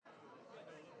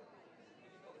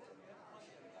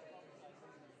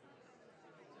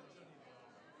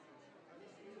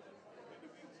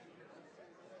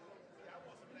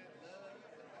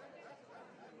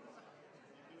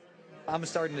I'm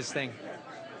starting this thing.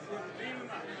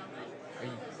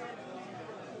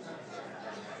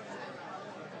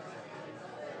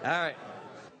 All right.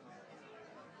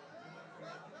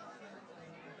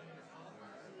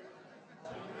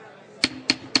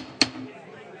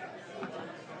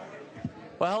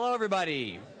 Well, hello,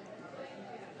 everybody.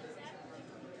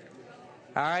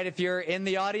 All right, if you're in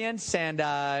the audience and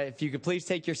if you could please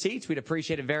take your seats, we'd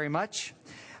appreciate it very much.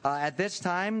 At this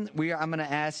time, I'm going to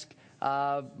ask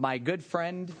my good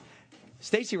friend,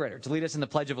 Stacy Ritter, to lead us in the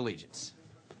Pledge of Allegiance.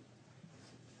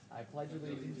 I pledge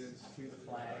allegiance to the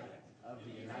flag of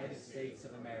the United States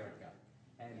of America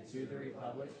and to the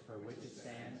republic for which it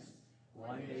stands,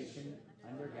 one nation,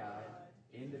 under God,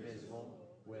 indivisible,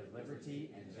 with liberty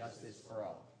and justice for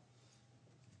all.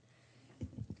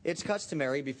 It's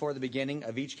customary before the beginning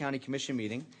of each county commission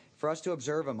meeting for us to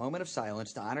observe a moment of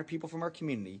silence to honor people from our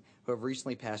community who have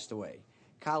recently passed away.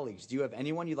 Colleagues, do you have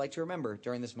anyone you'd like to remember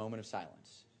during this moment of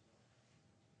silence?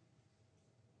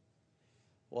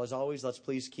 Well, as always, let's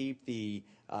please keep the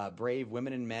brave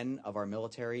women and men of our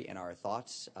military in our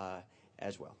thoughts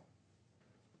as well.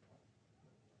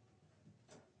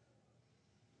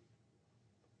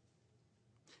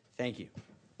 Thank you.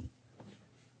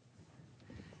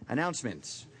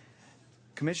 Announcements.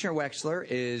 Commissioner Wexler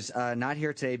is not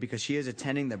here today because she is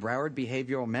attending the Broward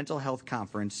Behavioral Mental Health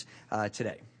Conference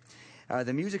today.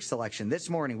 The music selection. This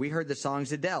morning we heard the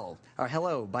songs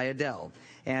Hello by Adele,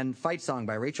 and Fight Song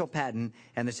by Rachel Patton,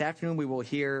 and this afternoon we will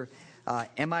hear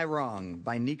Am I Wrong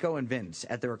by Nico and Vince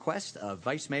at the request of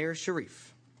Vice Mayor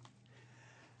Sharif.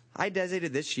 I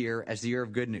designated this year as the year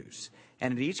of good news.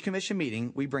 And at each commission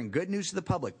meeting, we bring good news to the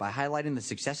public by highlighting the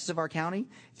successes of our county,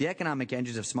 the economic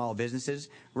engines of small businesses,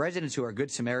 residents who are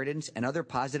good Samaritans, and other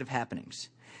positive happenings.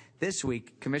 This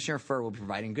week, Commissioner Furr will be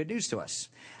providing good news to us.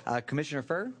 Commissioner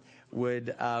Furr,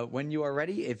 when you are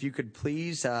ready, if you could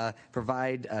please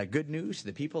provide good news to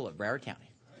the people of Broward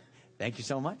County. Thank you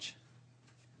so much.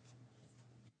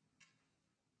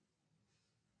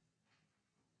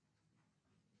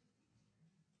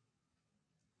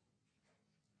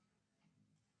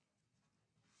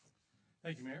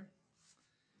 Thank you, Mayor.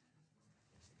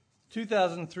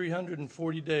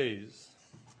 2,340 days.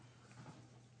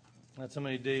 That's how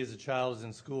many days a child is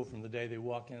in school from the day they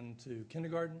walk into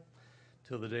kindergarten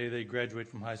till the day they graduate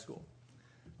from high school.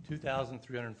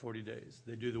 2,340 days.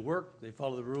 They do the work, they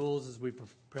follow the rules as we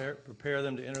prepare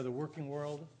them to enter the working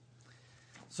world.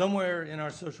 Somewhere in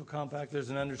our social compact, there's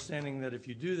an understanding that if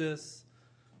you do this,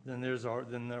 then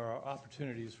there are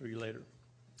opportunities for you later.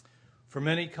 For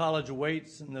many, college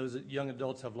awaits, and those young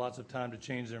adults have lots of time to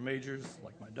change their majors,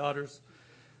 like my daughters.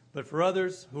 But for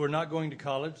others who are not going to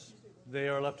college, they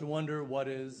are left to wonder what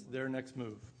is their next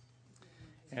move.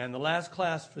 And the last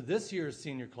class for this year's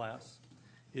senior class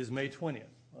is May 20th,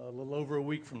 a little over a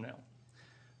week from now.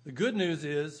 The good news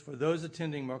is for those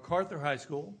attending MacArthur High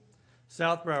School,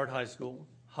 South Broward High School,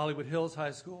 Hollywood Hills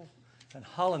High School, and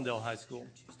Hollandale High School,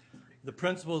 the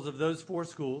principals of those four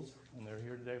schools, and they're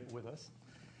here today with us,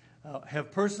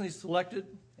 have personally selected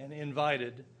and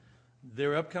invited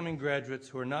their upcoming graduates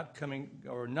who are not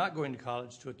going to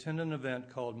college to attend an event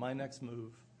called My Next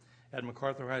Move at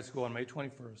MacArthur High School on May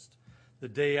 21st, the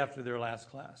day after their last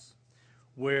class,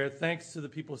 where thanks to the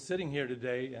people sitting here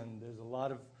today, and there's a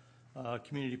lot of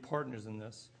community partners in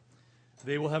this,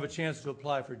 they will have a chance to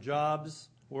apply for jobs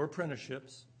or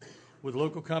apprenticeships with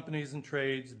local companies and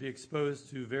trades, be exposed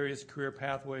to various career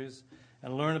pathways,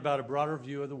 and learn about a broader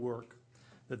view of the work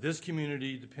that this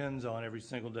community depends on every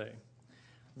single day.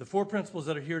 The four principals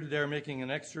that are here today are making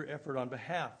an extra effort on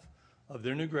behalf of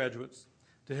their new graduates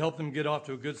to help them get off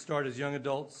to a good start as young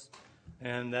adults,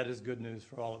 and that is good news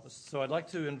for all of us. So I'd like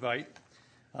to invite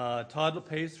Todd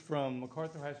LePace from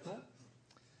MacArthur High School,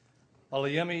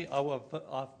 Alayemi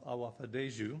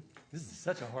Awafadeju. This is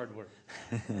such a hard word.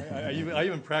 I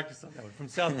even practiced on that one. From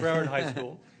South Broward High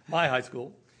School, my high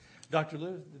school. Dr.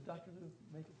 Lou, did Dr. Lou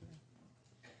make it there?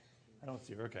 I don't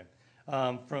see her, okay.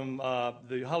 From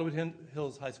the Hollywood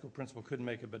Hills High School principal couldn't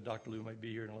make it, but Dr. Lou might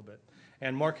be here in a little bit.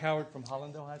 And Mark Howard from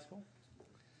Hollandale High School.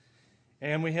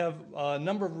 And we have a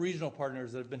number of regional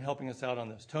partners that have been helping us out on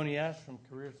this. Tony Ash from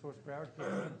Career Source Broward,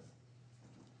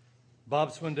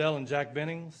 Bob Swindell and Jack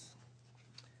Bennings,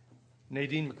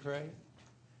 Nadine McCrae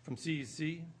from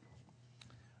CEC,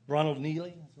 Ronald Neely.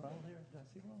 Is Ronald here? Did I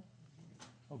see Ronald?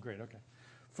 Oh, great, okay.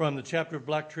 From the Chapter of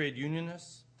Black Trade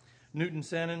Unionists, Newton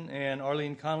Sannon and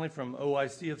Arlene Connolly from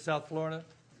OIC of South Florida,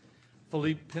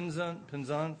 Philippe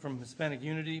Pinzon from Hispanic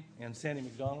Unity, and Sandy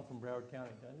McDonald from Broward County.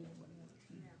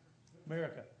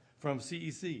 America from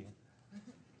CEC,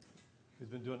 who's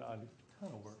been doing a ton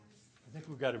of work. I think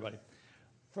we've got everybody.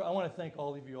 I want to thank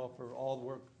all of you all for all the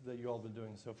work that you all have been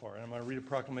doing so far. And I'm going to read a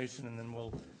proclamation, and then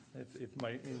we'll, if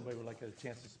anybody would like a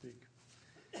chance to speak.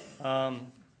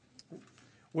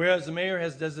 Whereas the mayor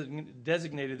has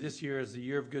designated this year as the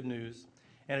year of good news,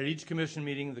 and at each commission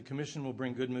meeting, the commission will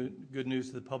bring good news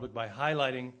to the public by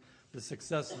highlighting the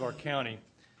success of our county,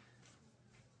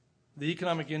 the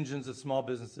economic engines of small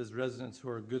businesses, residents who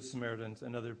are good Samaritans,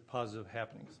 and other positive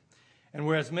happenings. And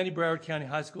whereas many Broward County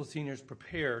high school seniors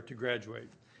prepare to graduate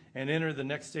and enter the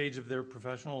next stage of their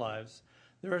professional lives,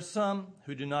 there are some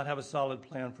who do not have a solid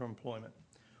plan for employment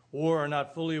or are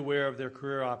not fully aware of their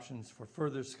career options for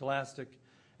further scholastic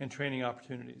and training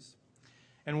opportunities.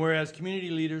 And whereas community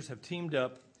leaders have teamed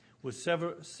up with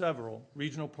several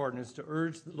regional partners to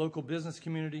urge the local business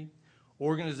community,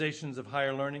 organizations of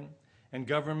higher learning, and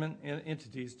government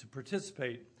entities to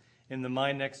participate in the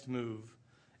My Next Move,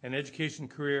 an education,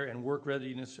 career, and work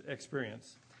readiness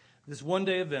experience. This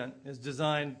one-day event is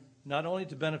designed not only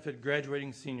to benefit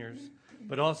graduating seniors,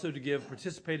 but also to give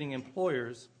participating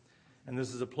employers, and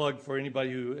this is a plug for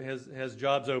anybody who has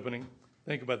jobs opening,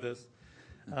 think about this,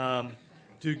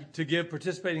 to give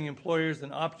participating employers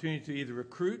an opportunity to either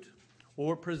recruit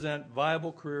or present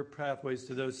viable career pathways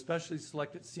to those specially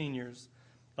selected seniors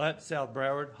at South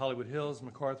Broward, Hollywood Hills,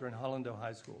 MacArthur, and Hollandale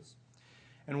high schools.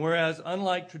 And whereas,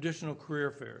 unlike traditional career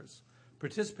fairs,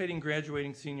 participating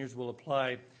graduating seniors will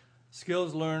apply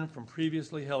skills learned from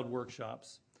previously held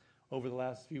workshops over the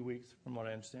last few weeks, from what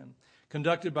I understand,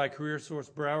 conducted by Career Source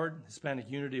Broward,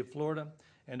 Hispanic Unity of Florida,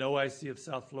 and OIC of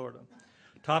South Florida.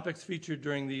 Topics featured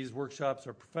during these workshops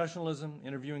are professionalism,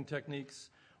 interviewing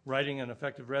techniques, writing an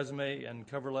effective resume and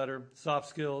cover letter, soft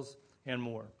skills, and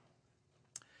more.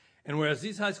 And whereas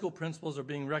these high school principals are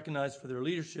being recognized for their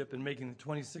leadership in making the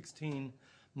 2016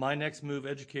 My Next Move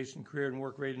Education, Career, and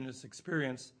Work Readiness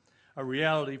experience a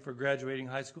reality for graduating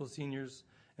high school seniors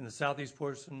in the southeast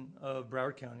portion of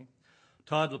Broward County,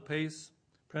 Todd LePace,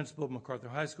 principal of MacArthur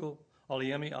High School,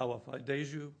 Oliemi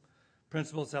Awafadeju,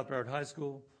 principal of South Broward High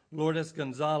School, Lourdes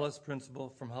Gonzalez,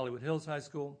 principal from Hollywood Hills High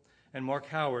School, and Mark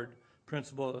Howard,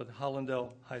 principal at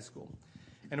Hollandale High School.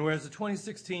 And whereas the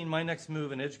 2016 My Next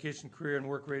Move, an education, career, and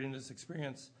work readiness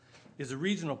experience is a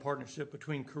regional partnership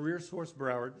between Career Source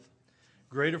Broward,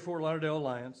 Greater Fort Lauderdale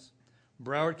Alliance,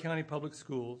 Broward County Public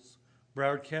Schools,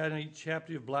 Broward County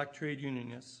Chapter of Black Trade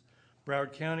Unionists,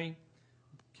 Broward County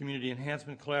Community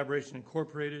Enhancement Collaboration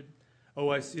Incorporated,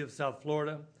 OIC of South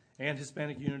Florida, and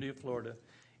Hispanic Unity of Florida.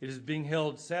 It is being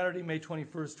held Saturday, May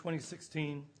 21st,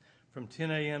 2016, from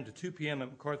 10 a.m. to 2 p.m.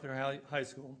 at MacArthur High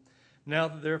School. Now,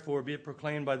 therefore, be it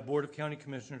proclaimed by the Board of County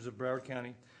Commissioners of Broward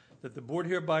County that the Board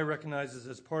hereby recognizes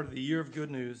as part of the Year of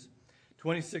Good News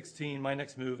 2016 My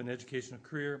Next Move, an Educational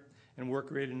Career and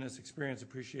Work Readiness Experience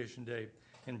Appreciation Day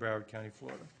in Broward County,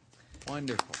 Florida.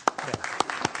 Wonderful. Yeah.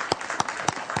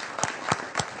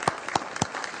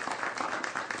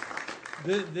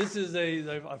 This is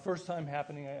a first time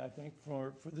happening, I think,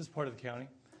 for this part of the county.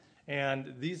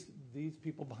 And these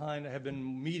people behind have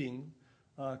been meeting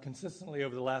consistently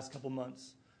over the last couple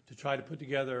months to try to put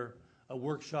together a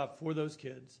workshop for those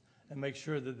kids and make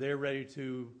sure that they're ready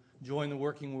to join the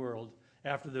working world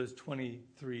after those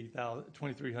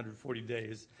 2,340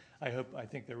 days. I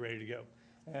think they're ready to go.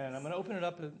 And I'm going to open it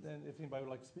up, and if anybody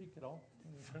would like to speak at all.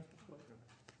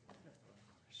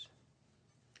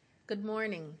 Good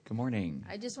morning. Good morning.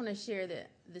 I just want to share that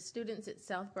the students at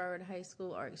South Broward High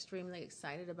School are extremely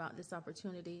excited about this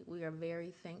opportunity. We are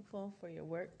very thankful for your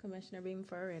work, Commissioner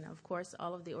Beamfer, and of course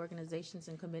all of the organizations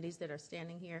and committees that are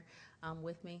standing here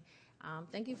with me.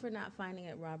 Thank you for not finding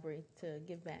it robbery to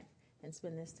give back and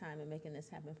spend this time and making this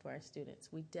happen for our students.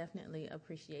 We definitely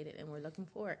appreciate it, and we're looking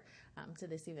forward to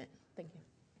this event. Thank you.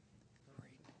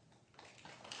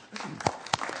 Great.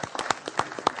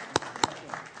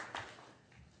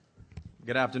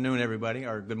 Good afternoon, everybody,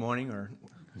 or good morning,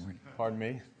 pardon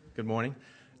me, good morning.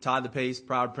 Todd LePace,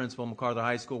 proud principal of MacArthur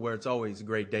High School, where it's always a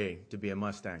great day to be a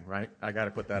Mustang, right? I got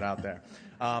to put that out there.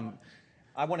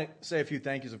 I want to say a few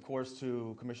thank yous, of course,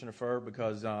 to Commissioner Furr,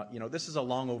 because, this is a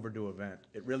long overdue event.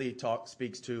 It really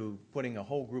speaks to putting a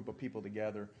whole group of people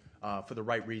together for the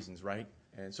right reasons, right?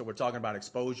 And so we're talking about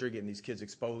exposure, getting these kids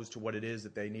exposed to what it is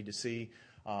that they need to see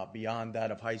beyond that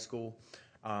of high school.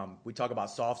 We talk about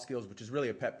soft skills, which is really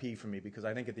a pet peeve for me, because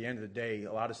I think at the end of the day,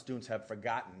 a lot of students have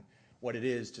forgotten what it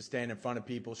is to stand in front of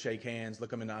people, shake hands,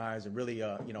 look them in the eyes, and really,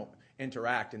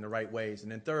 interact in the right ways.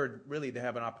 And then third, really to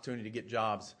have an opportunity to get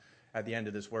jobs at the end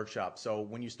of this workshop. So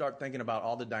when you start thinking about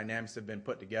all the dynamics that have been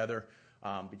put together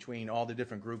between all the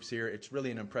different groups here, it's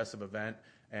really an impressive event.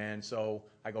 And so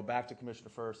I go back to Commissioner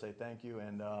Furr, say thank you,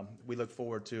 and we look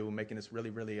forward to making this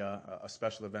really, really a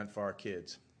special event for our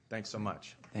kids. Thanks so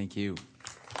much. Thank you.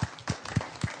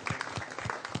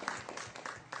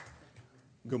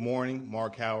 Good morning,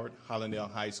 Mark Howard, Hollandale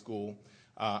High School.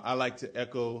 I'd like to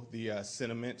echo the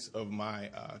sentiments of my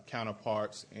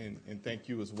counterparts and thank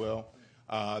you as well.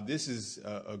 This is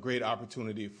a great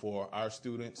opportunity for our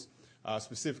students,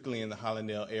 specifically in the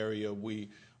Hollandale area.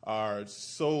 Our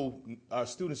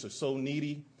students are so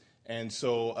needy, and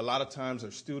so a lot of times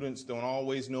our students don't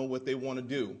always know what they want to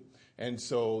do. And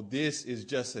so this is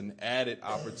just an added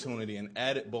opportunity, an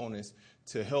added bonus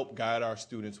to help guide our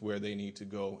students where they need to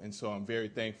go. And so I'm very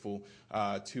thankful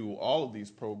to all of these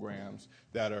programs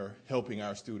that are helping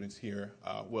our students here,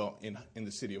 in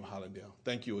the city of Hollandale.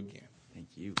 Thank you again.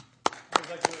 Thank you.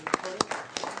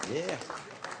 Yeah.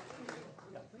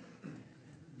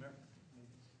 Yeah.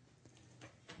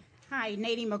 Hi,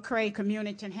 Nadine McCrae,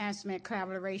 Community Enhancement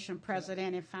Collaboration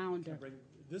President and Founder.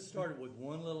 This started with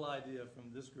one little idea from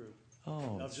this group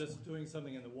of just doing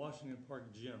something in the Washington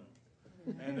Park gym.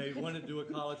 And they wanted to do a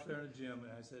college fair in a gym,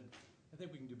 and I said, I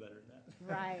think we can do better than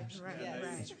that. Right.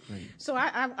 That's great. So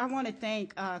I want to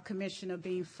thank Commissioner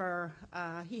Bean Fur.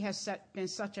 He has been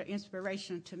such an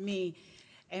inspiration to me.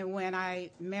 And when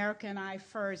America and I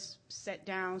first sat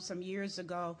down some years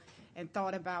ago and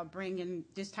thought about bringing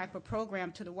this type of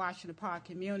program to the Washington Park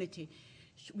community,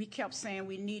 we kept saying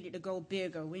we needed to go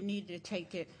bigger. We needed to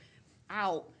take it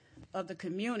out of the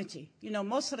community. You know,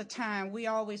 most of the time we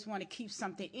always want to keep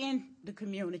something in the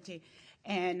community.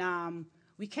 And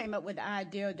we came up with the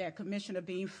idea that Commissioner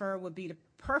Bean Fur would be the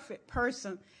perfect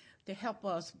person to help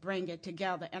us bring it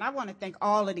together. And I want to thank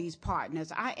all of these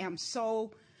partners. I am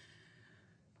so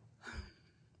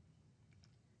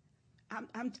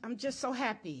I'm just so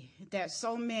happy that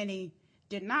so many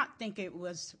did not think it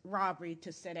was robbery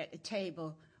to sit at the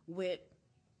table with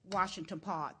Washington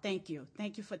Park. Thank you.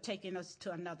 Thank you for taking us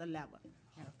to another level.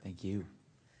 Thank you.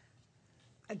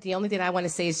 The only thing I want to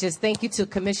say is just thank you to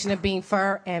Commissioner Bean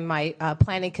Fur and my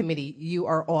planning committee. You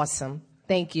are awesome.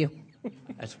 Thank you.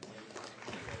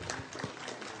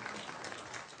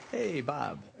 Hey,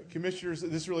 Bob. Commissioners,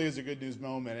 this really is a good news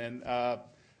moment. And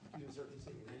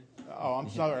I'm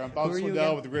sorry. I'm Bob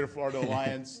Swindell with the Greater Florida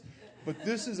Alliance. But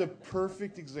this is a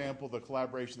perfect example of the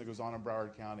collaboration that goes on in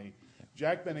Broward County.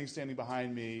 Jack Benning standing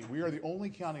behind me. We are the only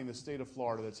county in the state of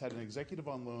Florida that's had an executive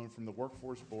on loan from the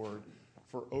Workforce Board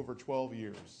for over 12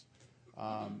 years.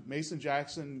 Mason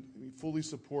Jackson fully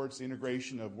supports the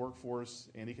integration of workforce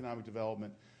and economic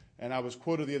development. And I was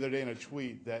quoted the other day in a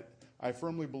tweet that I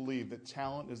firmly believe that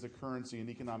talent is the currency in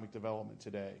economic development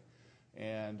today.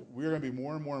 And we're going to be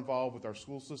more and more involved with our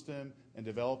school system and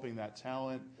developing that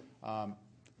talent.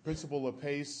 Principal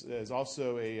LaPace is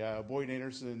also a Boyd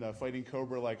Anderson fighting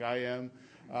Cobra like I am.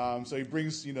 So he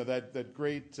brings that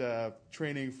great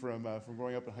training from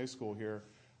growing up in high school here.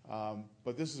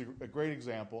 But this is a great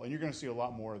example, and you're going to see a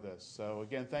lot more of this. So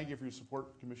again, thank you for your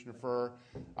support, Commissioner Fur.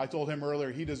 I told him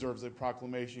earlier he deserves a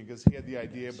proclamation because he had the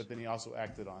idea, but then he also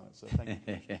acted on it. So thank you,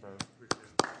 Commissioner Fur.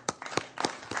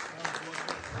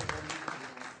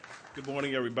 Good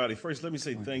morning, everybody. First, let me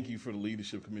say thank you for the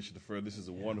leadership, Commissioner Fur. This is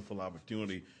a wonderful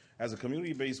opportunity. As a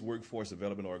community-based workforce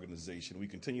development organization, we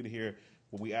continue to hear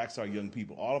what we ask our young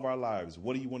people all of our lives: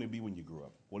 what do you want to be when you grow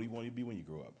up? What do you want to be when you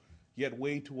grow up? Yet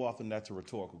way too often that's a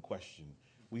rhetorical question.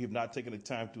 We have not taken the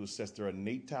time to assess their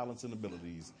innate talents and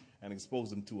abilities and expose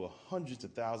them to hundreds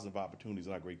of thousands of opportunities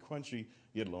in our great country,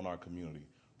 yet alone our community.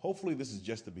 Hopefully this is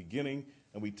just the beginning,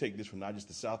 and we take this from not just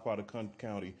the south part of the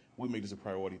county, we make this a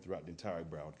priority throughout the entire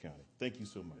Broward County. Thank you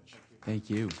so much. Thank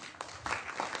you.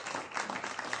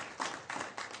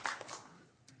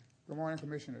 Good morning,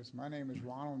 Commissioners. My name is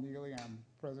Ronald Neely. I'm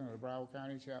president of the Broward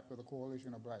County chapter of the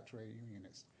Coalition of Black Trade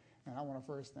Unionists. And I want to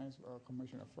first thank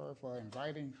Commissioner Fur for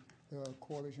inviting the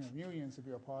Coalition of Unions to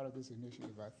be a part of this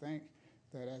initiative. I think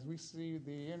that as we see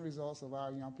the end results of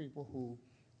our young people who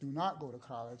do not go to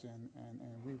college, and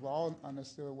we've all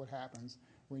understood what happens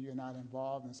when you're not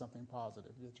involved in something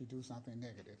positive, that you do something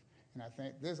negative. And I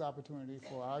think this opportunity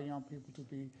for our young people to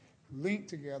be linked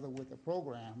together with a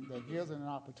program that gives them an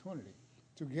opportunity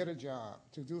to get a job,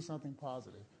 to do something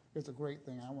positive, is a great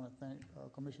thing. I want to thank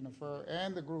Commissioner Fur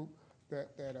and the group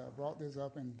that brought this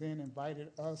up and then invited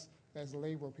us as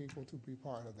labor people to be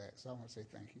part of that. So I want to say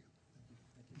thank you.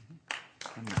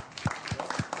 Can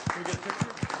we get a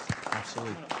picture?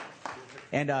 Absolutely.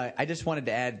 And I just wanted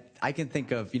to add, I can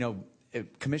think of,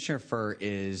 Commissioner Fur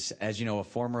is, as you know, a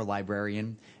former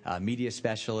librarian, media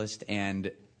specialist,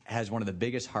 and has one of the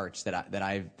biggest hearts that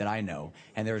I know.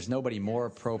 And there is nobody more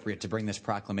appropriate to bring this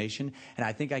proclamation. And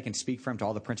I think I can speak for him to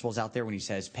all the principals out there when he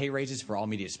says, pay raises for all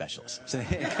media specialists. So,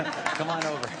 come on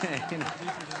over.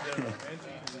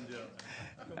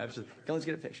 Absolutely. Come, let's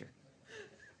get a picture.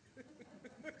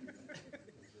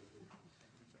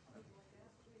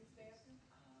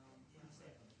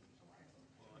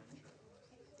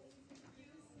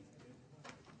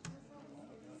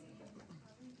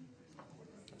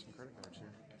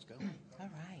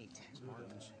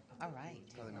 All right.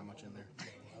 Probably not much in there.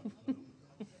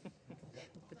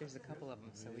 But there's a couple of them,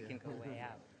 so we can go way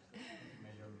out.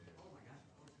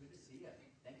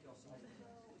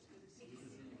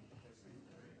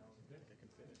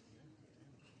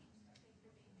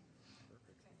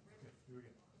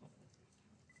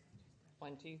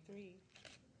 One, two, three.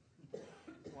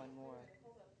 One more.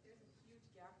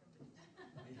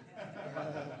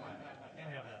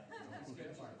 Can't have that. Okay.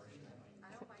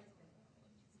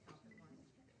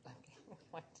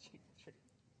 One, two, three.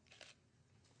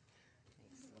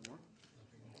 One more.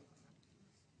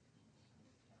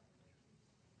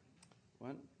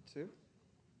 1, 2.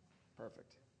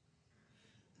 Perfect.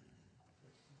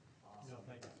 No,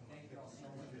 thank you so much. Thank you.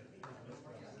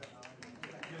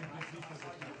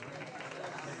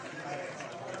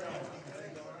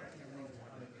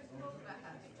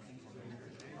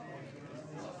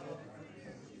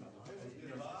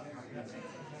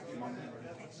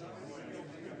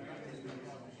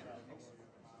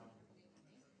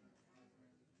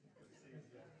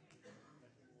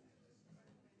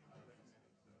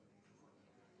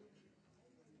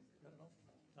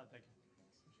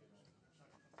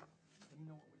 Let me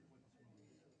know what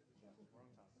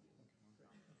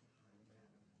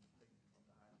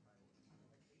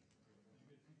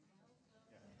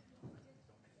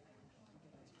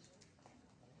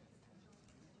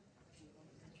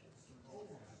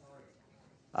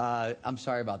I'm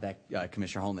sorry about that,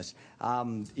 Commissioner Holness.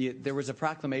 There was a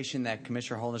proclamation that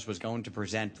Commissioner Holness was going to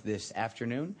present this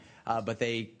afternoon, but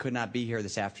they could not be here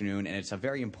this afternoon, and it's a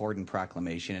very important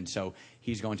proclamation, and so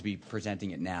he's going to be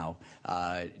presenting it now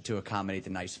to accommodate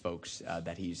the nice folks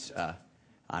that he's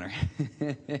honoring.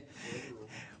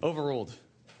 Overruled.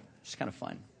 It's kind of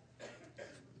fun.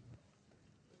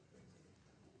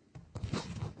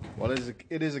 Well,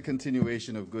 it is a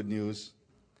continuation of good news.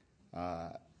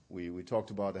 We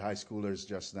talked about the high schoolers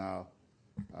just now,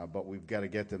 but we've got to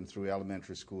get them through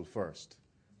elementary school first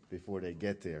before they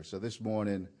get there. So this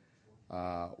morning,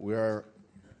 we're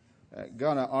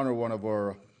going to honor one of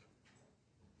our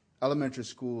elementary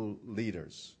school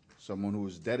leaders, someone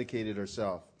who's dedicated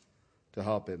herself to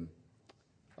helping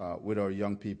with our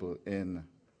young people in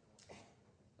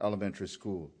elementary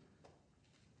school.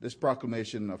 This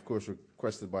proclamation, of course,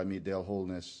 requested by me, Dale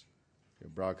Holness, your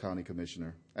Broward County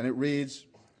Commissioner, and it reads,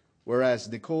 whereas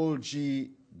Nicole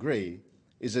G. Gray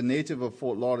is a native of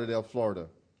Fort Lauderdale, Florida,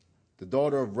 the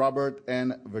daughter of Robert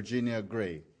and Virginia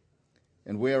Gray,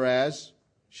 and whereas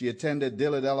she attended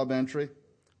Dillard Elementary,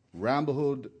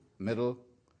 Ramblewood Middle,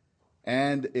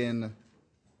 and in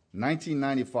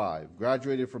 1995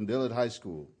 graduated from Dillard High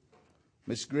School,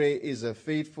 Miss Gray is a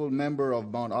faithful member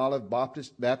of Mount Olive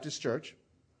Baptist Church,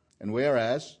 and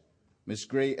whereas Miss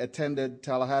Gray attended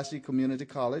Tallahassee Community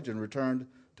College and returned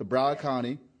to Broward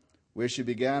County, where she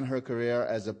began her career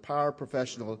as a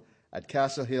paraprofessional at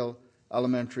Castle Hill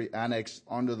Elementary Annex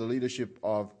under the leadership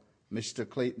of Mr.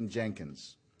 Clayton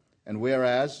Jenkins. And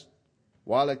whereas,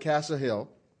 while at Castle Hill,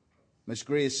 Ms.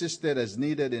 Gray assisted as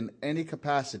needed in any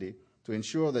capacity to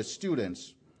ensure that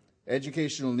students'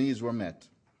 educational needs were met.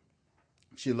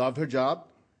 She loved her job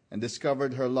and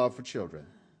discovered her love for children.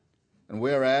 And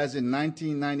whereas in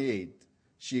 1998,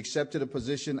 she accepted a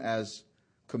position as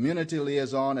community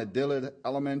liaison at Dillard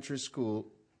Elementary School,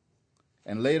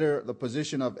 and later the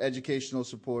position of educational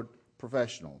support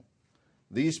professional.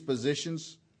 These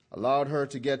positions allowed her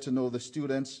to get to know the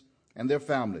students and their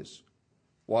families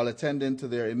while attending to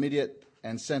their immediate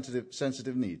and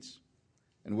sensitive needs.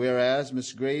 And whereas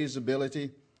Ms. Gray's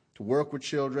ability to work with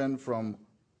children from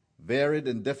varied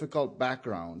and difficult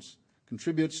backgrounds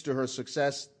contributes to her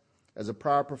success as a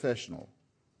paraprofessional.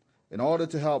 In order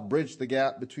to help bridge the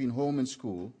gap between home and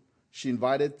school, she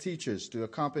invited teachers to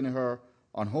accompany her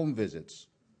on home visits,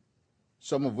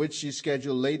 some of which she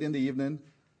scheduled late in the evening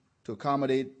to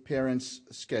accommodate parents'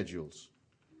 schedules.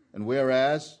 And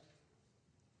whereas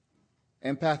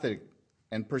empathic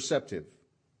and perceptive,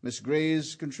 Ms.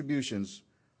 Gray's contributions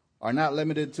are not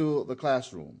limited to the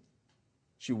classroom.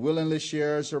 She willingly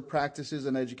shares her practices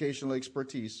and educational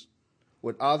expertise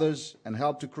with others and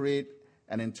help to create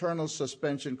an internal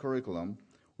suspension curriculum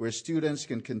where students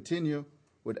can continue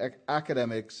with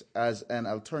academics as an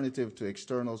alternative to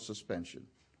external suspension.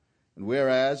 And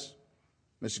whereas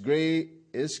Ms. Gray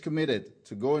is committed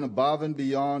to going above and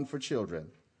beyond for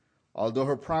children, although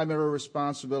her primary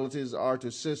responsibilities are to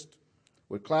assist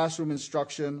with classroom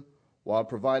instruction while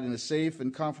providing a safe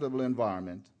and comfortable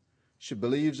environment, she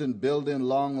believes in building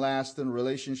long-lasting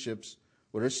relationships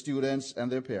with her students and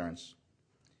their parents.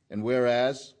 And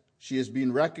whereas she has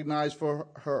been recognized for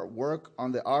her work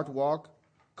on the Art Walk,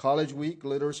 College Week,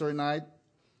 Literacy Night,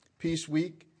 Peace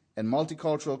Week, and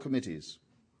multicultural committees.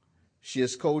 She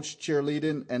has coached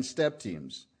cheerleading and step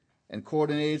teams and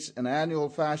coordinates an annual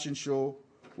fashion show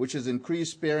which has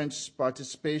increased parents'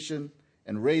 participation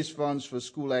and raised funds for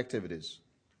school activities.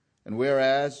 And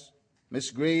whereas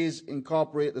Ms. Grays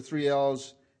incorporates the 3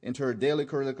 L's into her daily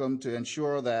curriculum to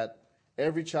ensure that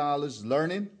every child is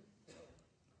learning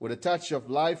with a touch of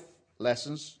life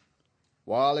lessons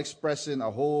while expressing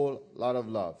a whole lot of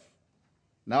love.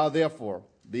 Now, therefore,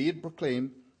 be it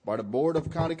proclaimed by the Board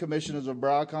of County Commissioners of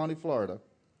Broward County, Florida,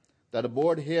 that the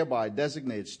Board hereby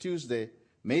designates Tuesday,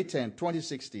 May 10,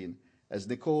 2016, as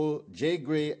Nicole J.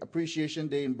 Gray Appreciation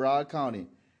Day in Broward County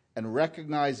and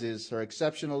recognizes her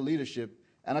exceptional leadership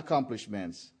and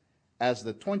accomplishments as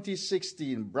the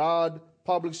 2016 Broward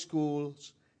Public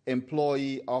Schools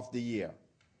Employee of the Year.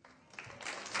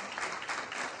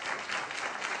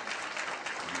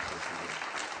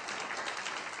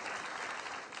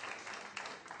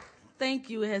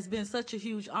 Thank you. It has been such a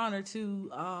huge honor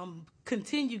to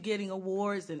continue getting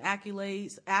awards and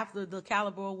accolades after the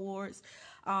Caliber Awards.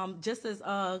 Just as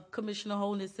Commissioner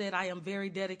Holness said, I am very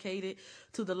dedicated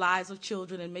to the lives of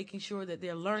children and making sure that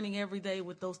they're learning every day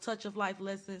with those touch of life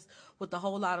lessons with a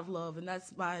whole lot of love. And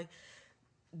that's my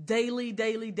daily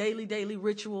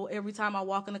ritual. Every time I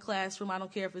walk in the classroom, I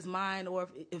don't care if it's mine or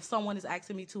if someone is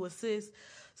asking me to assist.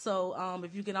 So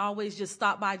if you can always just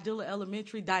stop by Dillard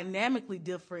Elementary, dynamically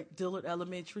different Dillard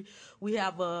Elementary. We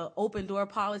have an open door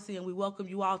policy, and we welcome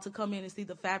you all to come in and see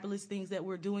the fabulous things that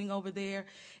we're doing over there.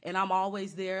 And I'm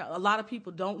always there. A lot of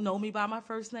people don't know me by my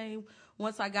first name.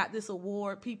 Once I got this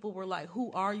award, people were like,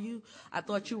 "Who are you?" I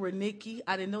thought you were Nikki.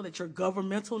 I didn't know that your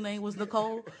governmental name was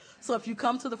Nicole. So if you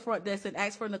come to the front desk and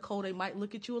ask for Nicole, they might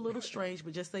look at you a little strange,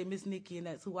 but just say Miss Nikki, and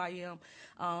that's who I am.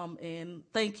 And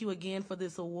thank you again for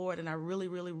this award, and I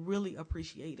really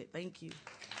appreciate it. Thank you.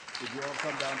 Would you all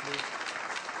come down, please?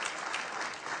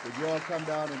 Would you all come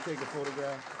down and take a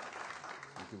photograph?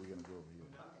 Okay, we're going to go over here.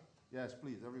 Yes,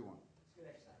 please, everyone.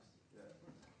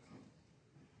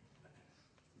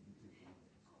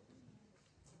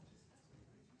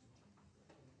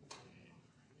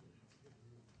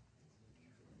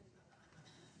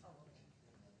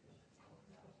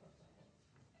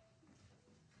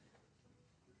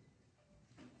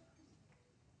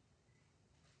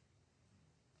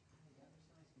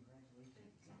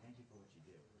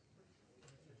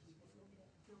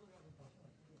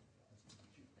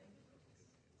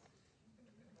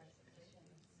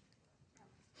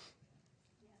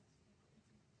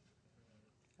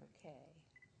 Okay.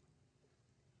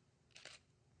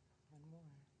 One more.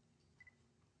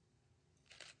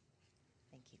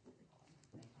 Thank you.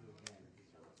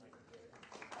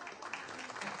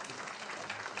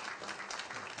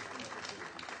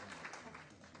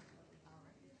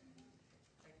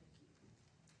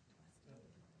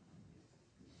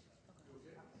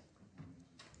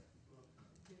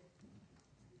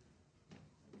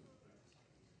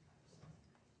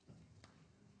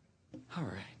 All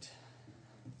right.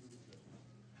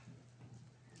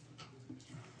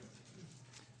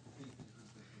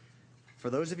 For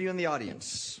those of you in the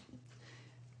audience,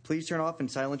 please turn off and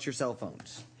silence your cell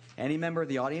phones. Any member of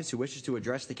the audience who wishes to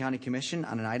address the County Commission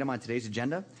on an item on today's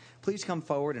agenda, please come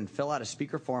forward and fill out a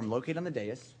speaker form located on the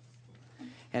dais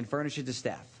and furnish it to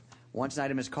staff. Once an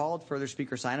item is called, further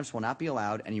speaker sign-ups will not be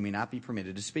allowed and you may not be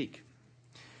permitted to speak.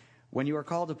 When you are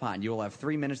called upon, you will have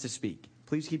 3 minutes to speak.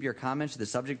 Please keep your comments to the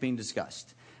subject being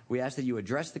discussed. We ask that you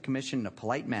address the Commission in a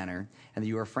polite manner and that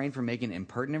you refrain from making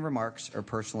impertinent remarks or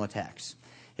personal attacks.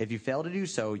 If you fail to do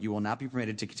so, you will not be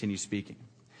permitted to continue speaking.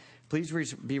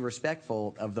 Please be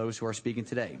respectful of those who are speaking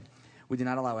today. We do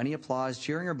not allow any applause,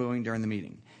 cheering, or booing during the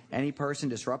meeting. Any person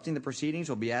disrupting the proceedings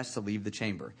will be asked to leave the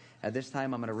chamber. At this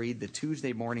time, I'm going to read the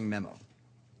Tuesday morning memo.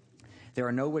 There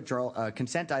are no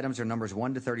consent items are numbers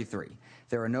 1 to 33.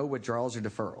 There are no withdrawals or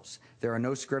deferrals. There are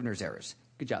no Scrivener's errors.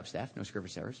 Good job, staff. No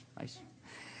Scrivener's errors. Nice.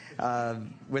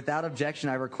 Without objection,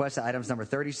 I request that items number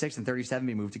 36 and 37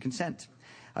 be moved to consent.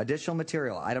 Additional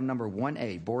material, item number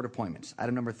 1A, board appointments.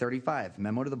 Item number 35,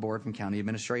 memo to the board from county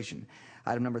administration.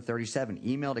 Item number 37,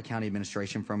 email to county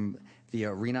administration from the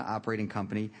Arena Operating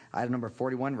Company. Item number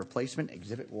 41, replacement,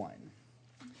 Exhibit 1.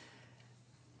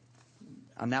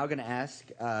 I'm now going to ask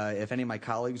if any of my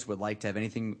colleagues would like to have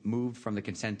anything moved from the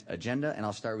consent agenda, and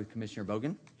I'll start with Commissioner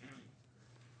Bogan.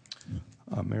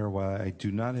 Mayor, while I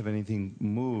do not have anything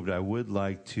moved, I would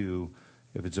like to,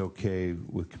 if it's okay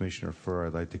with Commissioner Furr,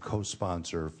 I'd like to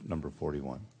co-sponsor number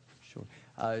 41. Sure.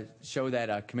 Show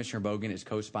that Commissioner Bogan is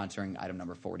co-sponsoring item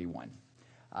number 41.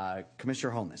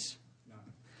 Commissioner Holness? None.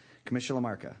 Commissioner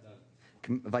LaMarca?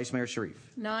 None. Vice Mayor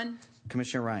Sharif? None.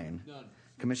 Commissioner Ryan? None.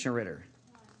 Commissioner Ritter?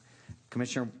 None.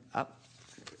 Commissioner,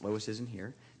 Lois isn't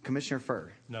here. Commissioner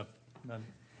Furr? No. None.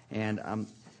 And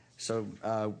so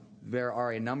there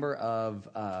are a number of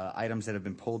items that have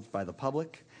been pulled by the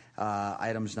public.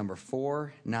 Items number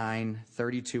 4, 9,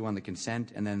 32 on the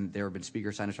consent, and then there have been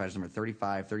speaker signage for items number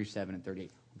 35, 37, and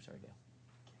 38. I'm sorry, Dale.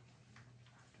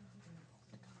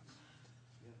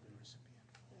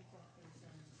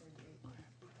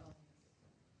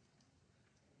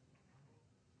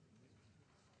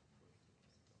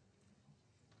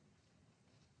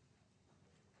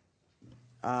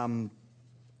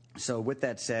 So with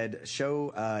that said,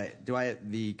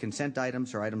 the consent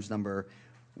items are items number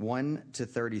 1 to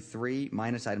 33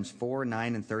 minus items 4,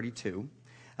 9, and 32.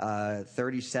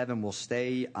 37 will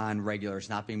stay on regular. It's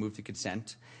not being moved to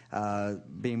consent.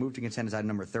 Being moved to consent is item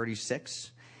number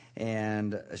 36.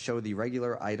 And show the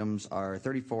regular items are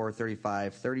 34,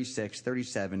 35, 36,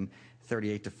 37,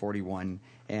 38 to 41.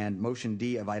 And motion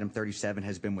D of item 37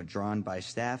 has been withdrawn by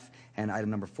staff, and item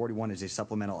number 41 is a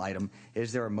supplemental item.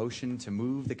 Is there a motion to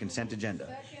move the consent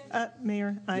agenda?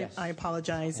 Mayor, Yes. I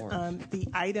apologize. The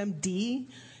item D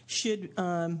should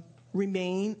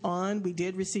remain on. We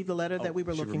did receive the letter that we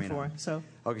were should looking remain for. on. So,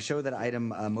 Okay, show that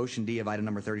item, motion D of item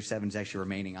number 37 is actually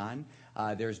remaining on.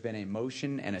 There's been a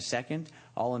motion and a second.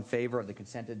 All in favor of the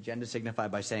consent agenda signify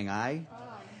by saying aye.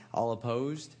 All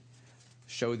opposed?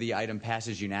 Show the item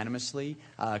passes unanimously.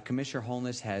 Commissioner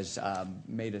Holness has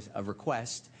made a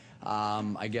request.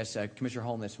 I guess, Commissioner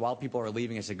Holness, while people are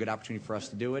leaving, it's a good opportunity for us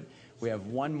to do it. We have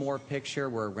one more picture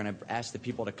where we're going to ask the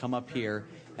people to come up here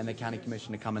and the county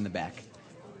commission to come in the back.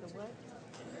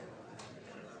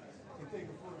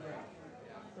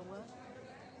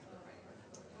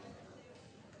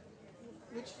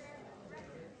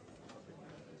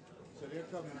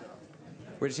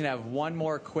 We're just going to have one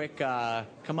more quick,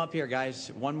 come up here,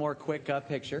 guys, one more quick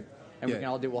picture, and we can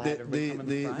all do, we'll have everybody come in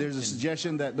the front. There's a and-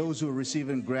 suggestion that those who are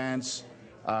receiving grants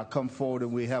come forward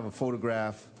and we have a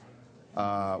photograph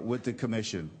with the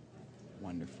commission.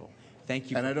 Wonderful. Thank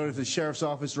you. And I know if the sheriff's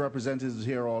office representatives is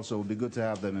here also, it would be good to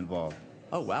have them involved.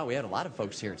 Oh, wow, we had a lot of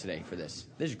folks here today for this.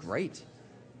 This is great.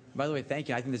 By the way, thank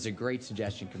you. I think this is a great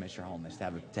suggestion, Commissioner Holness, to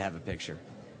have a picture.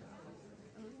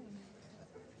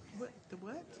 what? The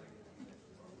what?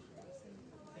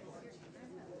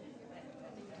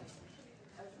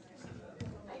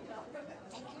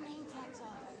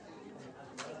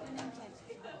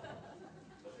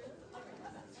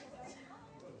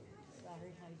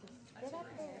 Get up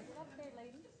there,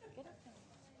 ladies. Get up there.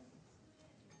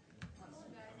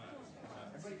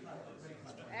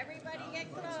 Everybody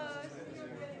get close.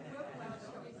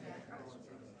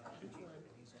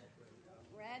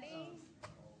 Ready?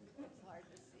 It's hard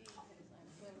to see because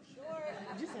I'm so short.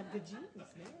 You just have good genes, man.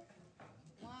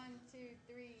 1, 2,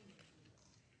 3.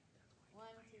 1,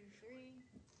 2, 3.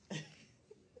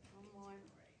 One more.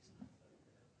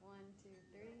 1, 2,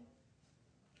 3.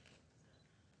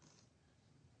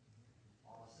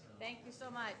 Thank you so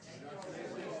much.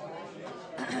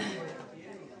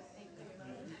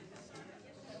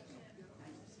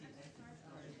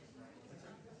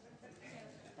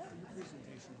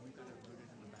 Presentation, we got it loaded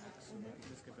in the back, so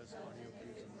just give us audio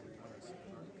cues and then let us go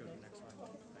to the next slide.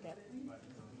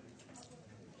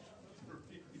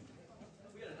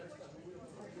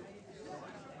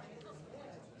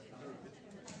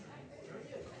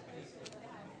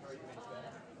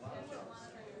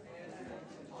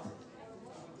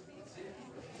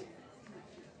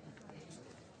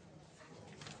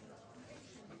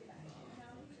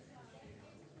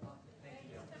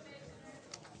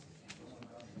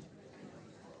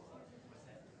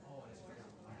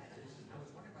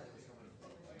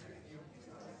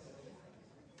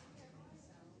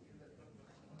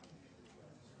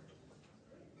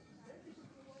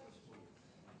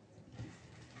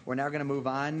 We're now going to move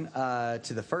on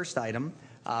to the first item,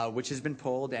 which has been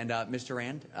pulled, and Mr.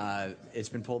 Rand, it's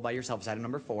been pulled by yourself. It's item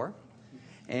number 4.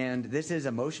 And this is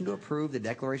a motion to approve the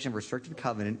declaration of restricted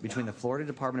covenant between the Florida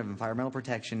Department of Environmental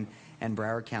Protection and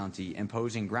Broward County,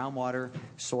 imposing groundwater,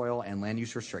 soil, and land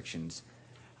use restrictions.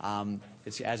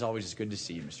 As always, it's good to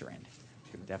see you, Mr. Rand.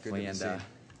 Definitely. Good to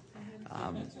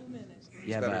and It's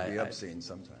better to be obscene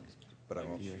sometimes, but I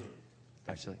won't.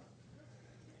 Actually.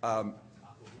 I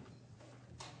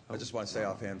just want to say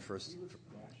offhand first,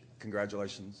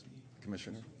 congratulations,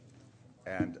 Commissioner.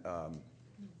 And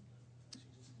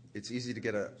it's easy to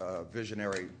get a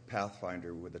visionary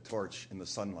pathfinder with a torch in the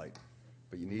sunlight,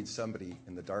 but you need somebody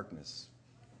in the darkness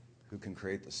who can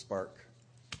create the spark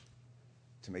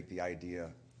to make the idea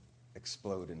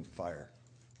explode in fire.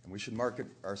 And we should market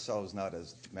ourselves not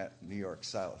as New York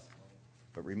South,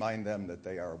 but remind them that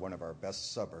they are one of our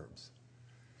best suburbs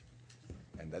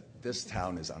and that this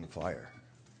town is on fire.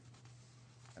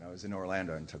 And I was in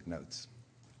Orlando and took notes.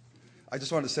 I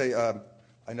just wanted to say,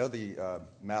 I know the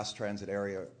mass transit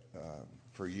area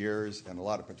for years, and a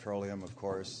lot of petroleum, of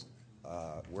course.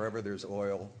 Wherever there's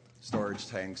oil storage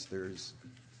tanks, there's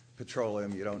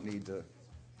petroleum. You don't need to,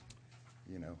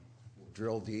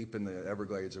 drill deep in the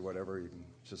Everglades or whatever. You can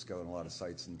just go in a lot of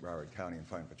sites in Broward County and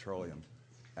find petroleum.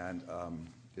 And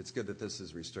it's good that this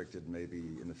is restricted.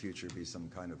 Maybe in the future be some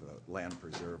kind of a land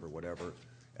preserve or whatever,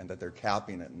 and that they're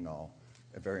capping it and all.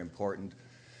 Very important.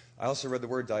 I also read the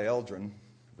word dieldrin,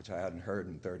 which I hadn't heard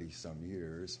in 30-some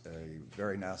years, a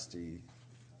very nasty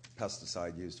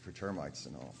pesticide used for termites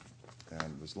and all,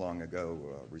 and was long ago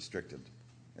restricted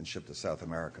and shipped to South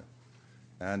America.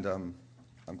 And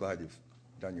I'm glad you've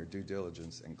done your due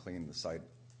diligence and cleaned the site,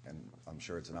 and I'm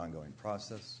sure it's an ongoing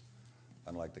process,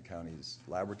 unlike the county's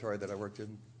laboratory that I worked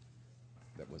in,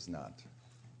 that was not.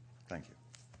 Thank you.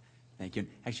 Thank you.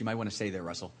 Actually, you might want to stay there,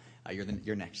 Russell.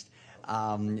 You're next.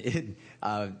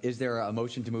 Is there a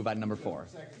motion to move item number 4?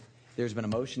 Second. There's been a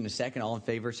motion and a second. All in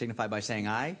favor signify by saying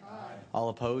aye. Aye. All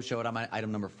opposed, show it on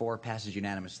item number 4. Passes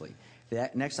unanimously.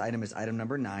 The next item is item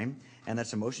number 9, and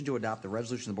that's a motion to adopt the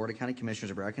resolution of the Board of County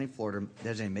Commissioners of Broward County, Florida,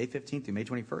 designating May 15th through May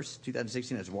 21st,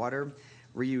 2016 as Water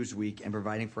Reuse Week and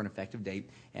providing for an effective date,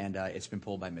 and it's been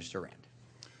pulled by Mr.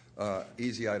 Rand.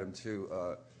 Easy item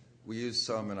 2. We use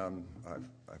some, and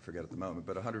I forget at the moment,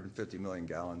 but 150 million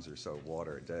gallons or so of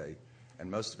water a day, and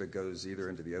most of it goes either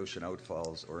into the ocean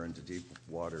outfalls or into deep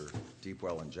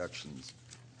well injections.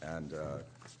 And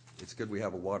it's good we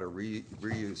have a water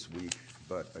reuse week,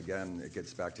 but again, it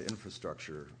gets back to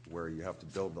infrastructure where you have to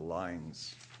build the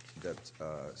lines that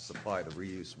supply the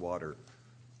reuse water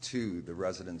to the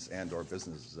residents and or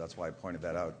businesses. That's why I pointed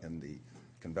that out in the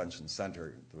convention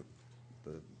center.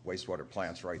 The wastewater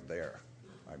plant's right there.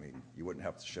 I mean, you wouldn't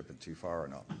have to ship it too far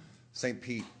and all. St.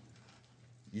 Pete,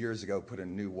 years ago, put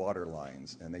in new water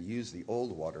lines, and they use the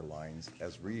old water lines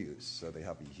as reuse. So they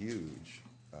have a huge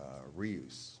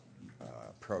reuse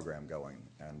program going,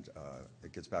 and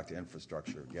it gets back to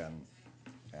infrastructure again.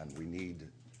 And we need,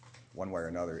 one way or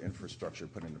another, infrastructure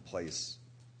put into place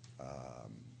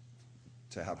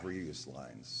to have reuse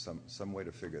lines. Some way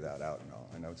to figure that out and all.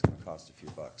 I know it's going to cost a few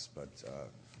bucks, but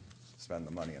spend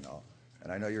the money and all.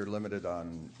 And I know you're limited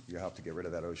on, you have to get rid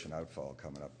of that ocean outfall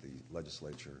coming up. The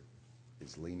legislature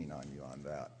is leaning on you on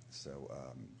that. So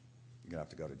you're going to have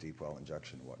to go to deep well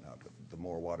injection and whatnot. But the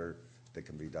more water that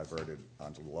can be diverted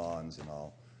onto the lawns and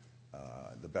all,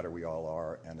 the better we all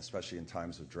are, and especially in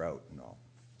times of drought and all,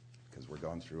 because we're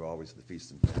going through always the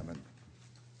feast and famine.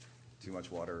 Too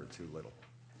much water or too little.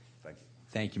 Thank you.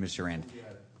 Thank you, Mr. Rand.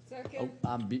 Second.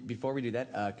 Before we do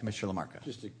that, Commissioner LaMarca.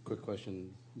 Just a quick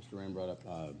question. Mr. Rand brought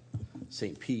up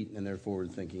St. Pete and their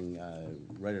forward thinking.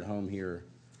 Right at home here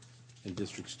in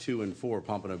Districts 2 and 4,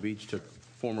 Pompano Beach took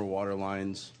former water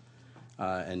lines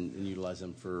and utilized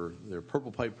them for their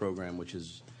Purple Pipe program, which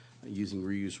is using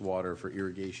reuse water for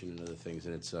irrigation and other things.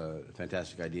 And it's a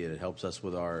fantastic idea. It helps us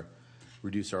with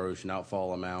reduce our ocean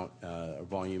outfall amount, our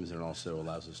volumes, and it also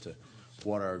allows us to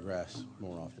water our grass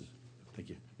more often. Thank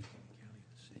you.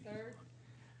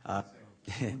 Third.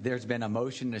 There's been a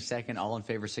motion and a second. All in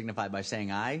favor signify by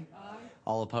saying aye. Aye.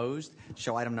 All opposed,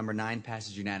 show item number 9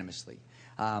 passes unanimously.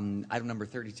 Item number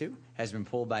 32 has been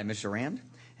pulled by Mr. Rand,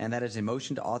 and that is a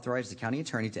motion to authorize the county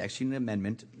attorney to execute an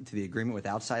amendment to the agreement with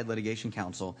outside litigation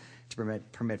counsel to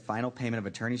permit final payment of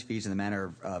attorney's fees in the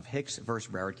manner of Hicks versus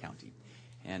Broward County.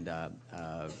 And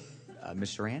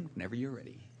Mr. Rand, whenever you're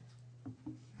ready.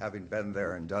 Having been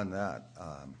there and done that,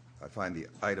 I find the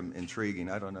item intriguing.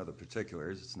 I don't know the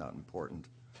particulars. It's not important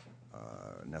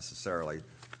necessarily,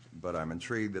 but I'm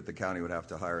intrigued that the county would have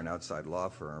to hire an outside law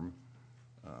firm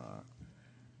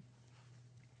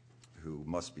who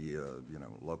must be a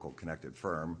local connected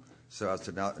firm, so as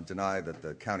to not deny that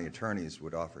the county attorneys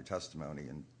would offer testimony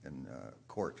in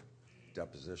court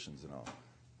depositions and all.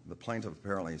 The plaintiff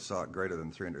apparently sought greater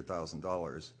than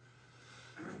 $300,000,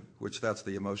 which that's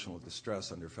the emotional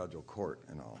distress under federal court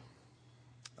and all.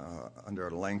 Under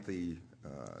a lengthy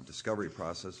discovery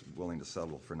process, willing to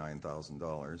settle for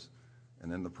 $9,000.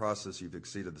 And in the process, you've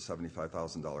exceeded the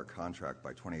 $75,000 contract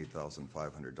by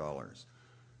 $28,500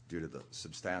 due to the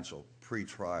substantial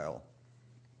pre-trial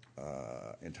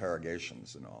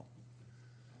interrogations and all.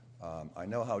 I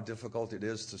know how difficult it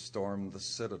is to storm the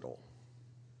Citadel.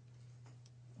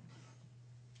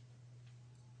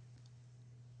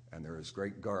 And there is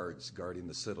great guards guarding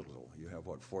the Citadel. You have,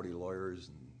 40 lawyers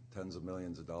and tens of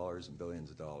millions of dollars and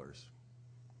billions of dollars.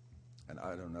 And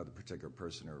I don't know the particular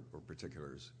person or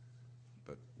particulars,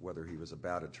 but whether he was a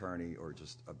bad attorney or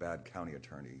just a bad county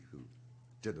attorney who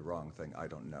did the wrong thing, I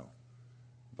don't know.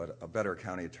 But a better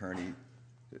county attorney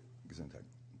is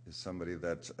somebody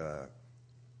that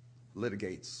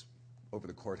litigates over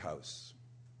the courthouse,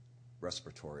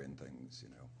 respiratory and things,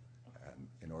 and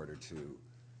in order to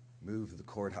move the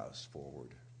courthouse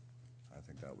forward. I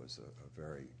think that was a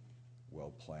very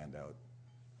well planned out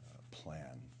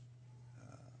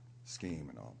scheme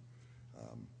and all.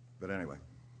 But anyway,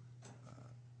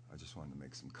 I just wanted to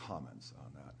make some comments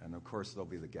on that. And of course, there'll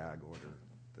be the gag order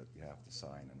that you have to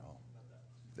sign and all,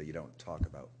 that you don't talk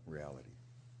about reality.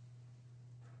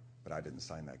 But I didn't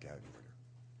sign that gag order.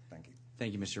 Thank you.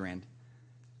 Thank you, Mr. Rand.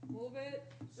 Move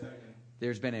it. Second.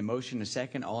 There's been a motion and a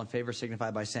second. All in favor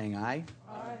signify by saying aye.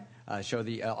 Aye.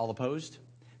 All opposed?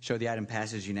 Show the item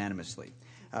passes unanimously.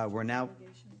 We're now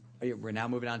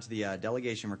moving on to the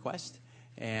delegation request,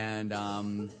 and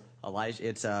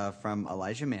it's from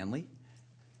Elijah Manley.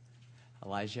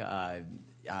 Elijah,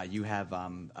 you have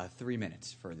 3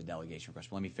 minutes for the delegation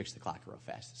request. Well, let me fix the clock real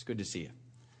fast. It's good to see you.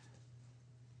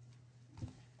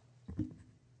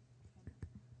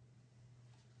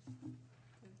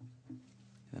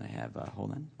 And I have,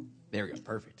 hold on. There we go.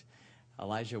 Perfect.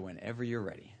 Elijah, whenever you're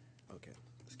ready. Okay.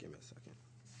 Just give me a second.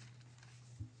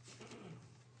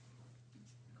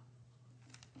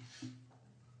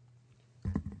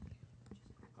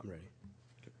 I'm ready.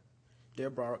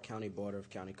 Dear Broward County Board of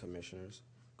County Commissioners,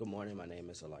 good morning. My name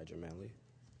is Elijah Manley.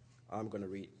 I'm going to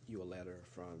read you a letter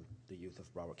from the youth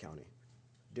of Broward County.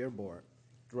 Dear Board,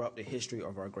 throughout the history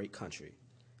of our great country,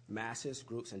 masses,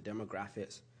 groups, and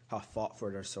demographics have fought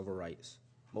for their civil rights,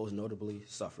 most notably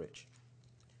suffrage.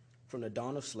 From the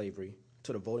dawn of slavery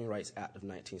to the Voting Rights Act of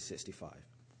 1965,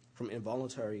 from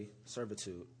involuntary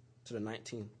servitude to the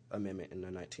 19th Amendment in the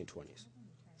 1920s,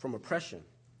 from oppression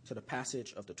to the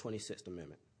passage of the 26th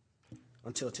Amendment,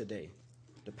 until today,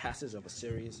 the passage of a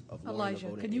series of Elijah,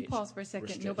 can you pause for a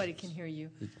second? Nobody can hear you.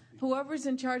 Whoever's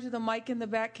in charge of the mic in the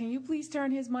back, can you please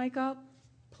turn his mic up?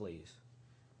 Please.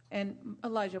 And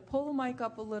Elijah, pull the mic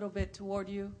up a little bit toward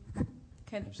you.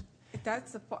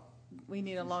 That's the part. We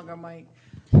need a longer mic.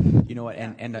 You know what?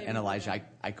 And Elijah,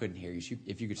 I couldn't hear you.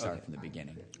 If you could start from the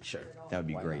beginning, sure, that would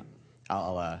be great.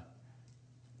 That'd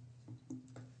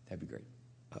be great.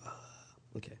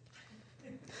 Okay.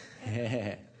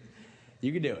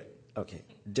 You can do it. Okay.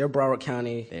 Dear Broward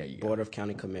County Board of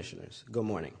County Commissioners, good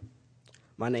morning.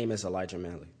 My name is Elijah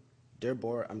Manley. Dear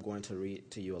Board, I'm going to read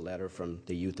to you a letter from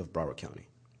the youth of Broward County.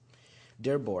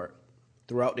 Dear Board,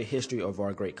 throughout the history of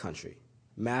our great country,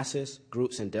 masses,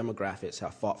 groups, and demographics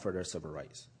have fought for their civil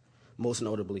rights, most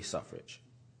notably suffrage.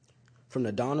 From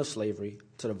the dawn of slavery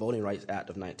to the Voting Rights Act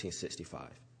of 1965,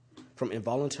 from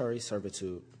involuntary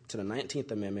servitude to the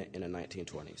 19th Amendment in the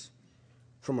 1920s,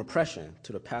 from oppression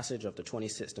to the passage of the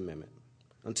 26th Amendment,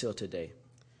 until today,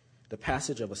 the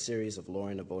passage of a series of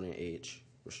lowering the voting age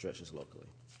restrictions locally.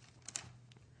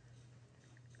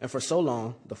 And for so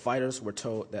long, the fighters were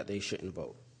told that they shouldn't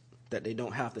vote, that they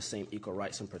don't have the same equal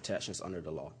rights and protections under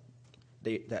the law,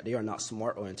 that they are not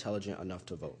smart or intelligent enough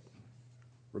to vote.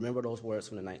 Remember those words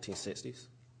from the 1960s?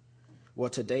 Well,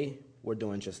 today, we're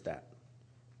doing just that,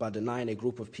 by denying a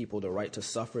group of people the right to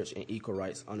suffrage and equal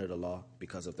rights under the law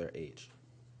because of their age.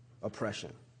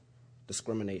 Oppression,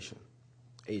 discrimination,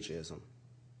 ageism.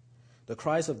 The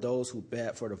cries of those who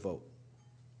beg for the vote,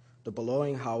 the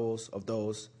bellowing howls of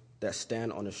those that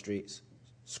stand on the streets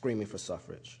screaming for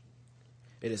suffrage.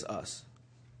 It is us,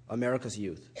 America's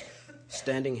youth,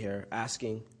 standing here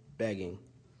asking, begging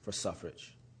for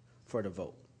suffrage, for the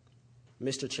vote.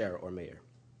 Mr. Chair or Mayor,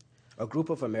 a group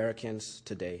of Americans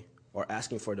today are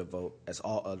asking for the vote as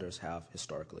all others have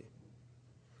historically.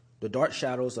 The dark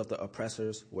shadows of the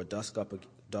oppressors will dusk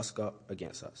up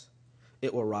against us.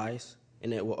 It will rise,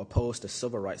 and it will oppose the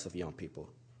civil rights of young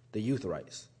people, the youth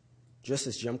rights, just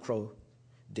as Jim Crow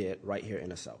did right here in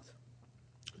the South.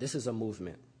 This is a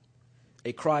movement,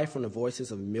 a cry from the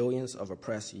voices of millions of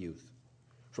oppressed youth,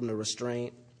 from the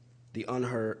restrained, the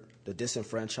unheard, the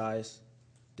disenfranchised,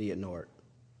 the ignored.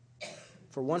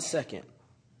 For 1 second,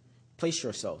 place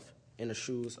yourself in the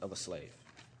shoes of a slave.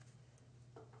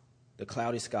 The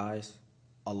cloudy skies,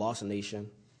 a lost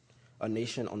nation, a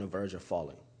nation on the verge of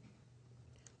falling.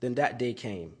 Then that day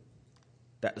came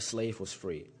that the slave was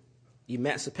freed.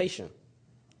 Emancipation.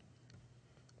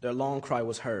 Their long cry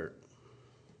was heard.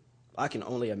 I can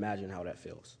only imagine how that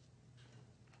feels.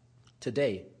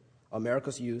 Today,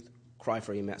 America's youth cry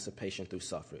for emancipation through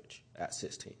suffrage at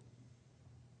 16.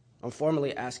 I'm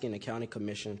formally asking the county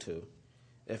commission to,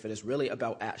 if it is really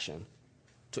about action,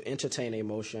 to entertain a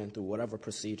motion through whatever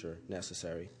procedure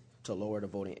necessary to lower the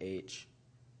voting age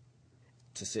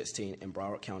to 16 in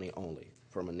Broward County only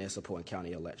for municipal and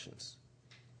county elections.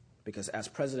 Because as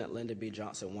President Lyndon B.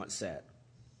 Johnson once said,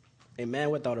 a man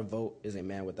without a vote is a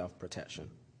man without protection.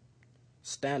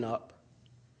 Stand up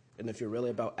And if you're really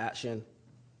about action,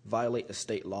 violate the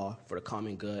state law for the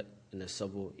common good and the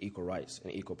civil equal rights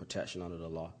and equal protection under the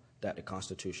law that the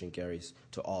Constitution carries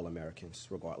to all Americans,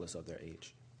 regardless of their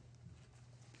age.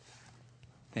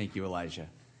 Thank you, Elijah.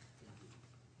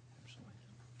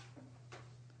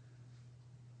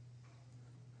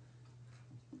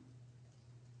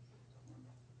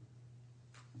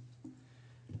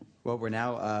 Well, we're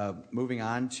now moving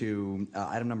on to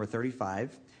item number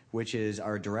 35, which is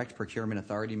our Direct Procurement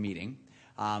Authority meeting.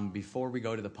 Before we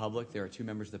go to the public, there are two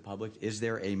members of the public. Is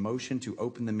there a motion to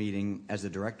open the meeting as the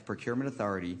Direct Procurement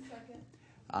Authority?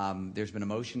 Second. There's been a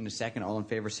motion and a second. All in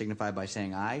favor signify by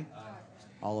saying aye. Aye.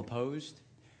 All opposed?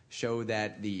 Show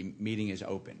that the meeting is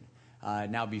open.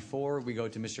 Now, before we go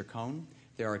to Mr. Cohn,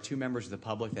 there are two members of the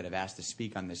public that have asked to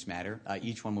speak on this matter.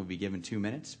 Each one will be given 2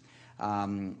 minutes.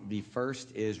 The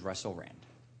first is Russell Rand.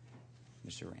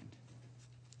 Mr. Rand.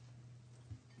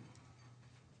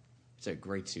 It's a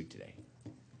great suit today.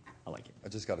 I like it. I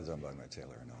just got it done by my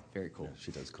tailor. I know. Very cool. Yeah,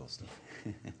 she does cool stuff.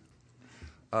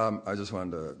 I just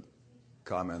wanted to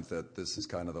comment that this is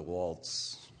kind of the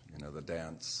waltz, the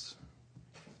dance,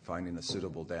 finding a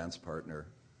suitable dance partner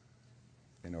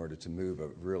in order to move a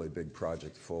really big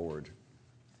project forward.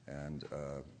 And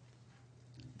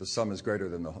the sum is greater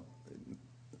than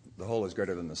the whole is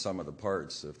greater than the sum of the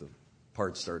parts. If the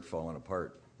parts start falling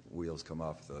apart, wheels come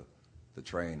off the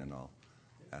train and all.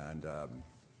 And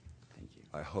thank you.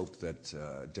 I hope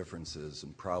that differences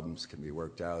and problems can be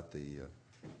worked out.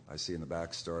 I see in the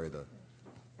backstory the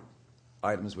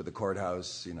items with the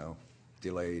courthouse,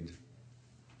 delayed,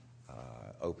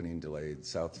 opening delayed,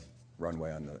 south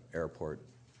runway on the airport,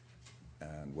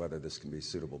 and whether this can be a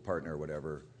suitable partner or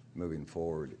whatever moving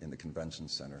forward in the convention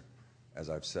center. As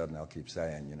I've said, and I'll keep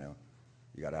saying,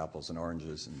 you got apples and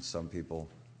oranges, and some people,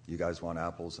 you guys want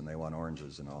apples and they want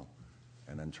oranges and all.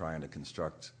 And then trying to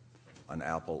construct an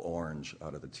apple orange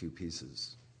out of the two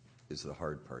pieces is the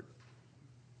hard part.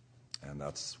 And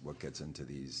that's what gets into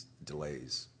these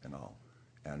delays and all.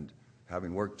 And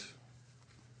having worked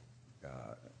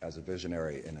as a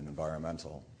visionary in an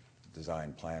environmental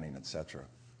design, planning, etc.,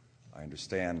 I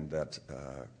understand that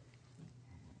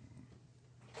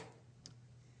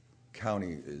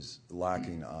county is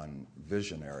lacking on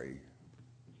visionary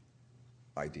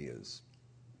ideas.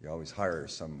 You always hire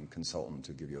some consultant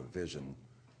to give you a vision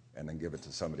and then give it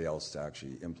to somebody else to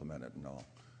actually implement it and all.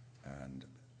 And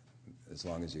as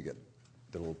long as you get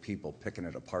the little people picking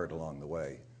it apart along the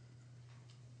way,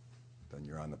 then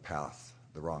you're on the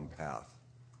wrong path.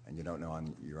 And you don't know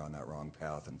you're on that wrong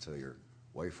path until you're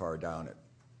way far down it.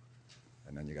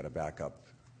 And then you got to back up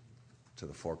to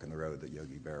the fork in the road that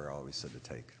Yogi Berra always said to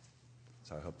take.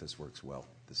 So I hope this works well,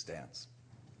 this dance.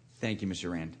 Thank you,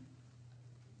 Mr. Rand.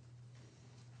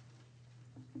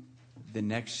 The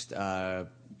next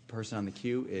person on the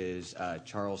queue is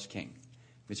Charles King.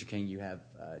 Mr. King, you have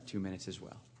 2 minutes as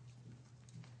well.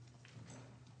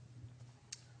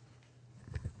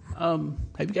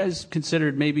 Have you guys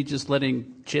considered maybe just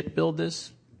letting Chip build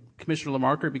this, Commissioner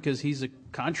LaMarker, because he's a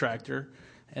contractor,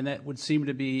 and that would seem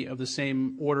to be of the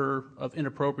same order of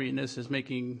inappropriateness as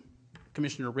making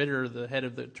Commissioner Ritter the head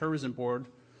of the tourism board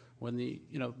when the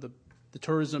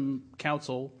tourism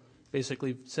council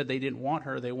basically said they didn't want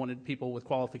her. They wanted people with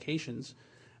qualifications.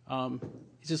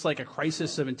 It's just like a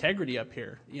crisis of integrity up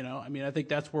here. I think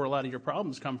that's where a lot of your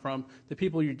problems come from. The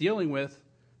people you're dealing with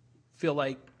feel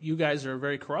like you guys are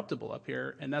very corruptible up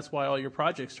here, and that's why all your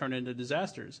projects turn into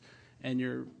disasters.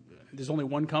 And there's only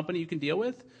one company you can deal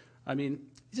with.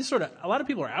 Just sort of a lot of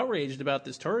people are outraged about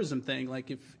this tourism thing.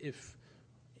 Like if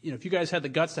you guys had the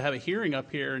guts to have a hearing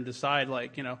up here and decide,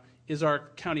 is our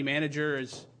county manager,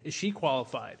 is she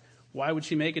qualified? Why would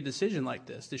she make a decision like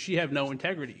this? Does she have no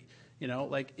integrity?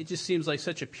 It just seems like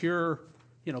such a pure,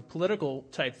 political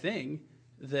type thing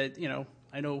that,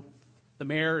 I know the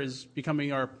mayor is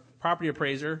becoming our property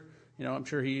appraiser. I'm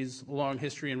sure he's a long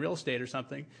history in real estate or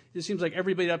something. It just seems like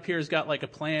everybody up here has got a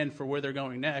plan for where they're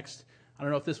going next. I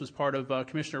don't know if this was part of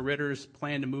Commissioner Ritter's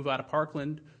plan to move out of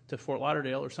Parkland to Fort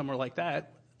Lauderdale or somewhere like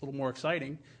that, a little more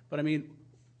exciting. But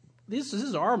this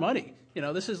is our money.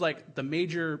 This is like the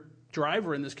major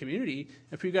driver in this community.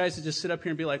 If you guys would just sit up here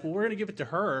and be like, well, we're going to give it to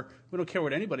her, we don't care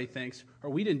what anybody thinks, or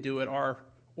we didn't do it, our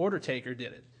order taker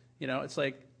did it. It's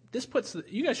like this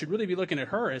you guys should really be looking at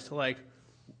her as to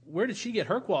where did she get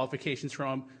her qualifications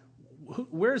from?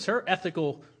 Where's her ethics?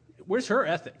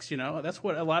 That's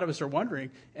what a lot of us are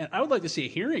wondering. And I would like to see a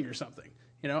hearing or something.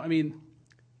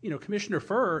 Commissioner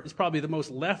Furr is probably the most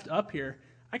left up here.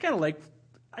 I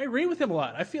agree with him a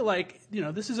lot. I feel like,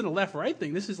 this isn't a left-right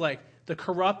thing. This is like the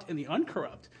corrupt and the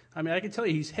uncorrupt. I can tell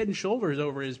you he's head and shoulders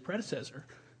over his predecessor.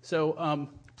 So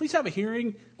please have a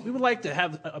hearing. We would like to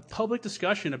have a public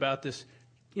discussion about this.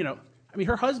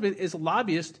 Her husband is a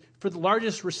lobbyist for the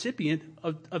largest recipient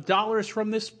of dollars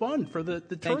from this fund, for the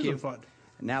tourism fund.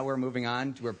 Now we're moving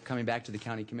on. We're coming back to the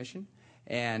county commission.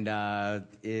 And I'm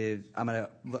going to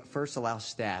first allow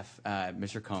staff,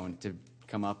 Mr. Cohn, to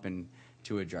come up and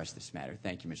to address this matter.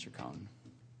 Thank you, Mr. Cohn.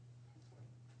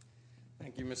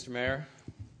 Thank you, Mr. Mayor,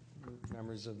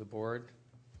 members of the board,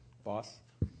 boss.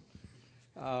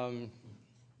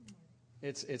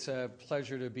 It's a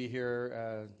pleasure to be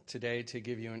here today to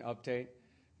give you an update.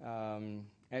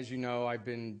 As you know, I've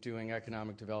been doing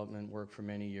economic development work for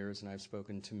many years, and I've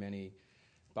spoken to many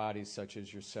bodies such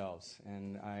as yourselves.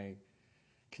 And I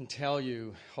can tell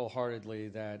you wholeheartedly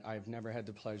that I've never had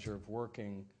the pleasure of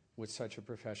working with such a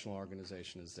professional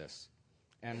organization as this,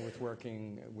 and with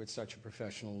working with such a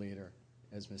professional leader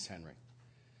as Ms. Henry.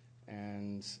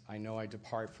 And I know I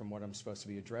depart from what I'm supposed to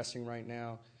be addressing right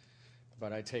now,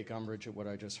 but I take umbrage at what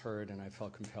I just heard, and I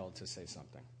felt compelled to say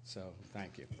something. So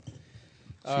thank you.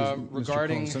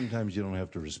 Regarding, Mr. Cohn, sometimes you don't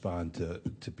have to respond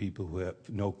to people who have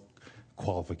no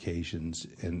qualifications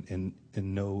and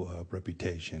no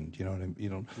reputation. You know what I mean? You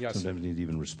don't sometimes need to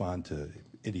even respond to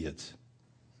idiots.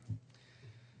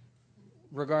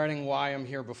 Regarding why I'm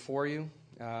here before you,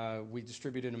 we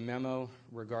distributed a memo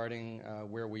regarding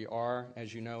where we are.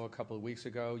 As you know, a couple of weeks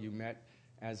ago, you met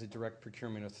as a direct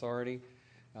procurement authority.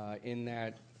 In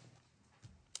that,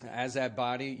 as that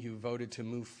body, you voted to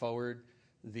move forward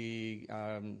the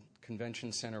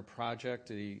convention center project,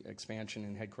 the expansion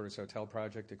and headquarters hotel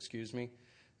project,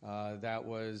 that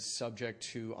was subject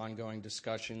to ongoing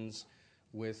discussions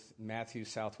with Matthews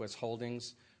Southwest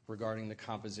Holdings regarding the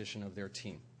composition of their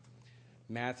team.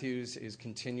 Matthews is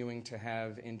continuing to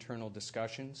have internal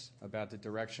discussions about the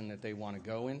direction that they want to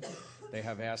go in. They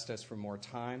have asked us for more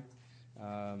time.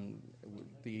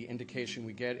 The indication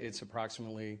we get, it's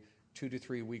approximately 2 to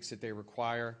 3 weeks that they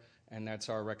require, and that's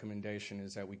our recommendation,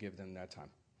 is that we give them that time.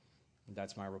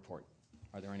 That's my report.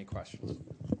 Are there any questions?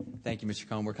 Thank you, Mr.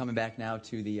 Cohn. We're coming back now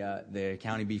to the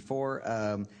county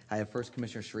B4. I have first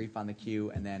Commissioner Sharif on the queue,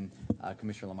 and then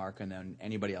Commissioner Lamarca, and then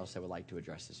anybody else that would like to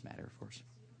address this matter, of course.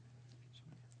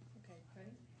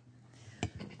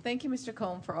 Thank you, Mr.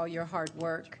 Cohn, for all your hard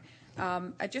work.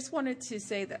 I just wanted to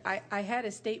say that I had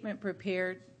a statement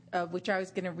prepared, which I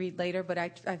was going to read later, but I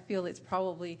feel it's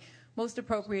probably most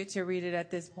appropriate to read it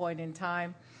at this point in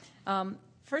time.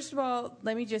 First of all,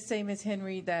 let me just say, Ms.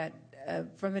 Henry, that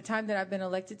from the time that I've been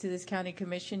elected to this county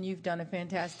commission, you've done a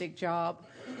fantastic job,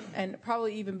 and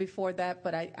probably even before that,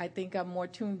 but I think I'm more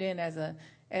tuned in as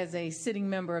a sitting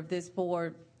member of this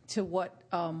board to what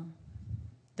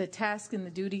the tasks and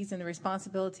the duties and the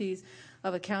responsibilities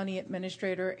of a county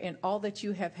administrator and all that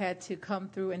you have had to come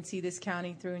through and see this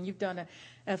county through. And you've done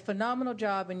a phenomenal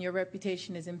job, and your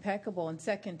reputation is impeccable and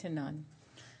second to none.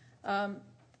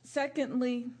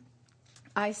 Secondly,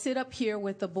 I sit up here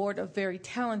with a board of very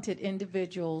talented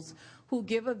individuals who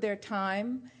give of their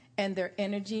time and their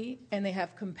energy, and they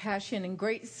have compassion and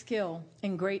great skill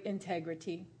and great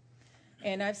integrity.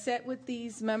 And I've sat with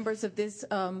these members of this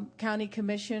county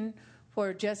commission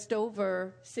for just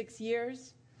over 6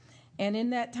 years. And in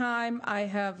that time, I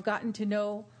have gotten to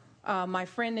know my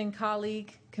friend and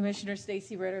colleague, Commissioner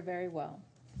Stacy Ritter, very well.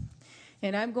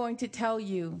 And I'm going to tell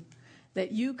you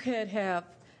that you could have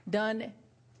done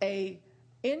an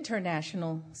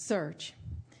international search,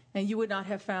 and you would not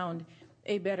have found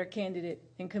a better candidate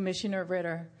in Commissioner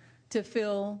Ritter to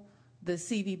fill the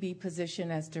CVB position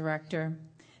as director.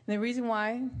 And the reason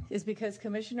why is because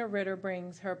Commissioner Ritter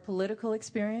brings her political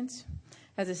experience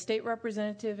as a state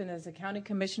representative and as a county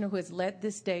commissioner who has led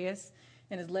this dais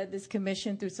and has led this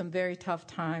commission through some very tough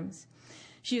times.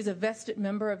 She is a vested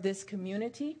member of this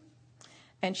community,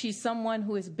 and she's someone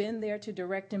who has been there to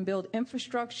direct and build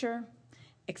infrastructure,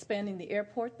 expanding the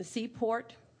airport, the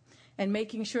seaport, and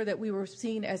making sure that we were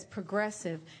seen as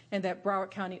progressive and that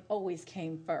Broward County always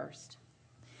came first.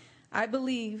 I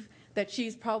believe that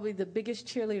she's probably the biggest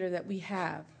cheerleader that we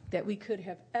have, that we could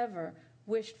have ever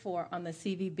wished for on the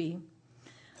CVB.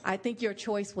 I think your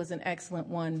choice was an excellent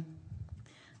one.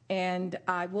 And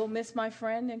I will miss my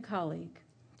friend and colleague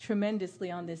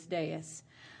tremendously on this dais.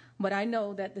 But I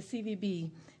know that the CVB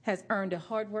has earned a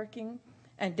hardworking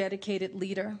and dedicated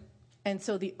leader. And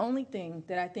so the only thing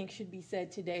that I think should be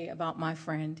said today about my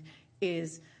friend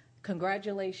is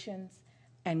congratulations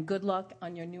and good luck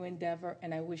on your new endeavor,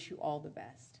 and I wish you all the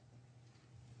best.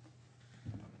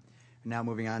 Now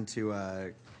moving on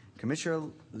to Commissioner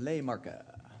Lamarca.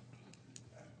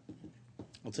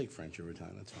 I'll take French every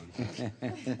time. That's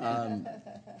fine.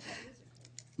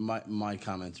 My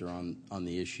comments are on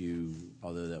the issue,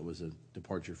 although that was a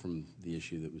departure from the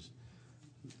issue that was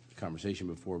conversation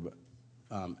before, but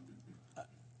I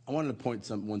wanted to point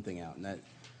one thing out, and that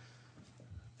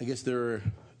I guess there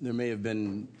may have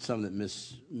been some that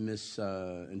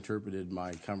misinterpreted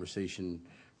my conversation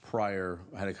prior.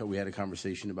 We had a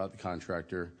conversation about the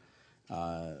contractor.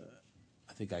 I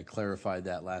think I clarified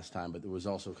that last time, but there was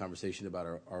also a conversation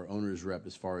about our owner's rep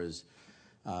as far as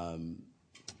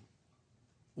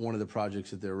one of the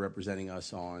projects that they're representing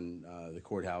us on, the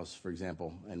courthouse, for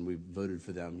example, and we voted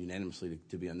for them unanimously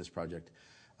to be on this project.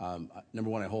 Number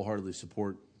one, I wholeheartedly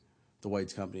support the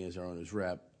Whites Company as our owner's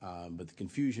rep, but the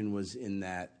confusion was in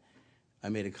that I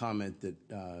made a comment that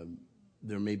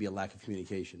there may be a lack of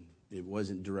communication. It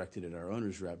wasn't directed at our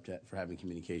owner's rep for having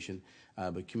communication,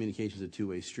 but communication is a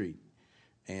two-way street.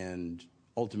 And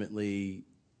ultimately,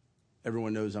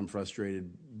 everyone knows I'm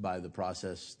frustrated by the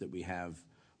process that we have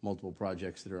multiple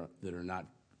projects that are not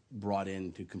brought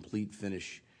in to complete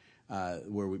finish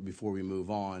before we move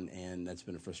on, and that's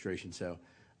been a frustration. So,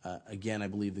 again, I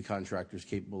believe the contractor is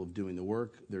capable of doing the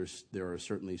work. There are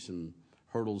certainly some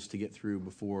hurdles to get through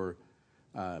before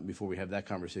we have that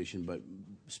conversation, but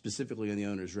specifically on the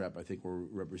owner's rep, I think we're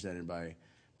represented by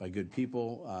good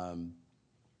people.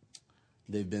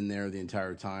 They've been there the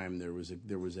entire time. There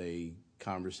was a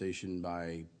conversation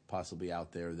by possibly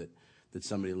out there that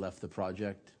somebody left the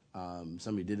project.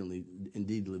 Somebody did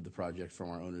indeed leave the project from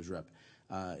our owner's rep.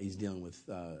 He's dealing with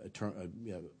a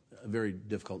very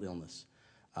difficult illness.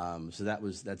 So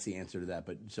that's the answer to that.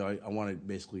 But so I want to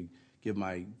basically give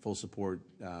my full support,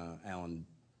 Alan,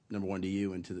 number one to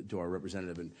you and to our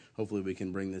representative, and hopefully we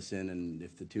can bring this in. And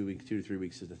if the 2 to 3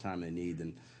 weeks is the time they need,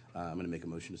 then I'm going to make a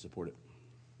motion to support it.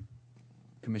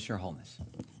 Commissioner Holness.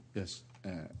 Yes,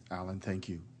 Alan, thank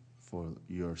you for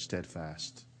your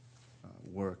steadfast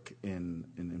work in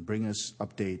bringing us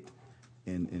update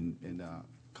in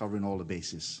covering all the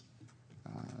bases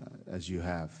as you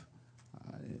have.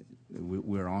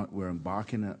 We're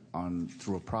embarking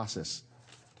through a process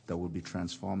that will be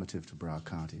transformative to Broward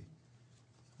County.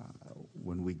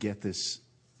 When we get this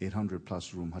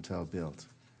 800-plus room hotel built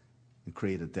and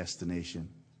create a destination,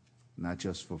 not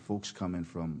just for folks coming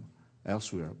from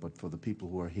elsewhere, but for the people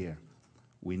who are here,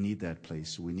 we need that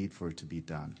place. We need for it to be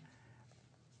done.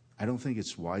 I don't think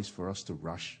it's wise for us to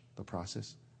rush the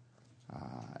process.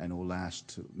 I know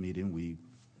last meeting we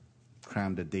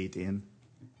crammed a date in.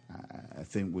 I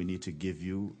think we need to give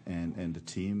you and the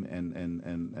team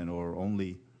and our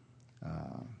only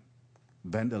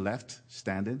vendor left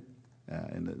standing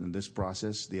in this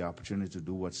process the opportunity to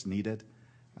do what's needed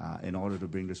in order to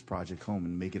bring this project home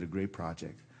and make it a great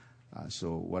project.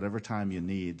 So whatever time you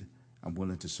need, I'm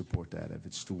willing to support that. If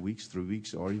it's 2 weeks, 3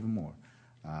 weeks, or even more.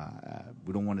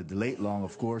 We don't want to delay it long,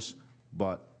 of course,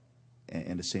 but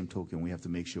in the same token, we have to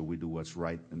make sure we do what's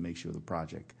right and make sure the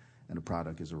project and the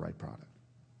product is the right product.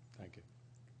 Thank you.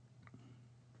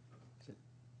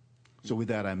 So with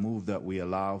that, I move that we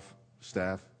allow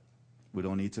staff. We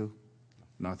don't need to?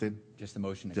 Nothing? Just the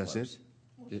motion to Just close.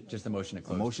 Just the motion to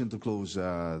close. A motion to close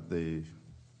the...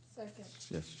 Second.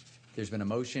 Yes. There's been a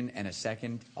motion and a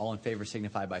second. All in favor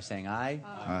signify by saying aye.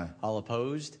 Aye. All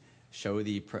opposed, show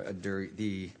the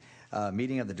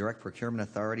meeting of the Direct Procurement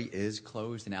Authority is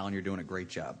closed. And Alan, you're doing a great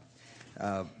job.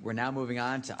 We're now moving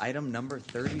on to item number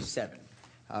 37,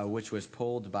 which was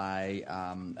pulled by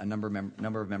a number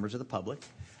of members of the public.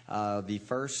 The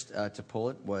first to pull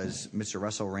it was Mr.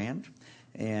 Russell Rand.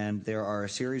 And there are a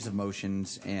series of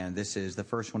motions, and the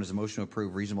first one is a motion to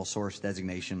approve reasonable source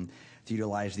designation to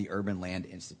utilize the Urban Land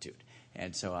Institute.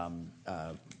 And so,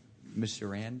 Mr.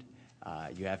 Rand,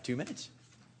 you have 2 minutes.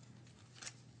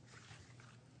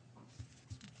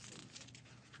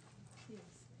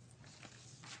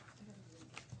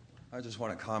 I just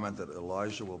want to comment that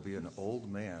Elijah will be an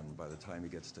old man by the time he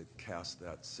gets to cast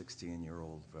that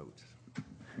 16-year-old vote.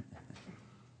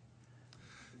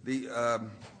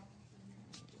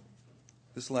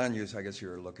 This land use, I guess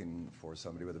you're looking for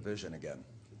somebody with a vision again.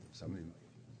 Somebody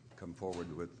come forward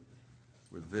with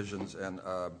visions. And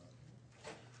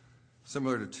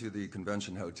similar to the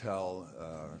convention hotel,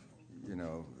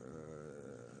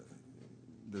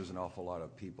 there's an awful lot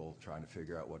of people trying to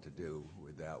figure out what to do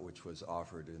with that, which was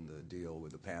offered in the deal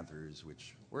with the Panthers,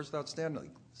 where's that Stanley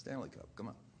Cup?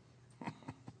 Come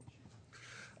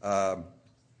on.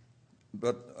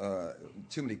 But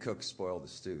too many cooks spoil the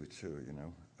stew, too,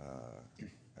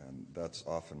 and that's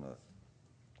often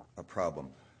a problem.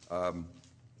 I'm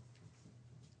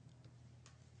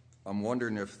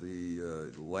wondering if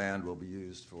the land will be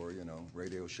used for,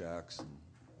 Radio Shacks and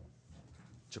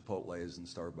Chipotle's and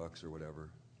Starbucks or whatever,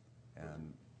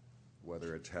 and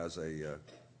whether it has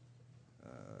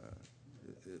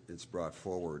it's brought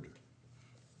forward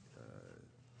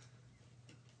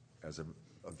as a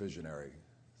visionary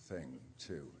thing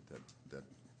too, that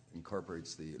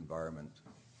incorporates the environment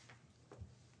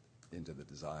into the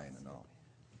design and all.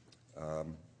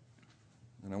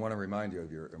 And I want to remind you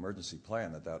of your emergency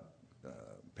plan that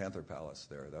Panther Palace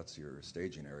there, that's your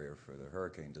staging area for the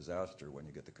hurricane disaster when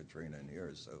you get the Katrina in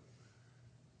here. So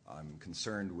I'm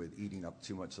concerned with eating up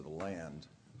too much of the land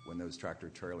when those tractor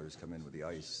trailers come in with the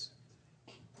ice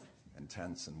and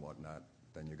tents and whatnot.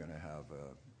 Then you're going to have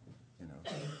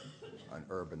an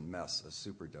urban mess, a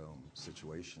Superdome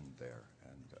situation there,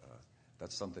 and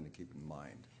that's something to keep in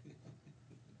mind.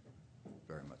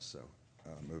 Very much so,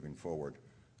 moving forward.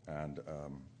 And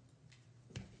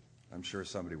I'm sure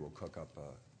somebody will cook up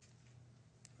a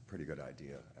pretty good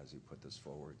idea as you put this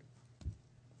forward.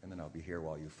 And then I'll be here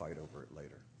while you fight over it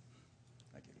later.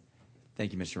 Thank you.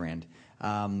 Thank you, Mr. Rand.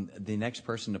 The next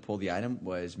person to pull the item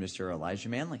was Mr. Elijah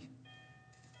Manley.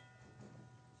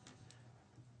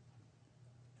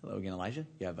 Hello again, Elijah.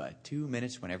 You have 2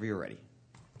 minutes whenever you're ready.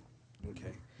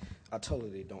 Okay. I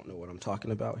totally don't know what I'm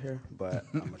talking about here, but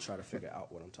I'm going to try to figure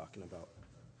out what I'm talking about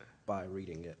by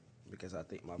reading it, because I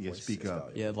think my voice speak is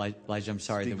up. valuable. Yeah, Elijah, I'm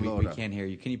sorry that we can't hear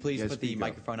you. Can you please put the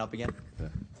microphone up again? Yeah.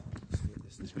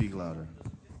 Speak louder.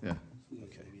 Yeah.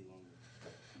 Okay.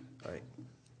 All right.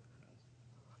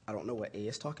 I don't know what A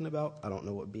is talking about. I don't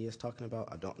know what B is talking about.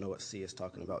 I don't know what C is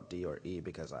talking about, D or E,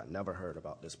 because I never heard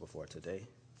about this before today.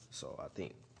 So I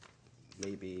think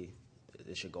maybe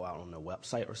it should go out on the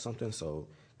website or something so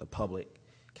the public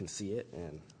can see it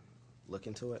and look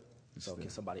into it. So can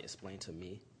somebody explain to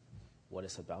me what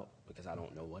it's about? Because I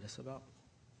don't know what it's about.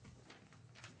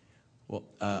 Well,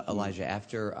 Elijah,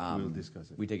 after we'll discuss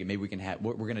it. we take it, maybe we can have.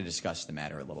 We're going to discuss the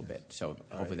matter a little bit, so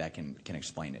hopefully that can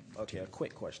explain it. Okay, a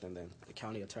quick question then. The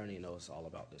county attorney knows all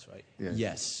about this, right?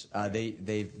 Yes,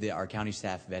 our county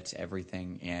staff vets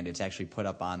everything, and it's actually put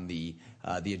up on the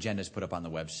agenda is put up on the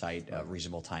website a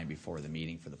reasonable time before the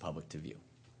meeting for the public to view.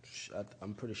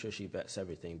 I'm pretty sure she vets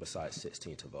everything besides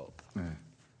 16 to vote.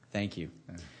 Thank you.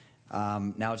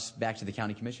 Now it's back to the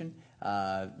county commission.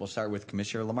 We'll start with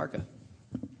Commissioner LaMarca.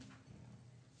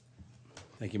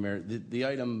 Thank you, Mayor. The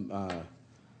item,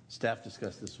 staff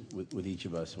discussed this with each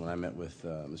of us when I met with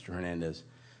Mr. Hernandez.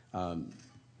 Let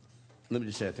me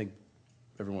just say, I think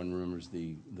everyone remembers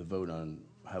the vote on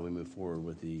how we move forward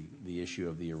with the issue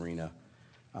of the arena.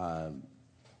 I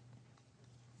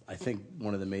think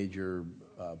one of the major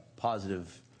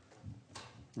positive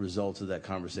results of that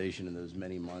conversation in those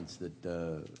many months that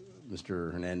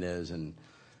Mr. Hernandez and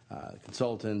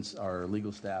consultants, our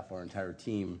legal staff, our entire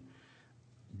team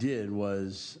did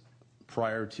was,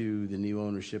 prior to the new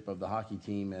ownership of the hockey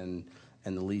team and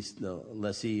the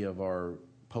lessee of our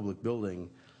public building,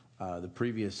 the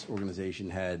previous organization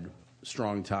had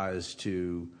strong ties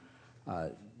to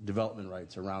development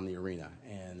rights around the arena,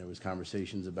 and there was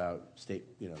conversations about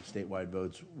statewide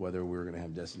votes, whether we were going to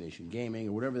have destination gaming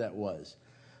or whatever that was.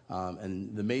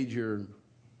 And the major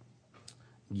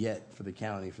yet for the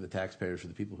county, for the taxpayers, for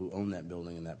the people who own that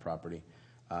building and that property,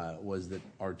 was that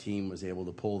our team was able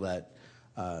to pull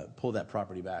that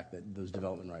property back, those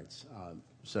development rights.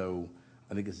 So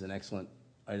I think it's an excellent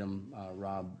item.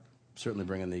 Rob, certainly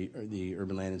bringing the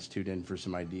Urban Land Institute in for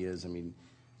some ideas. I mean,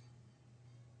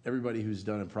 everybody who's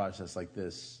done a process like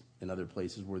this in other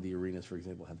places where the arenas, for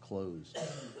example, have closed,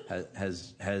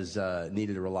 has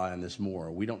needed to rely on this more.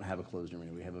 We don't have a closed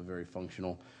arena. We have a very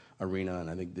functional arena, and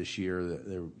I think this year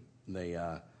they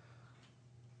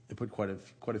put quite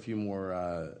a few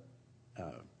more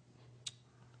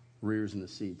rears in the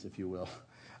seats, if you will,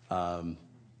 and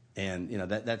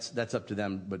that's up to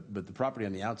them. But the property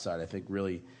on the outside, I think,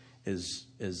 really is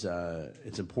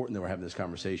it's important that we're having this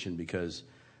conversation because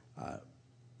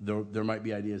there might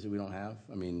be ideas that we don't have.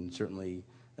 I mean, certainly,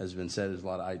 as has been said, there's a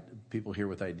lot of people here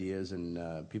with ideas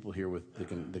and people here that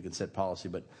can set policy.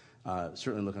 But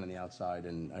certainly looking on the outside,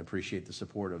 and I appreciate the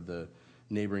support of the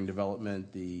neighboring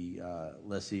development, the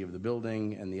lessee of the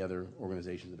building, and the other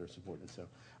organizations that are supporting it. So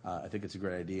I think it's a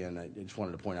great idea, and I just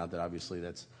wanted to point out that obviously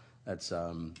that's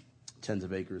tens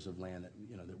of acres of land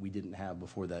that we didn't have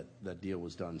before that deal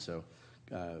was done. So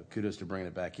kudos to bringing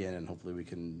it back in, and hopefully we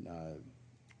can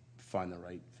find the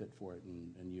right fit for it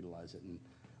and utilize it. And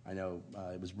I know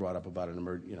it was brought up about an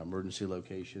emergency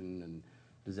location and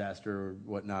disaster or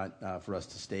whatnot for us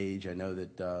to stage. I know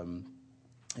that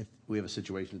if we have a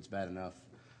situation that's bad enough,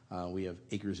 we have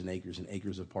acres and acres and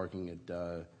acres of parking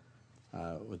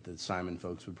with the Simon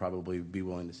folks would probably be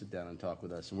willing to sit down and talk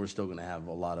with us. And we're still going to have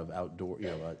a lot of outdoor,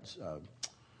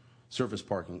 surface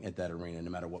parking at that arena no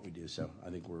matter what we do. So I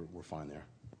think we're fine there.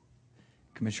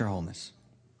 Commissioner Holness.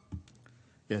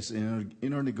 Yes,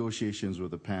 in our negotiations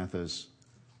with the Panthers,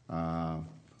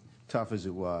 tough as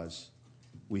it was,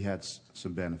 we had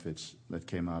some benefits that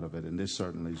came out of it, and this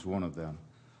certainly is one of them.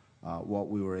 What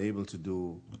we were able to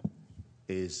do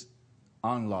is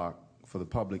unlock for the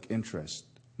public interest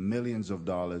millions of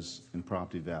dollars in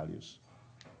property values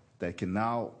that can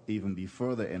now even be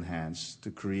further enhanced to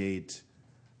create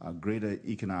a greater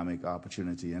economic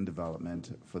opportunity and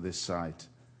development for this site.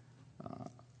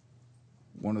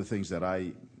 One of the things that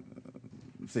I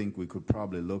think we could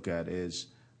probably look at is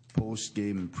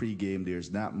post-game and pre-game.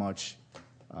 There's not much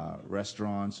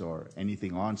restaurants or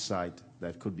anything on site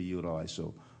that could be utilized.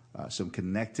 So some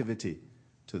connectivity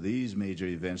to these major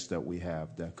events that we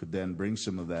have that could then bring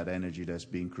some of that energy that's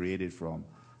being created from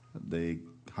the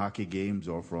hockey games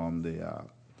or from the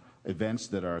events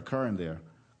that are occurring there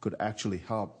could actually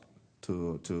help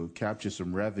to capture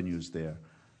some revenues there,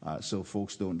 so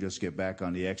folks don't just get back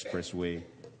on the expressway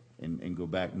and go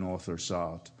back north or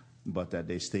south, but that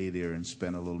they stay there and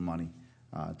spend a little money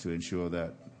to ensure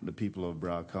that the people of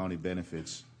Broward County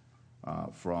benefits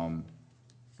from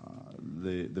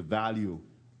the value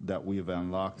that we have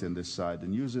unlocked in this site.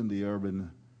 And using the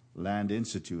Urban Land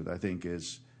Institute, I think,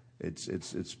 it's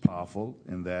powerful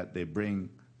in that they bring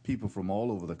people from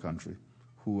all over the country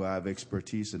who have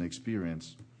expertise and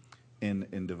experience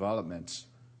in developments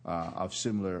of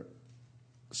similar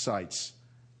sites,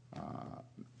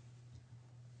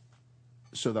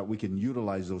 so that we can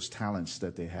utilize those talents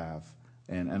that they have.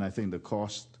 And I think the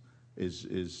cost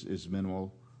is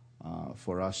minimal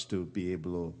for us to be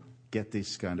able to get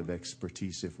this kind of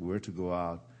expertise. If we were to go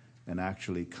out and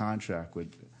actually contract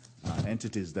with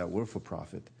entities that were for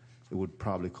profit, it would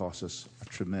probably cost us a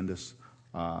tremendous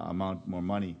amount more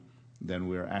money than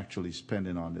we're actually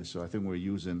spending on this. So I think we're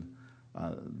using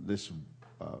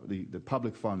the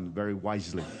public fund very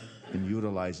wisely in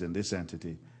utilizing this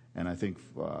entity. And I think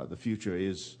the future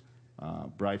is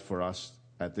bright for us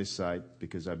at this site,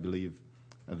 because I believe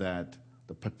that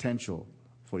the potential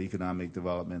for economic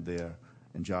development there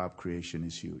and job creation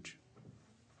is huge.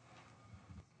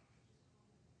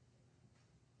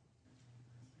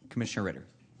 Commissioner Ritter.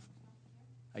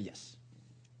 Yes.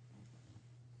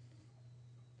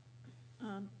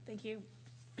 Thank you.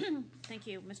 Thank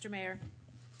you, Mr. Mayor.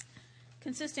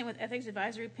 Consistent with Ethics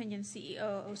Advisory Opinion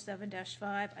CEO 07-5,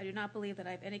 I do not believe that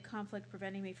I have any conflict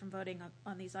preventing me from voting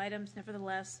on these items.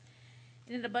 Nevertheless,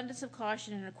 in an abundance of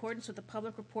caution, in accordance with the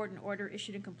public report and order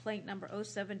issued in complaint number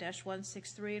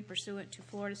 07-163 and pursuant to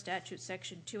Florida Statute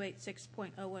Section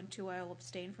 286.012, I will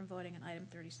abstain from voting on item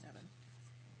 37.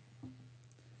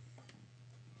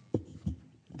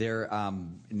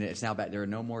 It's now back. There are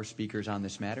no more speakers on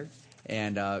this matter.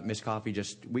 And Ms. Coffey,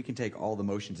 we can take all the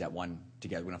motions at one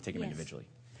together. We don't have to take them individually.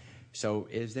 So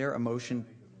is there a motion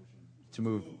to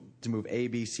move A,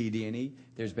 B, C, D, and E?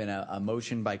 There's been a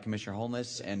motion by Commissioner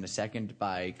Holness and a second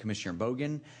by Commissioner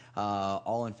Bogan.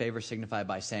 All in favor signify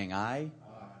by saying aye. Aye.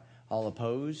 All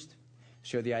opposed?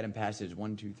 Show the item passes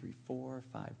 1, 2, 3, 4,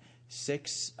 5,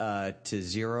 6 to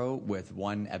 0 with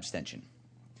one abstention.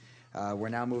 We're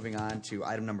now moving on to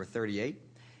item number 38.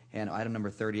 And item number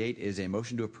 38 is a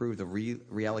motion to approve the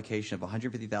reallocation of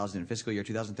 $150,000 in fiscal year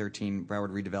 2013 Broward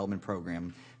Redevelopment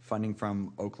Program funding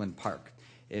from Oakland Park.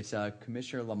 It's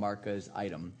Commissioner LaMarca's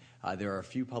item. There are a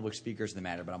few public speakers in the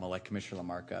matter, but I'm going to let Commissioner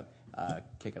LaMarca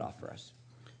kick it off for us.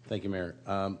 Thank you, Mayor.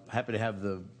 Happy to have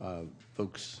the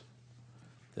folks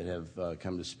that have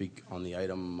come to speak on the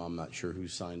item. I'm not sure who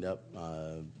signed up,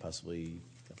 possibly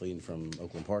Kathleen from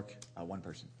Oakland Park. One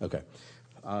person. Okay.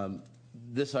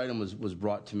 This item was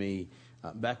brought to me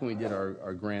back when we did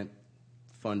our grant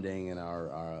funding and our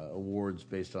awards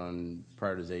based on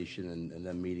prioritization and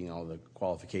then meeting all the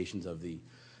qualifications of the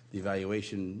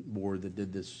evaluation board that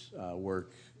did this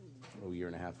work a year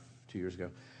and a half, 2 years ago.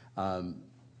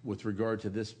 With regard to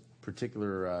this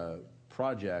particular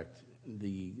project,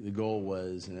 the goal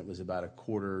was, and it was about a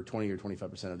quarter, 20 or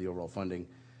 25% of the overall funding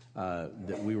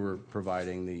that we were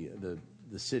providing.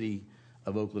 The city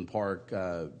of Oakland Park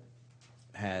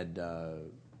had a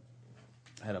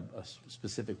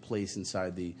specific place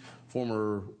inside the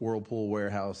former Whirlpool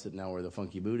warehouse that now where the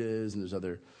Funky Buddha is, and there's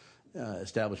other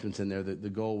establishments in there. The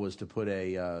goal was to put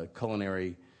a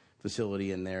culinary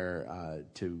facility in there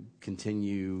to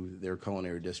continue their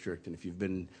culinary district. And if you've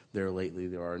been there lately,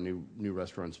 there are new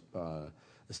restaurants,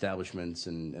 establishments,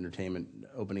 and entertainment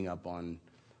opening up on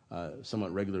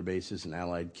somewhat regular basis. And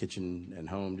Allied Kitchen and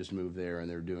Home just moved there, and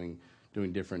they're doing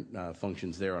different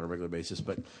functions there on a regular basis.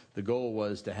 But the goal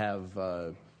was to have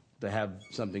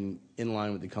something in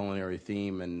line with the culinary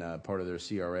theme, and part of their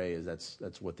CRA is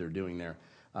that's what they're doing there.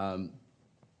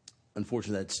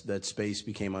 Unfortunately, that space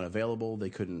became unavailable. They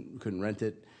couldn't rent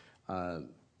it.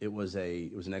 It was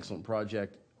an excellent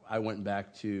project. I went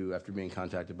back to, after being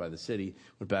contacted by the city,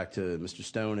 went back to Mr.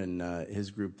 Stone and his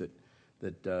group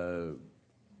that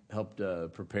helped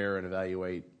prepare and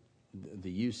evaluate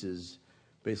the uses.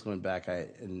 Basically went back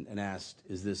and asked,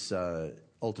 is this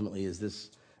ultimately, is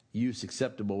this use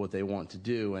acceptable, what they want to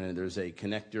do? And there's a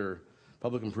connector,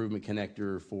 public improvement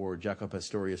connector for Jaco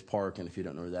Pastorius Park, and if you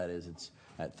don't know where that is, it's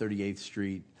at 38th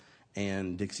Street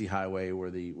and Dixie Highway, where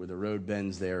the road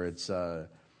bends there. It's kind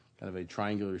of a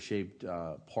triangular shaped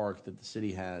park that the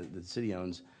city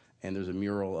owns, and there's a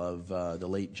mural of the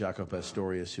late Jaco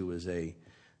Pastorius, who was a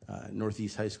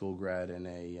Northeast High School grad and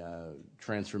a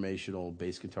transformational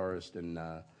bass guitarist, and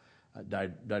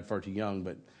died far too young.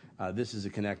 But this is a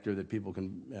connector that people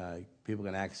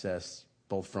can access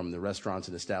both from the restaurants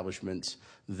and establishments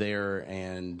there,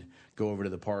 and go over to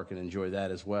the park and enjoy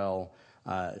that as well.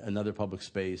 Another public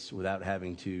space without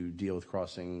having to deal with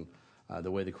crossing the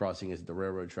way the crossing is at the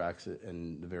railroad tracks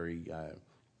and the very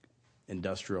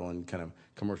industrial and kind of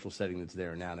commercial setting that's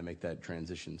there now to make that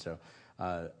transition. So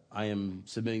I am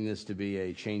submitting this to be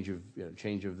a change of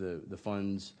the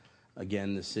funds.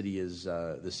 Again, the city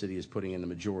is putting in the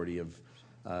majority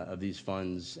of these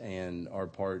funds, and our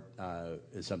part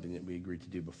is something that we agreed to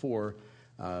do before.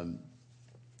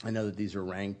 I know that these are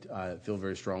ranked. I feel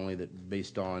very strongly that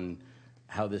based on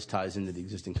how this ties into the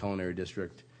existing culinary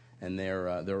district and their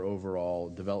overall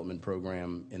development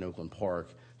program in Oakland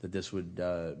Park, that this would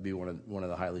be one of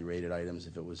the highly rated items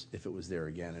if it was there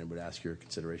again, and would ask your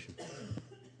consideration.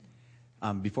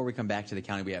 Before we come back to the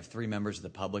county, we have 3 members of the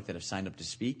public that have signed up to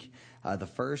speak. The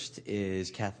first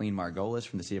is Kathleen Margolis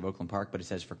from the City of Oakland Park, but it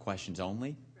says for questions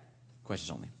only.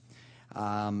 Questions only.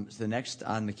 So the next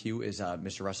on the queue is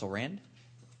Mr. Russell Rand.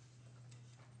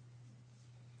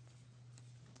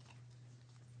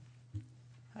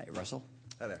 Hi, Russell.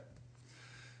 Hi there.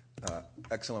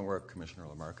 Excellent work, Commissioner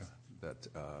LaMarca. That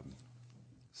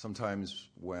sometimes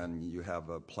when you have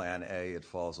a plan A, it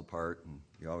falls apart, and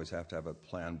you always have to have a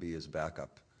plan B as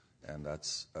backup, and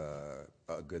that's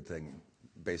a good thing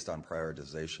based on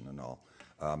prioritization and all.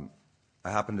 I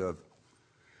happen to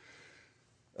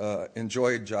have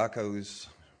enjoyed Jaco's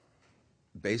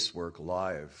bass work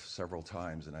live several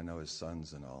times, and I know his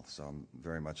sons and all, so I'm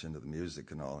very much into the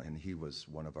music and all, and he was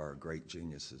one of our great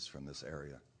geniuses from this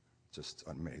area. Just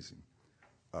amazing.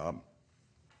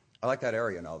 I like that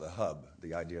area now, the hub,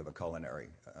 the idea of a culinary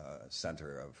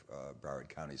center of Broward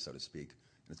County, so to speak.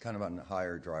 It's kind of on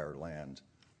higher, drier land,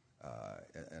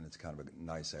 and it's kind of a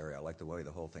nice area. I like the way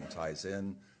the whole thing ties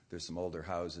in. There's some older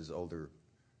houses, older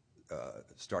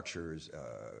structures,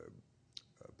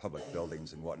 public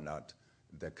buildings and whatnot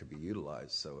that could be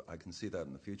utilized. So I can see that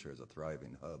in the future as a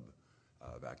thriving hub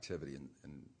of activity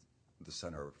in the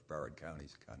center of Broward County,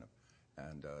 kind of.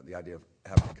 And the idea of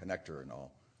having a connector and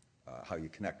all, how you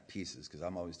connect pieces, because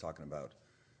I'm always talking about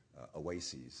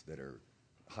oases that are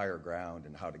higher ground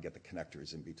and how to get the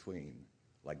connectors in between,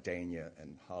 like Dania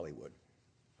and Hollywood.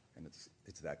 And it's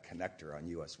that connector on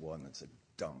US 1 that's a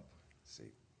dump,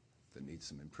 see, that needs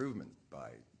some improvement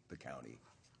by the county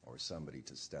or somebody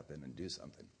to step in and do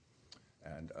something.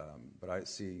 And but I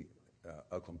see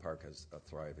Oakland Park as a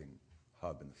thriving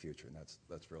hub in the future, and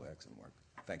that's really excellent work.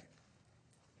 Thank you.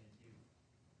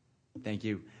 Thank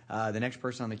you. The next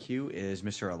person on the queue is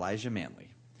Mr. Elijah Manley.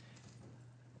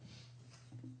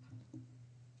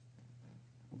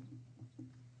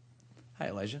 Hi,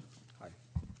 Elijah. Hi.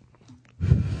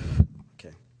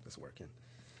 Okay, it's working.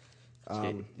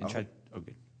 I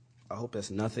hope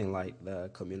it's nothing like the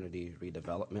Community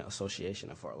Redevelopment Association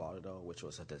of Fort Lauderdale, which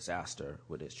was a disaster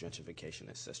with its gentrification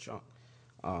and Sistrunk.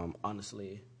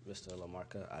 Honestly, Mr.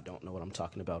 LaMarca, I don't know what I'm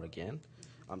talking about again.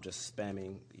 I'm just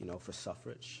spamming, for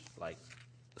suffrage, like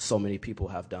so many people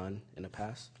have done in the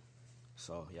past.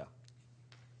 So, yeah.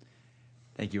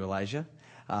 Thank you, Elijah.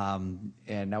 And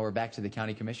now we're back to the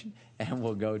County Commission, and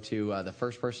we'll go to the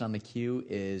first person on the queue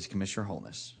is Commissioner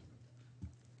Holness.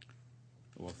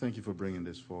 Well, thank you for bringing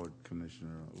this forward,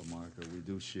 Commissioner LaMarca. We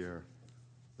do share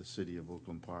the city of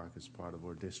Oakland Park as part of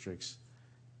our districts,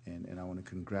 and I want to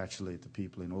congratulate the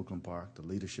people in Oakland Park, the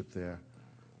leadership there,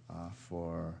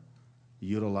 for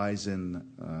utilizing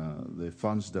the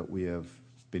funds that we have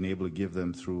been able to give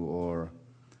them through our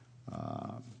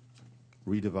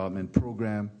redevelopment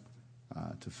program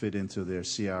to fit into their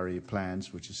CRE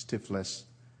plans, which is TIFLess.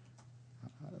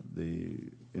 The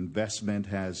investment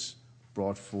has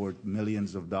brought forth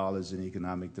millions of dollars in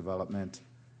economic development.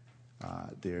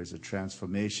 There's a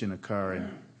transformation occurring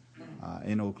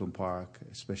in Oakland Park,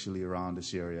 especially around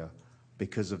this area,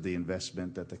 because of the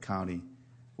investment that the county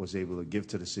was able to give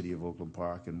to the city of Oakland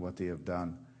Park and what they have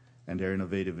done, and their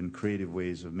innovative and creative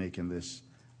ways of making this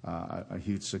a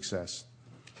huge success.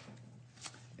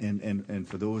 And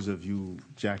for those of you,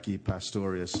 Jackie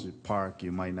Pastorius Park,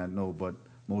 you might not know, but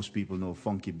most people know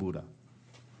Funky Buddha.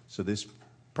 So this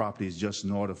property is just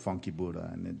north of Funky Buddha,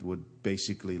 and it would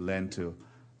basically lend to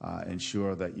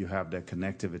ensure that you have that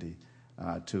connectivity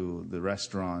to the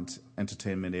restaurant,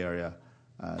 entertainment area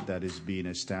that is being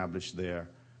established there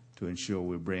to ensure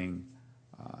we bring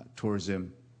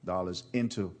tourism dollars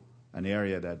into an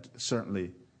area that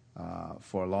certainly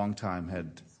for a long time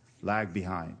had lagged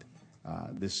behind.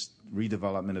 This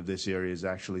redevelopment of this area is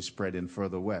actually spreading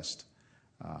further west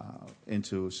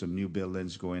into some new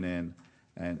buildings going in.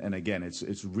 And again,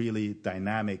 it's really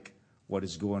dynamic what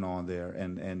is going on there,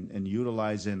 and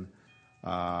utilizing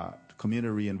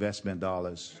community reinvestment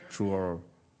dollars through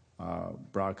our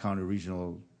Broward County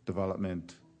Regional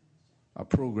Development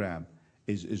program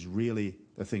is really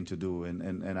the thing to do.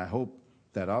 And I hope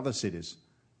that other cities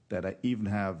that even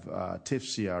have TIF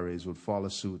CRAs would follow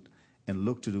suit and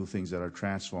look to do things that are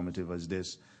transformative as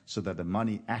this, so that the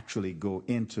money actually go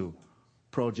into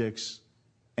projects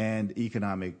and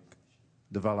economic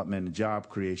development and job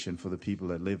creation for the people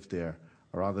that live there,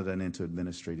 rather than into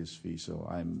administrative fees. So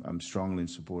I'm strongly in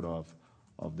support of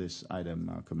this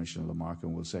item, Commissioner LaMarca,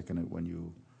 and will second it when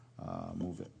you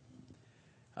move it.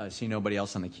 See nobody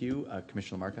else on the queue.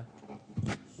 Commissioner LaMarca.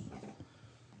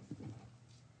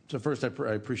 So first, I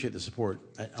appreciate the support.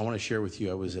 I want to share with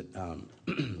you, I was at,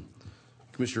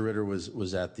 Commissioner Ritter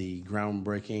was at the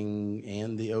groundbreaking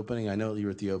and the opening. I know you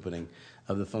were at the opening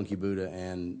of the Funky Buddha.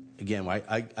 And again,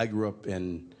 I grew up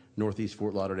in Northeast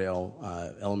Fort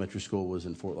Lauderdale. Elementary school was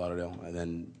in Fort Lauderdale, and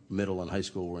then middle and high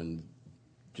school were in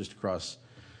just across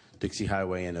Dixie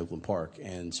Highway in Oakland Park,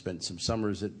 and spent some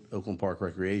summers at Oakland Park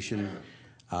Recreation.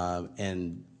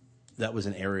 And that was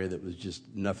an area that was just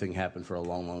nothing happened for a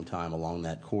long, long time along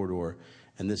that corridor.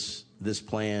 And this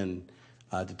plan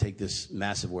to take this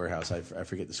massive warehouse, I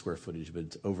forget the square footage, but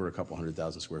it's over a couple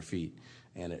 100,000 square feet.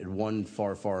 And at one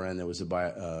far end, there was a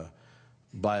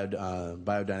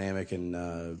biodynamic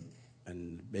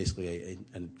and basically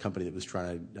a company that was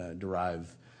trying to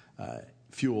derive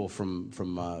fuel from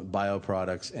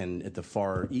bioproducts. And at the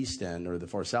far east end, or the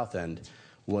far south end,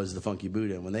 was the Funky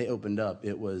Buddha. And when they opened up,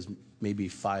 it was maybe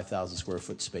 5,000 square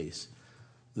foot space.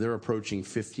 They're approaching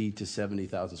 50 to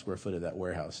 70,000 square foot of that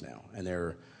warehouse now. And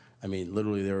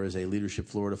literally there is a leadership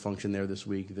Florida function there this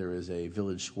week. There is a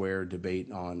Village Square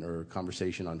debate on, or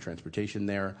conversation on, transportation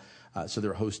there. So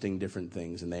they're hosting different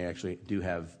things, and they actually do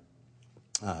have,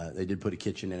 they did put a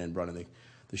kitchen in and brought in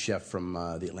the chef from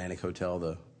the Atlantic Hotel,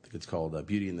 I think it's called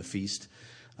Beauty and the Feast.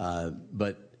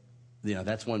 But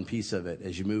that's one piece of it.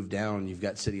 As you move down, you've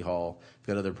got City Hall, you've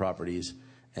got other properties.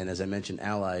 And as I mentioned,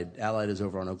 Allied is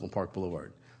over on Oakland Park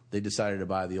Boulevard. They decided to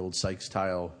buy the old Sykes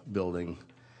Tile building.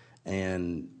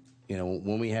 And,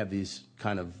 when we have these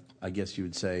kind of, I guess you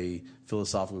would say,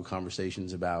 philosophical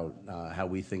conversations about how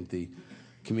we think the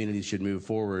communities should move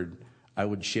forward, I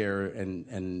would share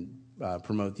and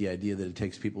promote the idea that it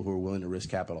takes people who are willing to risk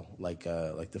capital, like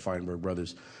the Feinberg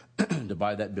brothers, to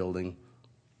buy that building,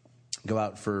 go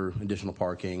out for additional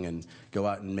parking, and go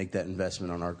out and make that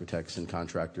investment on architects and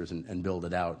contractors and build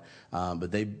it out. But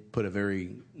they put a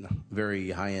very,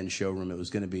 very high-end showroom. It was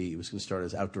going to start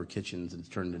as outdoor kitchens, and it's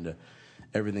turned into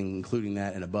everything, including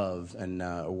that and above, and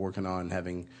are working on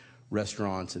having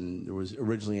restaurants. And there was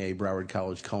originally a Broward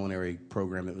College culinary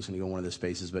program that was going to go in one of the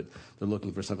spaces, but they're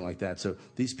looking for something like that. So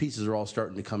these pieces are all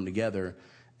starting to come together.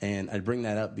 And I bring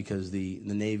that up because the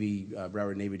Navy,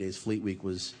 Broward Navy Days Fleet Week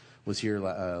was here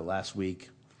last week.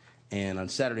 And on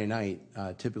Saturday night,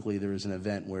 typically there is an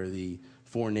event where the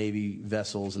 4 Navy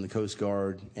vessels and the Coast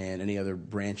Guard and any other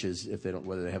branches,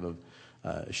 whether they have a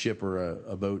ship or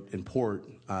a boat in port,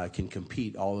 can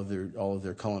compete, all of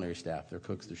their culinary staff, their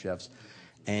cooks, their chefs.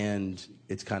 And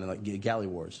it's kind of like galley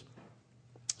wars.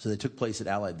 So they took place at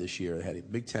Allied this year. They had a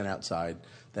big tent outside.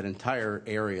 That entire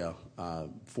area,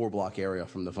 4-block area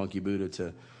from the Funky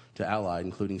Buddha to Allied,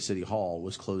 including City Hall,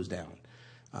 was closed down.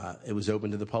 It was open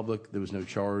to the public. There was no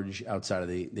charge outside of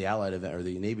the Allied event or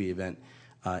the Navy event.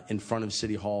 In front of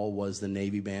City Hall was the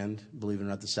Navy band, believe it or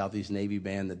not, the Southeast Navy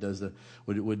band that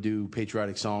would do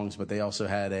patriotic songs, but they also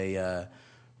had a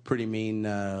pretty mean,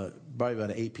 probably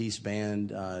about an 8-piece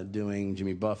band doing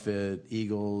Jimmy Buffett,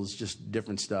 Eagles, just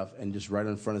different stuff, and just right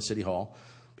in front of City Hall.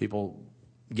 People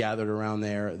gathered around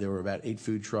there. There were about 8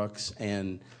 food trucks,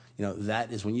 and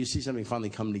that is when you see something finally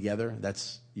come together.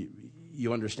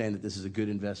 You understand that this is a good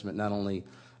investment, not only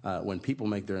when people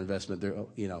make their investment,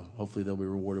 hopefully they'll be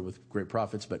rewarded with great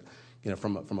profits, but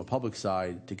from a public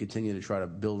side, to continue to try to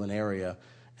build an area,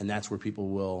 and that's where people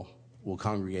will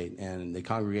congregate, and they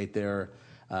congregate there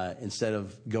instead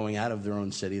of going out of their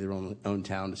own city, their own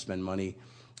town to spend money.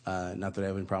 Not that I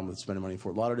have any problem with spending money in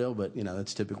Fort Lauderdale, but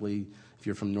that's typically, if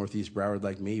you're from Northeast Broward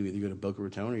like me, you either go to Boca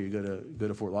Raton or you go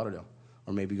to Fort Lauderdale,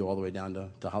 or maybe go all the way down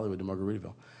to Hollywood to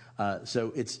Margaritaville.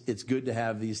 So it's good to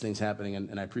have these things happening,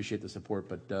 and I appreciate the support,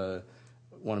 but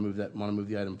want to move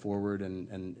the item forward,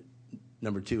 and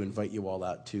number 2, invite you all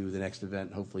out to the next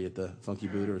event, hopefully at the Funky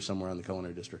Boot or somewhere on the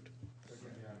Culinary District.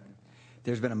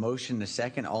 There's been a motion and a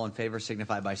second. All in favor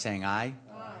signify by saying aye.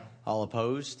 Aye. All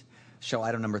opposed? Show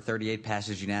item number 38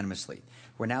 passes unanimously.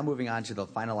 We're now moving on to the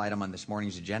final item on this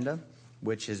morning's agenda,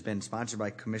 which has been sponsored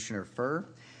by Commissioner Furr,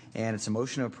 and it's a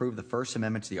motion to approve the First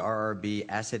Amendment to the RRB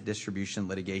Asset Distribution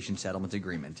Litigation Settlement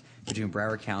Agreement between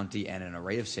Broward County and an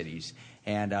array of cities.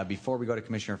 And before we go to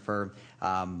Commissioner Furr,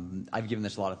 I've given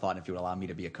this a lot of thought, and if you would allow me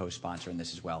to be a co-sponsor in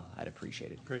this as well, I'd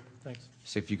appreciate it. Great, thanks.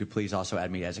 So if you could please also add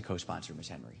me as a co-sponsor, Ms.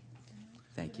 Henry.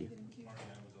 Thank you.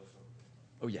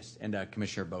 Oh, yes, and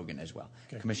Commissioner Bogan as well.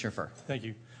 Okay. Commissioner Furr. Thank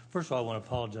you. First of all, I want to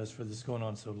apologize for this going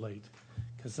on so late,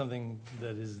 because something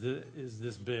that is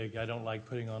this big, I don't like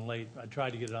putting on late. I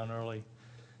tried to get it on early.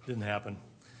 Didn't happen.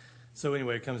 So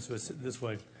anyway, it comes to us this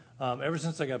way. Ever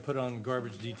since I got put on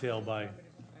garbage detail by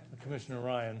Commissioner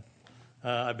Ryan,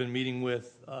 I've been meeting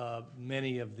with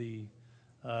many of the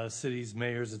cities,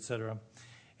 mayors, et cetera,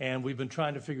 and we've been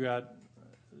trying to figure out,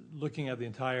 looking at the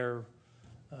entire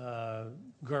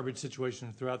garbage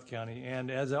situation throughout the county.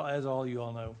 And as all you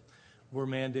all know, we're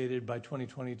mandated by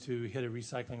 2020 to hit a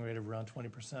recycling rate of around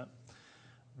 20%.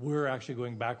 We're actually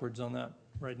going backwards on that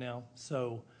right now.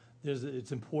 So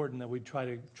it's important that we try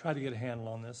to get a handle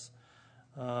on this.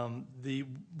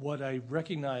 What I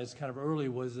recognized kind of early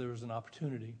was there was an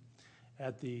opportunity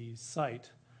at the site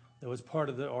that was part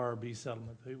of the RRB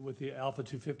settlement with the Alpha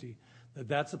 250,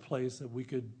 that's a place that we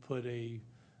could put a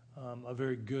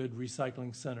very good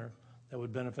recycling center that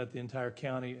would benefit the entire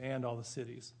county and all the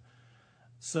cities.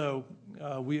 So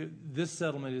this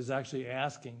settlement is actually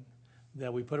asking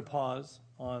that we put a pause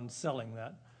on selling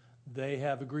that. They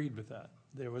have agreed with that.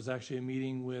 There was actually a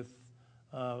meeting with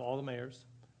all the mayors,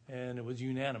 and it was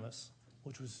unanimous,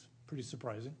 which was pretty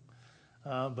surprising.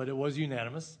 But it was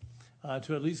unanimous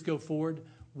to at least go forward.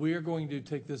 We're going to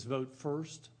take this vote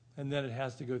first, and then it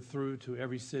has to go through to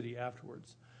every city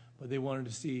afterwards. But they wanted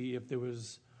to see if there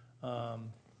was,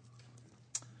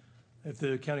 if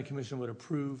the county commission would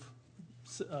approve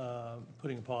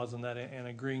putting a pause on that and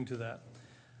agreeing to that.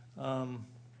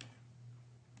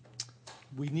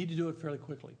 We need to do it fairly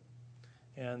quickly.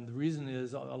 And the reason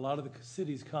is a lot of the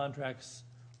cities' contracts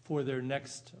for their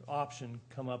next option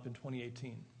come up in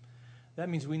 2018. That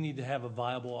means we need to have a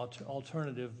viable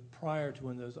alternative prior to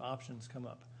when those options come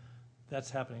up. That's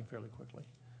happening fairly quickly.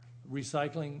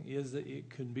 Recycling it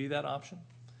could be that option.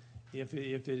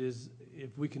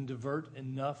 If we can divert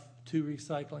enough to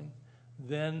recycling,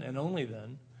 then and only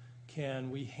then can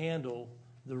we handle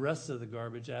the rest of the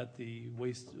garbage at the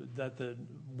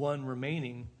one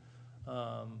remaining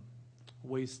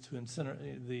waste to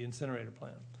the incinerator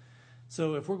plant.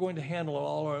 So if we're going to handle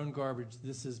all our own garbage,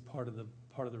 this is part of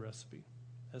the recipe,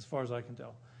 as far as I can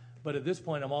tell. But at this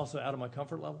point, I'm also out of my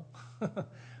comfort level.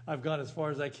 I've gone as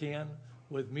far as I can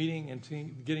with meeting and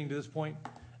getting to this point.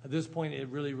 At this point, it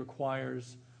really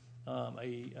requires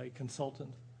a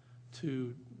consultant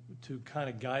to kind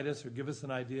of guide us or give us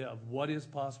an idea of what is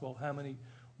possible,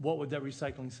 what would that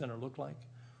recycling center look like,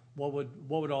 what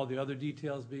would all the other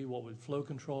details be, what would flow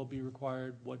control be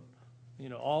required,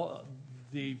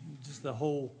 just the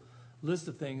whole list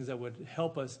of things that would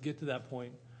help us get to that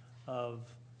point of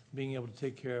being able to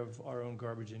take care of our own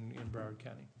garbage in Broward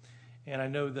County. And I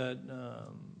know that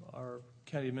our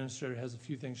county administrator has a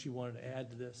few things she wanted to add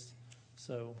to this,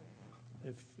 so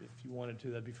if you wanted to,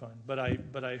 that'd be fine. But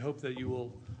I hope that you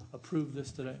will approve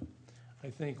this today. I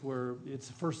think it's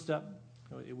the first step.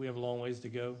 We have a long ways to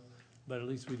go, but at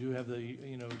least we do have the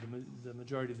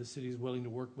majority of the cities willing to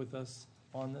work with us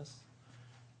on this.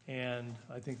 And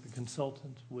I think the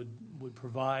consultant would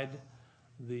provide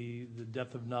the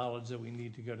depth of knowledge that we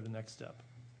need to go to the next step.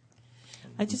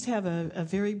 I just have a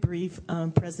very brief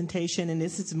presentation, and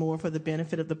this is more for the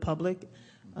benefit of the public.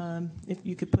 If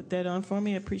you could put that on for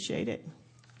me, I appreciate it.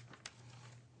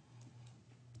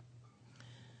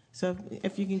 So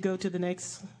if you can go to the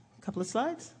next couple of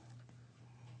slides.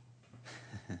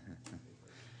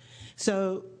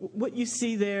 So what you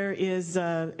see there is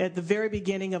at the very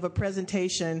beginning of a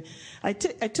presentation. I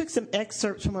took some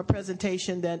excerpts from a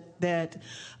presentation that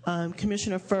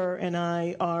Commissioner Furr and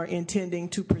I are intending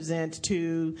to present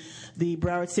to the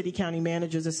Broward City County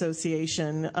Managers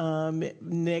Association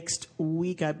next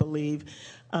week, I believe.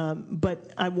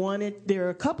 But there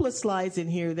are a couple of slides in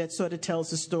here that sort of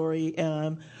tells the story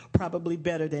probably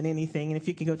better than anything. And if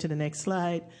you can go to the next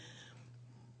slide.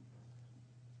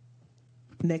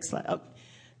 Next slide.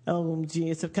 Oh,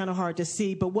 gee, it's kind of hard to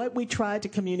see. But what we tried to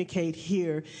communicate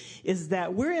here is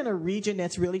that we're in a region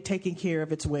that's really taking care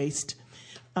of its waste.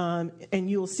 And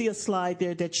you'll see a slide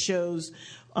there that shows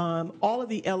all of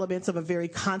the elements of a very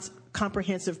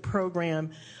comprehensive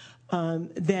program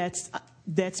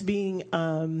that's being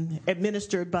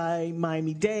administered by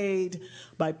Miami-Dade,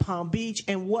 by Palm Beach,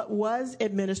 and what was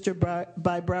administered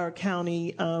by Broward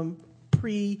County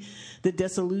pre the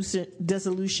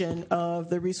dissolution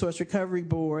of the Resource Recovery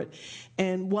Board.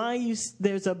 And why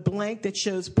there's a blank that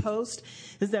shows post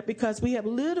is that because we have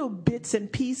little bits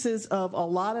and pieces of a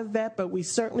lot of that, but we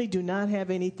certainly do not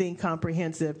have anything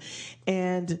comprehensive.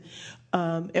 And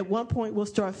at one point, we'll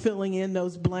start filling in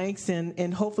those blanks,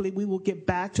 and hopefully we will get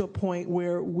back to a point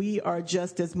where we are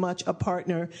just as much a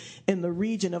partner in the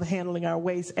region of handling our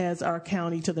waste as our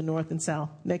county to the north and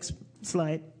south. Next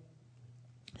slide.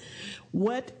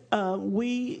 What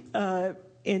we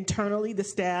internally, the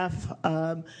staff,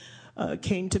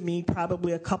 came to me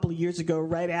probably a couple of years ago,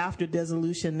 right after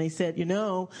dissolution. They said,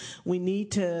 we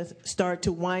need to start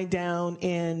to wind down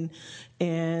and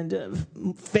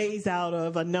phase out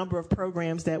of a number of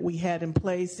programs that we had in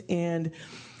place. And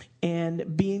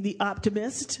being the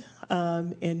optimist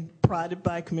and prodded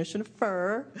by Commissioner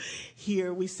Furr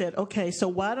here, we said, okay, so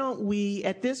why don't we,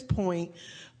 at this point,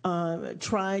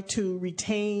 try to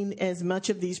retain as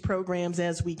much of these programs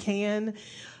as we can.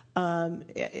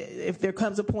 If there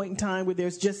comes a point in time where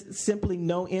there's just simply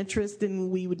no interest, then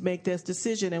we would make this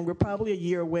decision, and we're probably a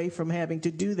year away from having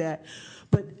to do that.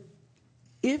 But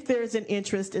if there's an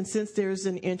interest, and since there's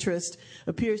an interest,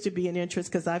 appears to be an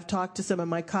interest, because I've talked to some of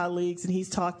my colleagues and he's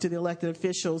talked to the elected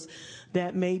officials,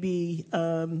 that maybe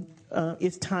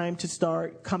it's time to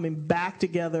start coming back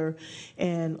together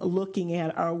and looking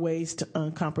at our waste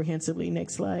comprehensively.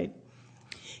 Next slide.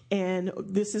 And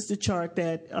this is the chart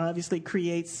that obviously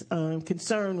creates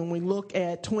concern. When we look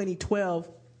at 2012,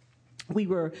 we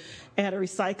were at a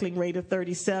recycling rate of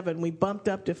 37. We bumped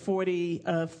up to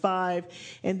 45,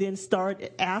 and then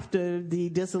after the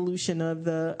dissolution of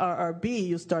the RRB,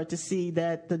 you'll start to see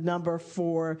that the number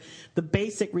for the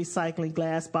basic recycling,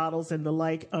 glass bottles and the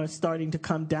like, are starting to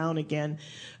come down again.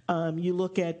 You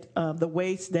look at the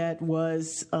waste that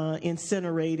was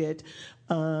incinerated.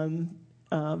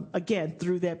 Again,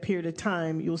 through that period of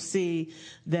time, you'll see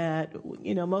that,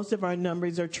 most of our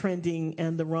numbers are trending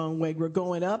in the wrong way. We're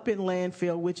going up in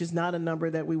landfill, which is not a number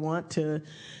that we want to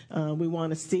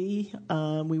see.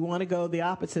 We want to go the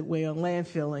opposite way on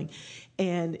landfilling.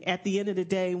 And at the end of the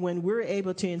day, when we're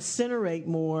able to incinerate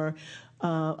more,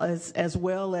 as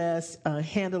well as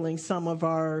handling some of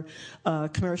our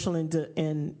commercial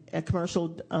and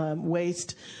commercial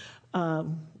waste,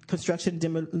 construction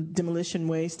demolition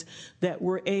waste, that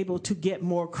we're able to get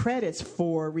more credits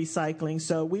for recycling.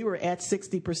 So we were at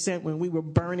 60% when we were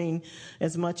burning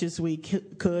as much as we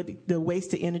could. The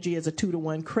waste to energy is a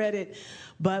 2-to-1 credit.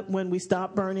 But when we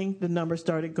stopped burning, the number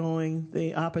started going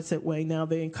the opposite way. Now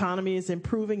the economy is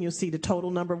improving. You'll see the total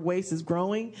number of waste is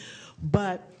growing.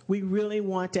 But we really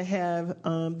want to have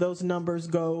those numbers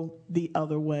go the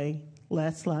other way.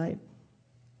 Last slide.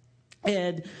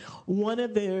 And one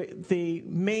of the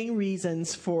main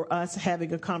reasons for us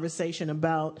having a conversation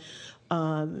about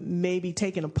maybe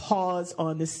taking a pause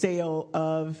on the sale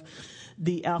of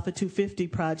the Alpha 250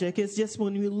 project is just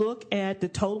when you look at the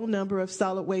total number of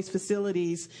solid waste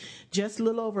facilities, just a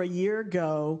little over a year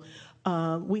ago,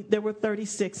 there were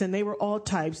 36, and they were all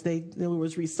types. There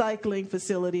was recycling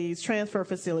facilities, transfer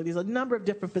facilities, a number of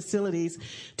different facilities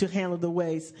to handle the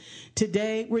waste.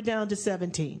 Today, we're down to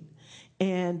 17.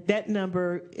 And that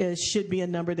number should be a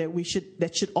number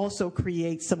that should also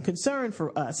create some concern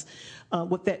for us.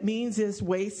 What that means is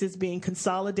waste is being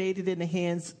consolidated in the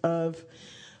hands of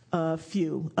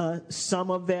few. Some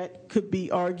of that could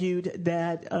be argued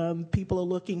that people are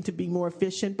looking to be more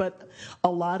efficient, but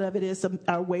a lot of it is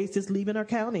our waste is leaving our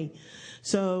county.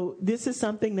 So this is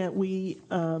something that we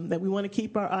want to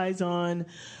keep our eyes on,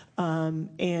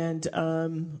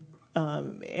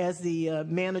 as the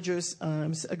managers,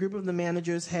 a group of the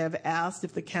managers have asked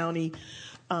if the county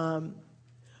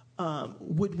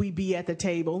would we be at the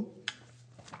table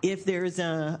if there's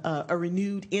a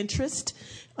renewed interest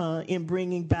in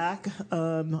bringing back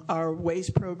our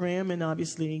waste program. And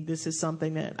obviously this is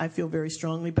something that I feel very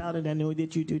strongly about, and I know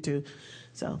that you do too.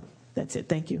 So that's it.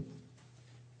 Thank you.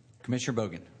 Commissioner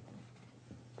Bogan.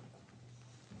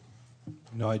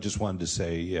 No, I just wanted to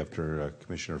say, after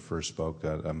Commissioner first spoke,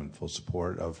 that I'm in full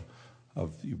support of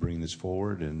you bringing this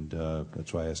forward, and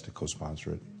that's why I asked to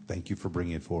co-sponsor it. Thank you for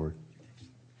bringing it forward.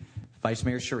 Vice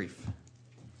Mayor Sharif.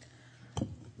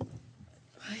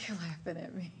 Why are you laughing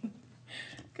at me?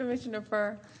 Commissioner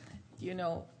Furr, you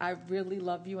know, I really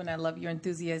love you and I love your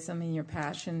enthusiasm and your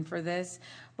passion for this.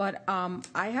 But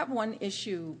I have one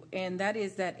issue, and that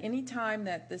is that any time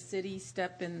that the city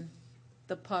step in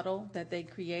the puddle that they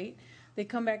create, they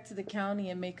come back to the county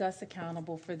and make us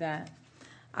accountable for that.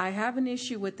 I have an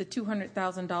issue with the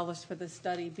 $200,000 for the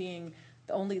study being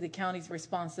only the county's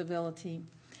responsibility.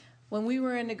 When we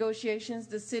were in negotiations,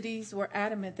 the cities were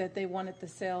adamant that they wanted the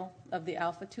sale of the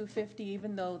Alpha 250,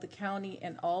 even though the county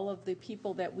and all of the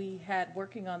people that we had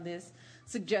working on this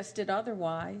suggested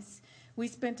otherwise. We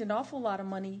spent an awful lot of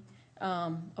money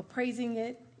appraising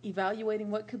it, evaluating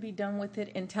what could be done with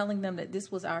it, and telling them that this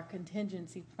was our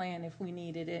contingency plan if we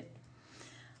needed it.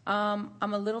 I'm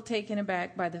a little taken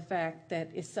aback by the fact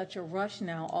that it's such a rush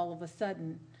now all of a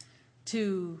sudden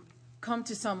to come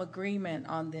to some agreement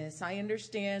on this. I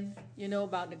understand, you know,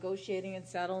 about negotiating and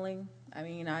settling. I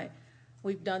mean,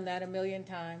 we've done that a million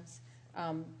times.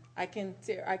 I can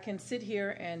sit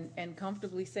here and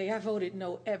comfortably say I voted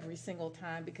no every single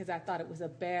time because I thought it was a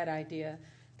bad idea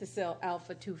to sell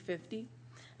Alpha 250.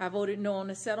 I voted no on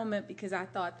the settlement because I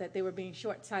thought that they were being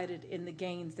short-sighted in the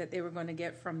gains that they were going to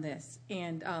get from this.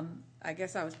 And I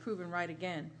guess I was proven right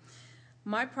again.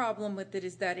 My problem with it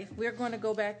is that if we're going to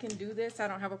go back and do this, I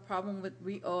don't have a problem with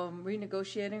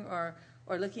renegotiating or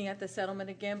looking at the settlement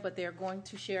again, but they're going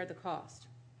to share the cost,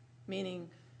 meaning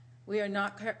we are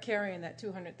not carrying that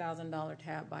 $200,000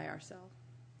 tab by ourselves.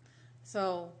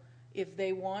 So if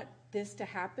they want this to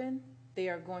happen, they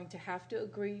are going to have to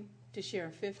agree to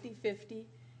share 50-50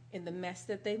 in the mess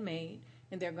that they made,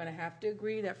 and they're going to have to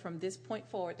agree that from this point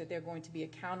forward that they're going to be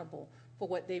accountable for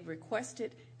what they've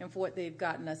requested and for what they've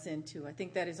gotten us into. I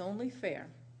think that is only fair.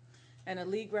 And a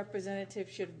league representative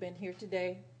should have been here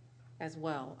today as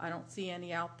well. I don't see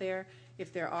any out there.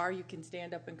 If there are, you can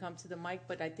stand up and come to the mic,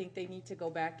 but I think they need to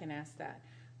go back and ask that.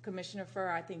 Commissioner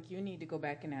Furr, I think you need to go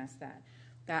back and ask that.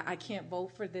 That I can't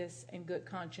vote for this in good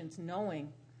conscience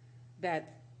knowing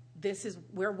that this is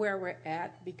where we're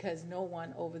at because no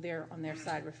one over there on their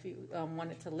side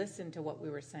wanted to listen to what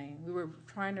we were saying. We were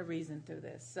trying to reason through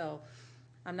this. So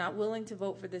I'm not willing to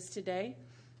vote for this today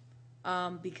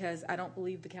because I don't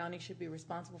believe the county should be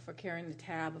responsible for carrying the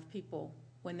tab of people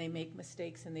when they make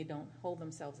mistakes and they don't hold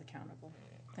themselves accountable.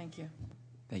 Thank you.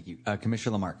 Thank you.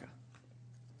 Commissioner LaMarca.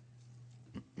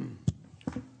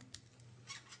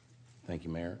 Thank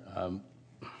you, Mayor.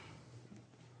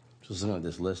 Just looking at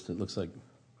this list, it looks like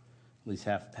at least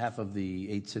half of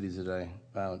the 8 cities that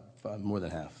more than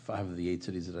half, 5 of the 8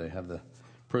 cities that I have the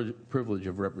privilege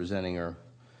of representing are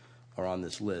on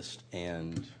this list.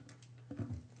 And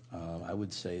I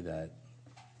would say that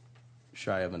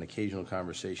shy of an occasional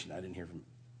conversation, I didn't hear from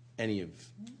any of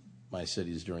my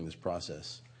cities during this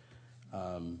process.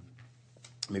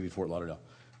 Maybe Fort Lauderdale.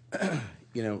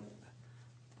 You know,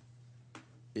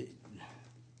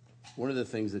 one of the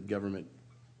things that government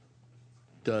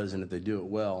does, and if they do it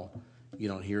well, you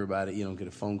don't hear about it. You don't get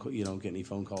a phone call. You don't get any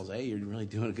phone calls. Hey, you're really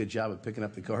doing a good job of picking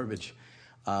up the garbage.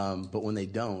 But when they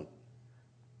don't,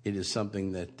 it is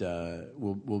something that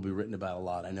will be written about a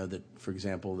lot. I know that, for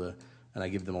example, and I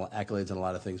give them accolades on a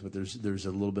lot of things, but there's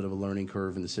a little bit of a learning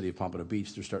curve in the city of Pompano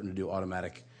Beach. They're starting to do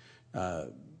automatic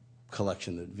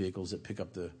collection, the vehicles that pick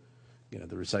up the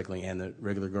recycling and the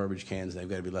regular garbage cans. They've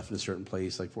got to be left in a certain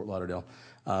place, like Fort Lauderdale.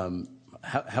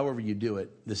 However you do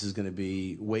it, this is going to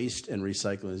be waste, and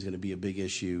recycling is going to be a big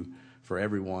issue for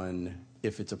everyone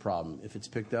if it's a problem. If it's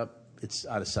picked up, it's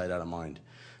out of sight, out of mind.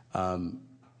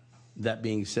 That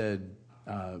being said,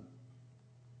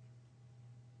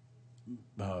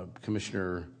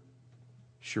 Commissioner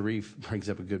Sharif brings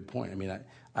up a good point. I mean,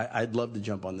 I'd love to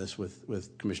jump on this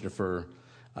with Commissioner Furr.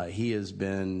 He has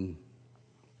been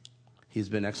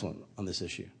excellent on this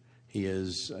issue. He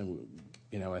is,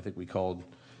 I think we called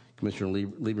Commissioner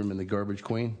Lieberman the garbage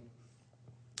queen,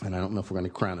 and I don't know if we're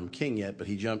going to crown him king yet, but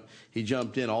he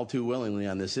jumped in all too willingly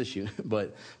on this issue.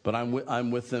 but I'm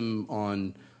with them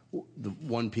on the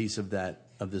one piece of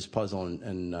this puzzle,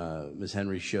 and Ms.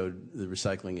 Henry showed the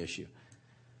recycling issue.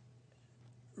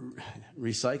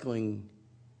 Recycling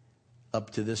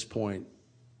up to this point,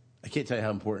 I can't tell you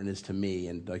how important it is to me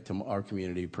and like to our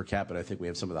community per capita. I think we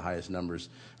have some of the highest numbers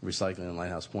of recycling in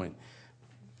Lighthouse Point,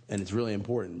 and it's really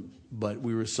important. But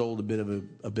we were sold a bit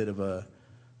of a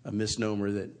misnomer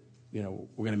that we're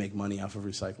going to make money off of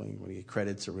recycling. We're going to get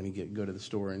credits, or we're going to go to the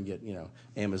store and get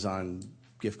Amazon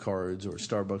gift cards or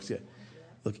Starbucks. Yeah.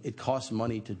 Look, it costs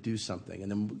money to do something,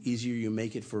 and the easier you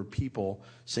make it for people,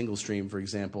 single stream, for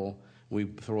example, we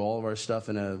throw all of our stuff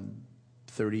in a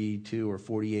 32 or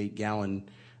 48 gallon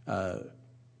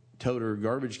toter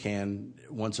garbage can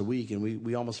once a week, and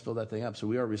we almost fill that thing up. So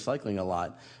we are recycling a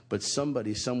lot, but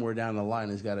somebody somewhere down the line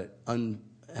has got to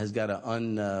has got to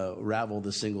unravel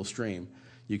the single stream.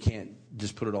 You can't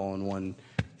just put it all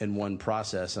in one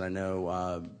process. And I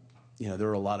know, there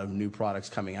are a lot of new products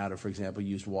coming out of, for example,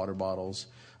 used water bottles,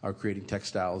 are creating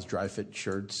textiles, dry fit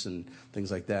shirts, and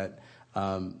things like that.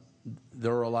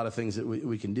 There are a lot of things that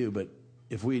we can do, but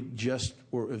if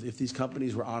if these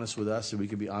companies were honest with us, and we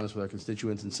could be honest with our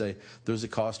constituents and say there's a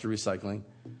cost to recycling,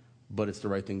 but it's the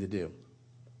right thing to do,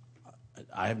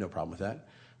 I have no problem with that.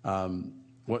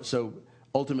 So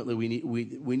ultimately, we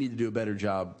need to do a better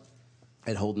job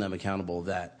at holding them accountable of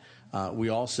that. We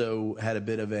also had a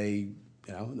bit of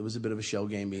there was a bit of a shell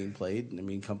game being played. I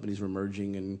mean, companies were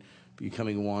merging and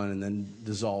becoming one and then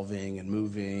dissolving and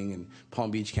moving, and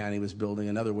Palm Beach County was building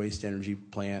another waste energy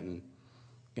plant,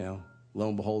 and lo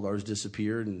and behold, ours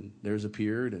disappeared and theirs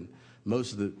appeared, and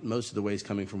most of the waste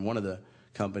coming from one of the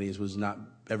companies was not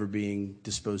ever being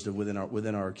disposed of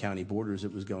within our county borders.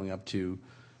 It was going up to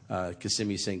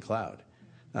Kissimmee St. Cloud,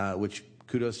 which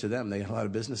kudos to them. They had a lot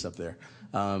of business up there.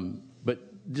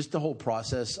 But just the whole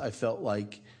process, I felt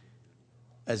like,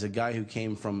 as a guy who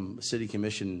came from a city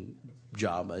commission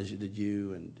job, as did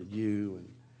you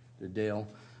and Dale,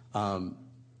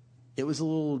 it was a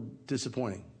little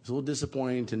disappointing. It's a little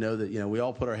disappointing to know that we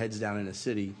all put our heads down in a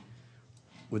city,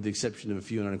 with the exception of a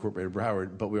few in unincorporated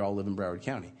Broward, but we all live in Broward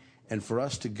County. And for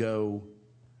us to go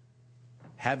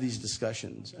have these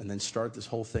discussions and then start this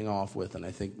whole thing off with, and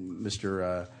I think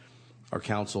our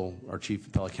chief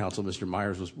appellate counsel, Mr.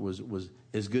 Myers, was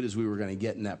as good as we were going to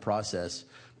get in that process.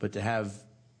 But to have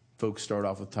folks start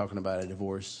off with talking about a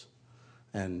divorce,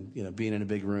 and being in a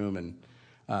big room, and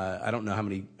I don't know how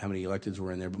many electeds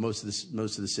were in there, but most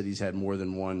of the cities had more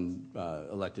than one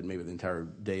elected, maybe the entire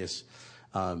dais.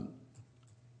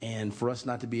 And for us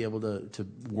not to be able to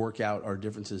work out our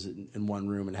differences in one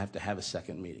room and have to have a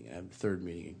second meeting, and have a third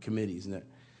meeting, and committees, and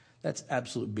that's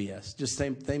absolute BS. Just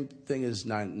same thing as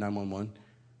 911.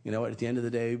 At the end of the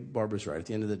day, Barbara's right. At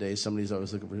the end of the day, somebody's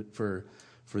always looking for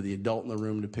the adult in the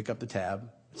room to pick up the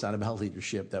tab. It's not about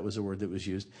leadership. That was a word that was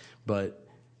used. But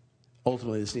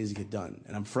ultimately, this needs to get done.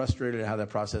 And I'm frustrated at how that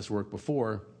process worked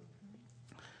before,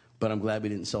 but I'm glad we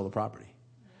didn't sell the property,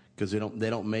 because they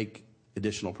don't make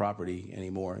additional property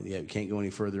anymore. You can't go any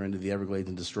further into the Everglades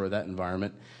and destroy that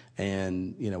environment.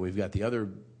 And we've got the other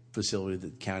facility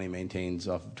that the county maintains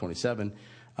off of 27.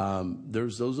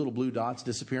 There's those little blue dots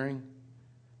disappearing.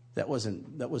 That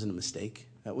wasn't a mistake.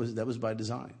 That was by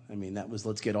design. I mean, that was,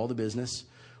 let's get all the business.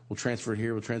 We'll transfer it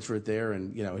here. We'll transfer it there,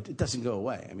 and it doesn't go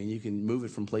away. I mean, you can move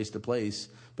it from place to place,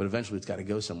 but eventually it's got to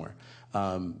go somewhere.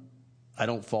 I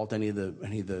don't fault any of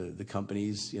the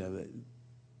companies.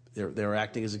 They're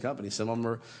acting as a company. Some of them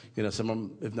are, some of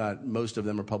them, if not most of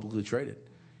them, are publicly traded.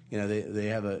 They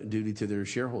have a duty to their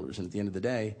shareholders, and at the end of the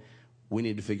day, we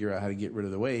need to figure out how to get rid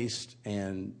of the waste,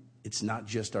 and it's not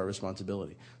just our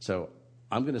responsibility. So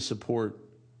I'm going to support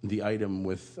the item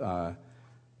with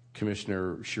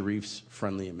Commissioner Sharif's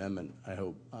friendly amendment. I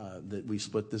hope that we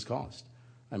split this cost.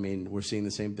 I mean, we're seeing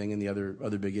the same thing in the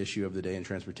other big issue of the day in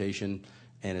transportation,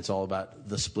 and it's all about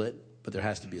the split, but there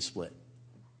has to be a split.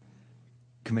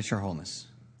 Commissioner Holness.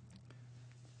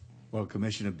 Well,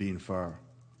 Commissioner Bean Farr,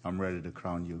 I'm ready to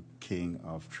crown you king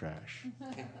of trash.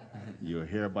 You're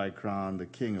hereby crowned the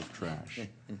king of trash.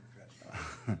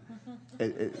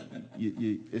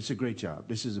 It's a great job.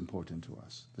 This is important to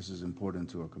us. This is important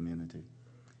to our community.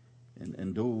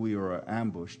 And though we were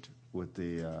ambushed with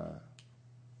the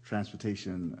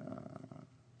transportation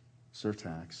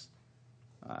surtax,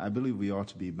 I believe we ought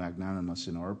to be magnanimous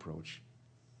in our approach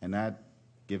and not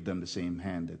give them the same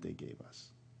hand that they gave us.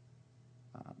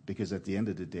 Because at the end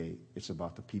of the day, it's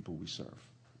about the people we serve,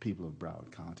 people of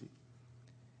Broward County.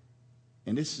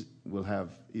 And this will have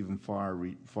even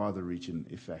farther-reaching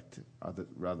effect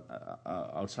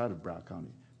outside of Broward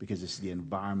County, because it's the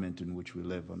environment in which we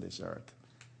live on this earth.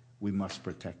 We must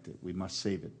protect it. We must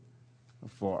save it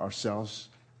for ourselves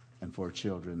and for our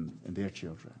children and their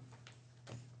children.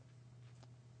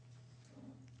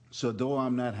 So though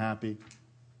I'm not happy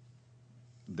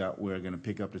that we're going to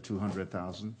pick up the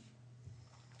 $200,000,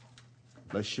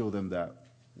 let's show them that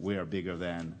we are bigger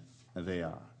than they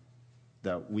are,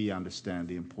 that we understand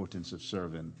the importance of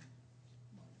serving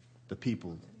the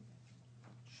people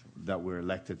that we're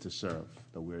elected to serve,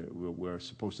 that we're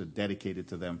supposed to dedicate it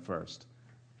to them first.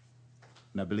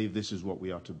 And I believe this is what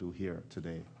we ought to do here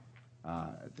today.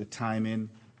 The timing,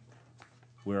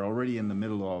 we're already in the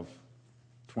middle of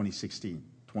 2016.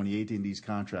 2018, these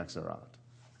contracts are out.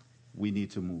 We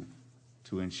need to move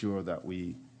to ensure that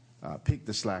we pick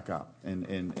the slack up.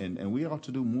 And we ought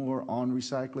to do more on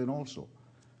recycling also.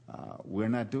 We're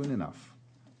not doing enough.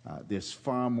 There's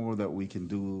far more that we can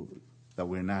do that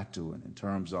we're not doing in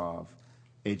terms of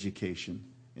education,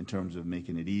 in terms of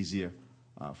making it easier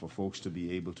for folks to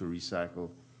be able to recycle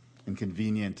and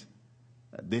convenient.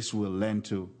 This will lend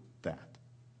to that.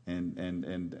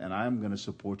 And I'm going to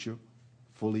support you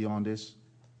fully on this,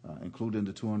 including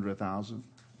the $200,000.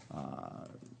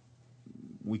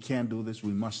 We can do this.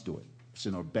 We must do it. It's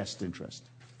in our best interest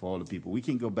for all the people. We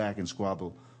can go back and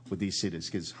squabble with these cities,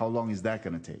 because how long is that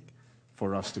going to take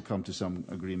for us to come to some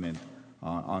agreement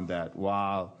on that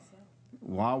while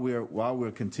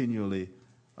we're continually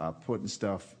putting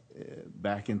stuff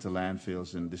back into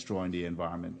landfills and destroying the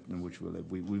environment in which we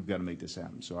live? We've got to make this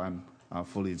happen. So I'm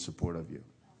fully in support of you.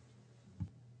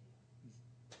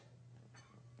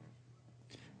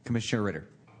 Commissioner Ritter.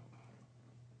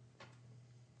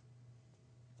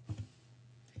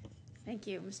 Thank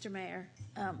you, Mr. Mayor.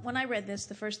 When I read this,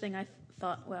 the first thing I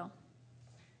thought, well,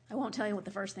 I won't tell you what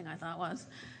the first thing I thought was.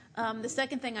 The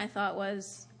second thing I thought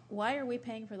was, why are we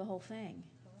paying for the whole thing?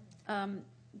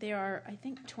 There are, I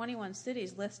think, 21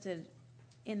 cities listed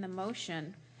in the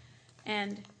motion,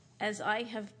 and as I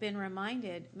have been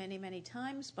reminded many, many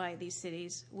times by these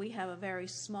cities, we have a very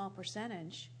small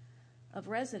percentage of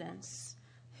residents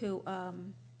who,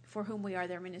 for whom we are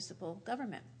their municipal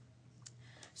government.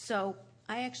 So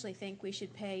I actually think we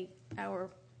should pay our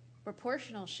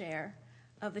proportional share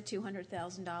of the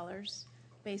 $200,000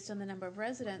 based on the number of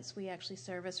residents we actually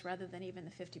service rather than even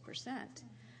the 50%.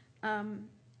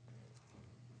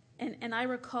 And I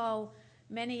recall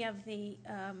many of the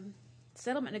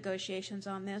settlement negotiations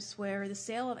on this where the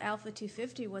sale of Alpha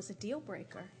 250 was a deal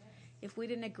breaker. If we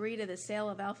didn't agree to the sale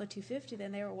of Alpha 250,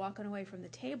 then they were walking away from the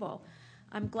table.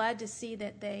 I'm glad to see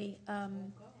that they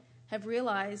have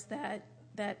realized that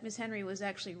Ms. Henry was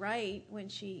actually right when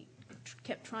she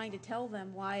kept trying to tell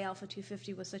them why Alpha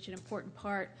 250 was such an important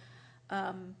part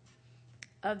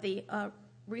of the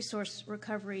resource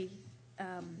recovery,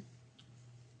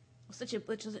 such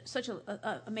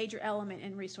a major element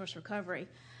in resource recovery.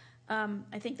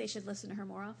 I think they should listen to her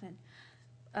more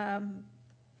often.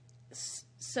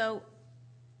 So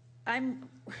I'm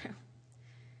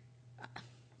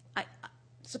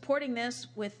supporting this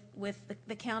with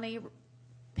the county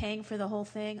paying for the whole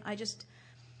thing. I just,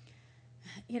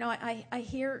 I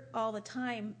hear all the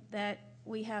time that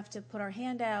we have to put our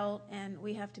hand out and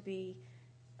we have to be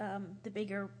the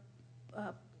bigger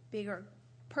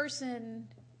person,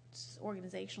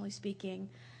 organizationally speaking,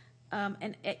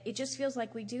 and it just feels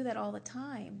like we do that all the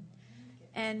time,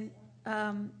 and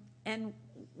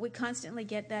we constantly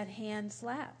get that hand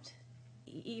slapped,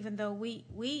 even though we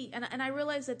and I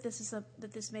realize that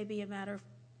this may be a matter of,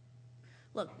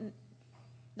 look,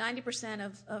 90%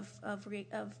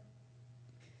 of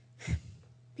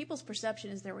people's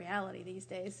perception is their reality these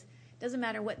days. It doesn't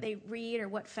matter what they read or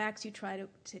what facts you try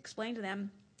to explain to them,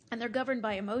 and they're governed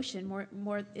by emotion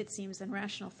more it seems than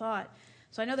rational thought.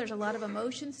 So I know there's a lot of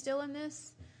emotion still in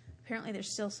this. Apparently there's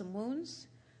still some wounds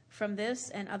from this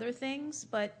and other things,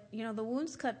 but the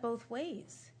wounds cut both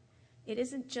ways. It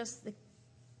isn't just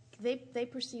they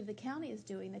perceive the county as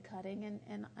doing the cutting,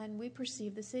 and we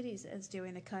perceive the cities as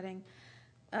doing the cutting.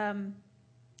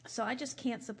 So I just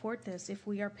can't support this if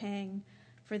we are paying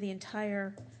for the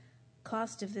entire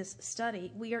cost of this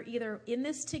study. We are either in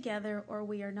this together or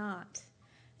we are not.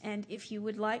 And if you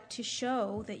would like to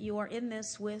show that you are in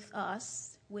this with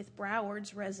us, with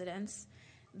Broward's residents,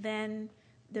 then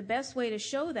the best way to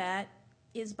show that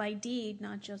is by deed,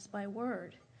 not just by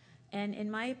word. And in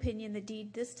my opinion, the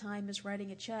deed this time is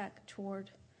writing a check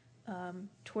toward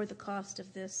the cost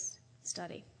of this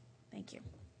study. Thank you.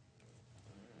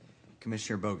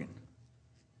 Commissioner Bogan.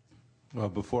 Well,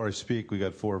 before I speak, we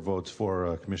got 4 votes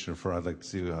for Commissioner Furr. I'd like to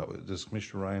see does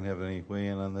Commissioner Ryan have any weigh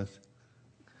in on this?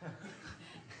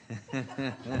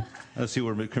 Let's see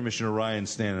where Commissioner Ryan's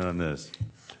standing on this.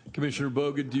 Commissioner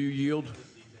Bogan, do you yield?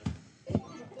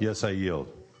 Yes, I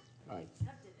yield. All right.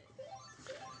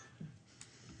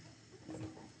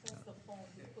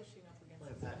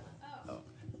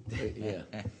 Yeah,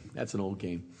 that's an old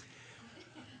game.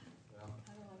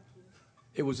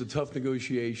 It was a tough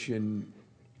negotiation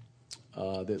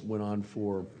that went on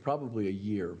for probably a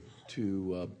year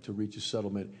to reach a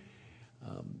settlement.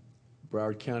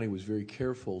 Broward County was very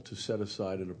careful to set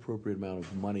aside an appropriate amount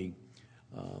of money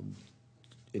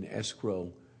in escrow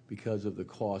because of the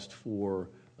cost for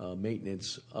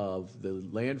maintenance of the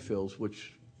landfills,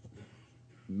 which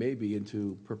may be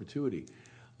into perpetuity.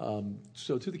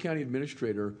 So to the county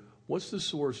administrator, what's the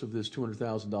source of this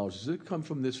 $200,000? Does it come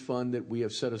from this fund that we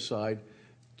have set aside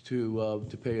to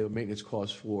pay the maintenance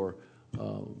costs for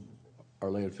our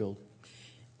landfill?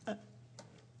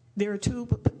 There are two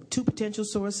potential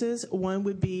sources. One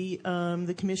would be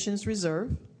the Commission's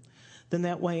reserve. then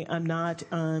that way I'm not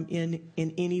in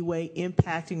any way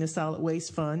impacting the solid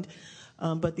waste fund.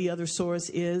 But the other source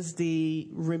is the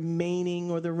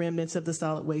remaining or the remnants of the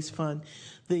solid waste fund.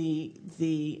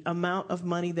 The amount of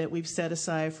money that we've set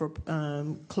aside for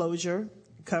closure,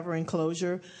 covering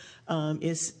closure,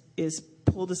 is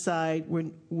pulled aside.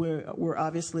 We're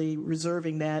obviously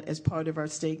reserving that as part of our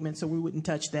statement, so we wouldn't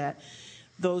touch that.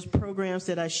 Those programs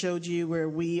that I showed you, where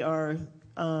we are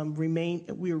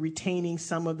retaining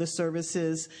some of the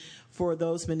services for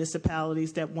those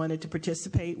municipalities that wanted to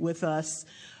participate with us.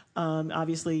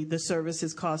 Obviously, the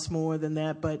services cost more than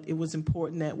that, but it was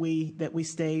important that we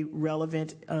stay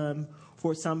relevant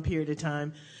for some period of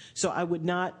time. So I would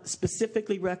not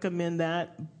specifically recommend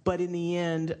that, but in the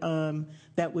end,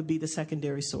 that would be the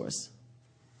secondary source.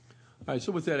 All right,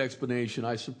 so with that explanation,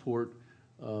 I support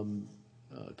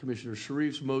Commissioner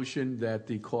Sharif's motion that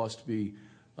the cost be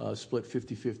split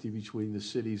 50-50 between the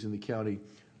cities and the county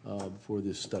for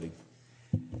this study.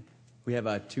 We have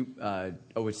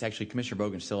it's actually Commissioner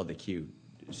Bogan still at the queue.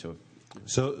 So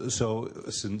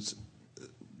since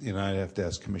I have to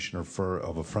ask Commissioner Furr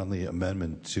of a friendly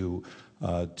amendment to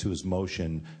his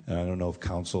motion, and I don't know if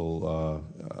council,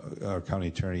 our county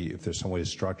attorney, if there's some way to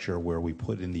structure where we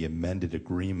put in the amended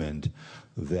agreement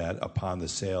that upon the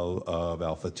sale of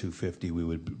Alpha 250, we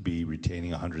would be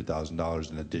retaining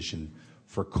 $100,000 in addition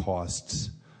for costs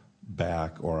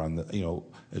back, or on the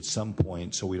at some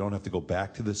point, so we don't have to go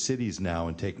back to the cities now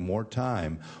and take more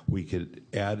time. We could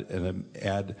add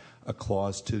a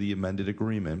clause to the amended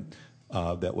agreement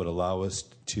that would allow us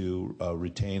to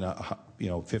retain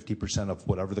 50% of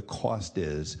whatever the cost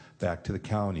is back to the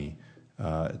county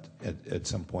at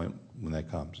some point when that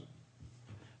comes.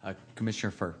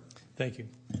 Commissioner Furr. Thank you.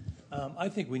 I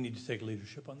think we need to take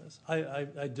leadership on this.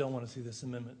 I don't want to see this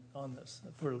amendment on this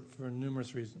for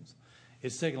numerous reasons.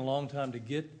 It's taken a long time to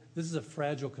get. This is a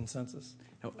fragile consensus.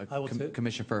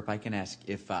 Commissioner Furr, if I can ask,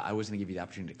 if I was going to give you the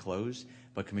opportunity to close,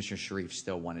 but Commissioner Sharif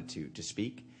still wanted to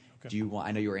speak. Okay. Do you want?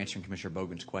 I know you were answering Commissioner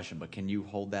Bogan's question, but can you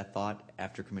hold that thought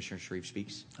after Commissioner Sharif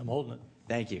speaks? I'm holding it.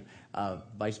 Thank you,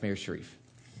 Vice Mayor Sharif,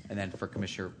 and then for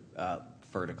Commissioner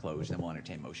Furr to close, then we'll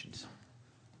entertain motions.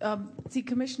 See,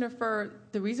 Commissioner Furr,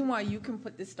 the reason why you can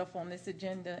put this stuff on this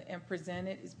agenda and present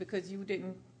it is because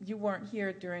you weren't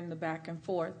here during the back and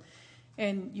forth,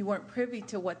 and you weren't privy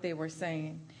to what they were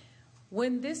saying.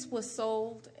 When this was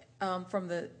sold, from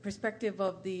the perspective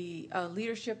of the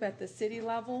leadership at the city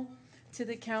level to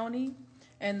the county,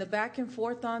 and the back and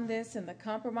forth on this and the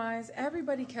compromise,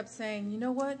 everybody kept saying, you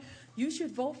know what, you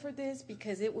should vote for this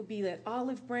because it would be that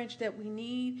olive branch that we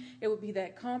need. It would be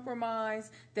that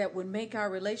compromise that would make our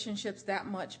relationships that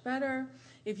much better.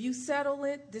 If you settle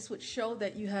it, this would show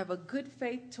that you have a good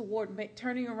faith toward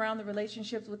turning around the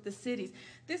relationships with the cities.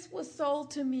 This was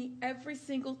sold to me every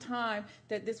single time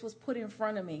that this was put in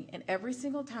front of me. And every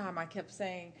single time I kept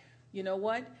saying, you know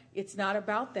what? It's not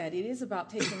about that. It is about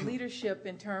taking leadership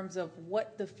in terms of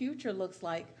what the future looks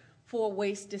like for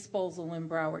waste disposal in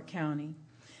Broward County.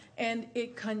 And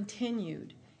it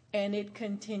continued, and it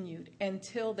continued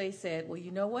until they said, well,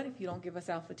 you know what? If you don't give us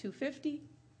Alpha 250,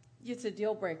 it's a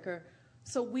deal breaker.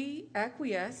 So we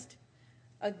acquiesced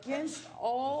against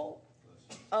all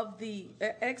of the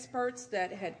experts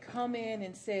that had come in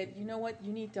and said, you know what,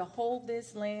 you need to hold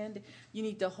this land, you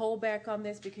need to hold back on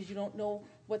this because you don't know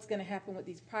what's going to happen with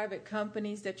these private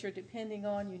companies that you're depending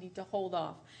on, you need to hold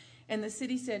off. And the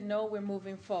city said, no, we're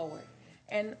moving forward.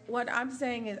 And what I'm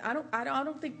saying is I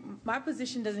don't think my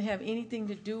position doesn't have anything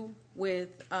to do with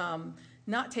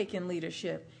not taking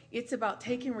leadership. It's about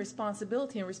taking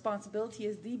responsibility, and responsibility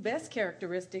is the best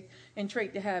characteristic and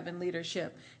trait to have in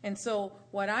leadership. And so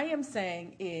what I am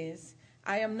saying is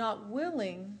I am not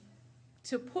willing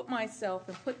to put myself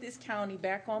and put this county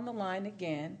back on the line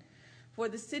again for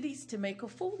the cities to make a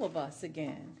fool of us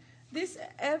again. This,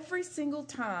 every single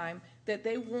time that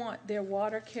they want their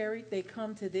water carried, they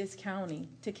come to this county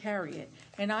to carry it.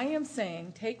 And I am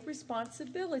saying take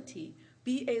responsibility.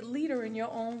 Be a leader in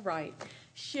your own right.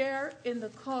 Share in the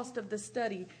cost of the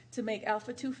study to make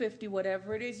Alpha 250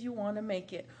 whatever it is you want to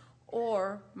make it,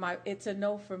 or it's a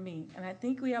no for me. And I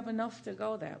think we have enough to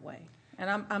go that way. And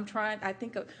I'm trying. I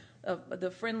think of the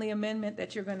friendly amendment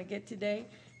that you're going to get today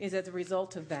is as a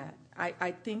result of that.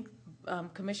 I think,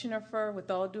 Commissioner Furr, with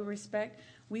all due respect,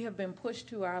 we have been pushed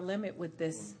to our limit with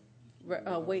this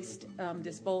waste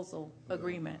disposal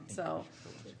agreement. So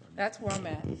that's where I'm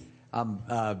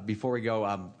at. Before we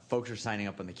go, folks are signing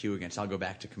up on the queue again, so I'll go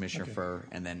back to Commissioner Furr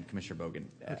and then Commissioner Bogan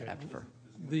after Furr.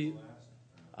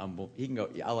 Well, he can go.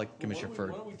 Yeah, I'll let Commissioner Furr.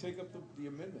 Why don't we take up the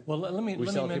amendment? Well, let me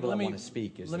want to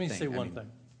speak. Let me say one thing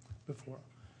before.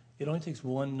 It only takes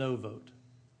one no vote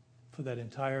for that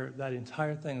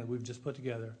entire thing that we've just put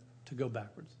together to go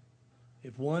backwards.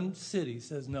 If one city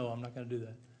says, no, I'm not going to do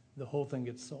that, the whole thing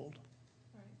gets sold.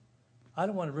 Right. I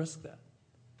don't want to risk that.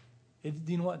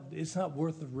 You know what? It's not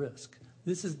worth the risk.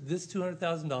 This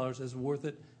 $200,000 is worth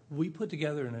it. We put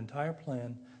together an entire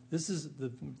plan. This is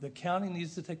the county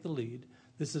needs to take the lead.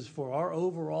 This is for our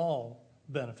overall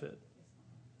benefit.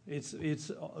 It's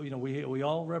we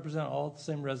all represent all the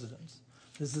same residents.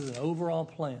 This is an overall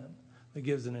plan that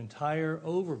gives an entire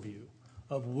overview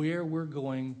of where we're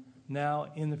going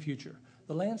now in the future.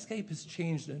 The landscape has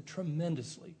changed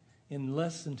tremendously in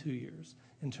less than 2 years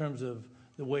in terms of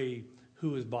the way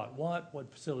who has bought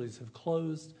what facilities have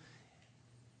closed.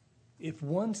 If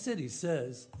one city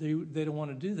says they don't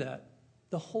want to do that,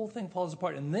 the whole thing falls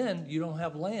apart. And then you don't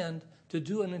have land to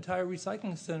do an entire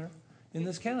recycling center in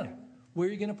this county. Where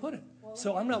are you going to put it?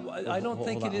 So I don't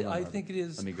think it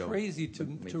is crazy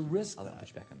to risk that.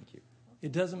 Push back on the queue.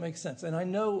 It doesn't make sense. And I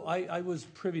know I was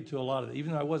privy to a lot of it.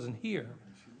 Even though I wasn't here,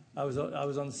 I was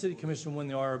on the city commission when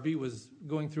the RRB was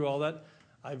going through all that.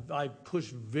 I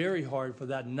pushed very hard for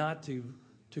that not to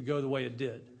go the way it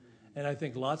did. And I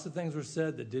think lots of things were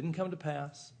said that didn't come to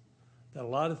pass, that a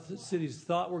lot of cities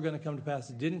thought were going to come to pass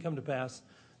that didn't come to pass.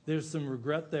 There's some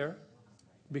regret there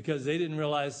because they didn't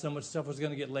realize so much stuff was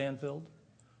going to get landfilled.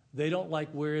 They don't like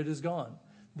where it has gone.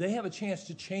 They have a chance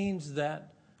to change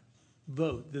that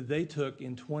vote that they took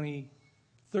in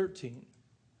 2013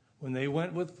 when they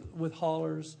went with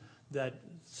haulers that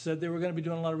said they were going to be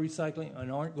doing a lot of recycling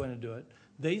and aren't going to do it.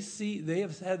 They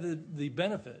have had the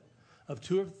benefit of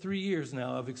 2 or 3 years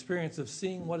now of experience of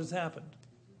seeing what has happened.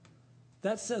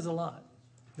 That says a lot.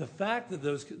 The fact that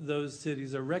those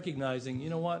cities are recognizing, you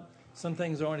know what, some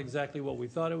things aren't exactly what we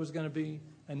thought it was going to be,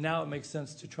 and now it makes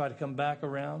sense to try to come back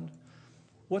around.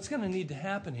 What's going to need to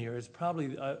happen here is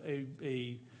probably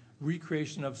a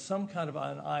recreation of some kind of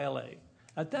an ILA.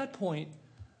 At that point,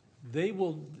 they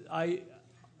will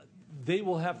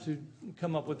have to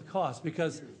come up with the cost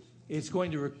because it's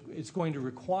going to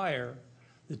require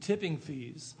the tipping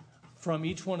fees from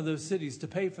each one of those cities to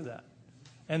pay for that.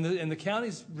 And the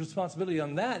county's responsibility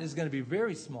on that is going to be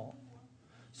very small.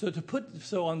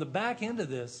 So on the back end of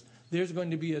this, there's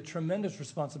going to be a tremendous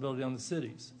responsibility on the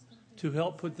cities to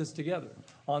help put this together.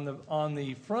 On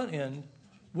the front end,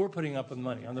 we're putting up with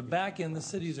money. On the back end, the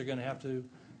cities are going to have to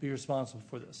be responsible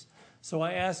for this. So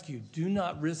I ask you, do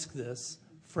not risk this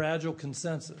fragile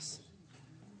consensus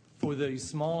for the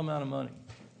small amount of money.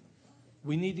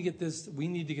 We need to get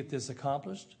this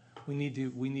accomplished. We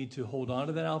need to hold on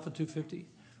to that Alpha 250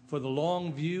 for the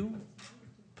long view.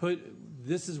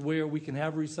 This is where we can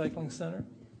have a recycling center,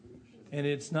 and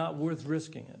it's not worth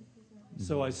risking it.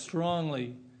 So I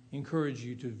strongly encourage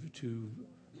you to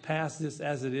pass this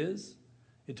as it is.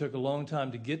 It took a long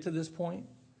time to get to this point.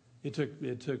 It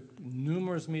took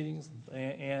numerous meetings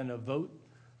and a vote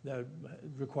that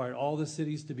required all the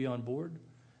cities to be on board,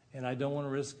 and I don't want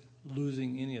to risk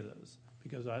losing any of those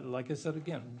because, like I said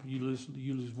again, you lose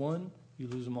one, you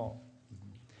lose them all.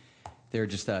 There are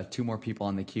just 2 more people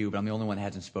on the queue, but I'm the only one that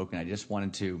hasn't spoken. I just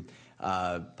wanted to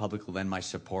publicly lend my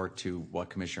support to what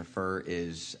Commissioner Furr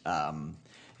is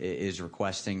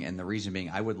requesting, and the reason being,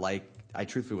 I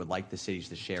truthfully would like the cities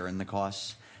to share in the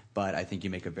costs, but I think you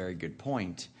make a very good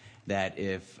point that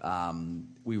if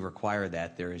we require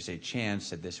that, there is a chance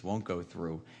that this won't go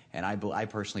through, and I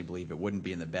personally believe it wouldn't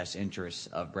be in the best interests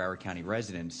of Broward County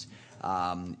residents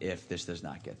if this does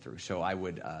not get through. So I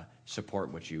would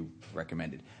support what you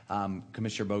recommended.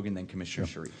 Commissioner Bogan, then Commissioner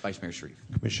Sharif, Vice Mayor Sharif.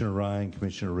 Commissioner Ryan,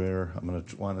 Commissioner Rare, I'm going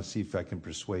to want to see if I can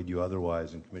persuade you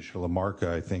otherwise. And Commissioner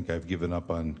LaMarca, I think I've given up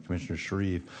on Commissioner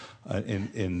Sharif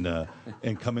in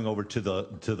coming over to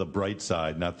the bright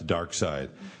side, not the dark side.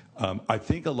 I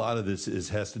think a lot of this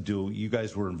has to do, you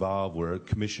guys were involved where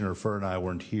Commissioner Furr and I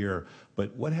weren't here,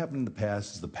 but what happened in the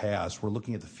past is the past. We're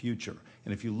looking at the future.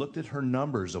 And if you looked at her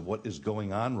numbers of what is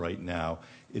going on right now,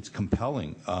 it's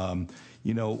compelling.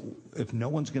 If no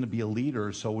one's going to be a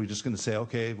leader, so we're just going to say,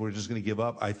 okay, we're just going to give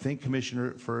up. I think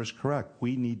Commissioner Furr is correct.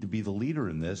 We need to be the leader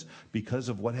in this because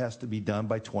of what has to be done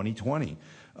by 2020.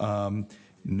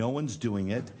 No one's doing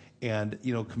it. And,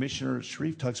 Commissioner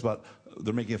Sharif talks about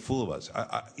they're making a fool of us.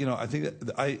 I think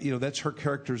that's her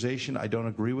characterization. I don't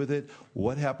agree with it.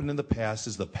 What happened in the past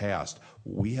is the past.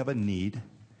 We have a need,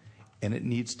 and it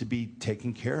needs to be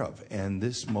taken care of. And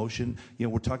this motion,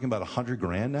 we're talking about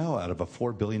 $100,000 now out of a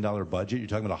 $4 billion budget. You're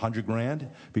talking about $100,000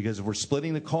 because if we're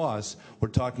splitting the costs, we're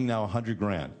talking now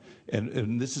 $100,000.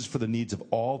 And this is for the needs of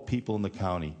all people in the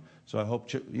county. So I hope,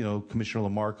 Commissioner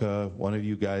Lamarca, one of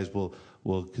you guys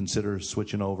will consider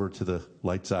switching over to the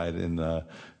light side and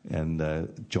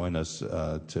join us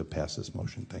to pass this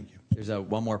motion. Thank you. There's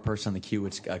one more person on the queue.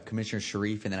 It's Commissioner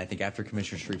Sharif, and then I think after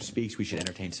Commissioner Sharif speaks, we should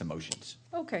entertain some motions.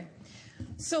 Okay.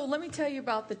 So let me tell you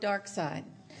about the dark side.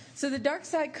 So the dark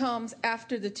side comes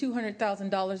after the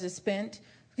 $200,000 is spent,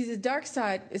 because the dark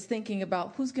side is thinking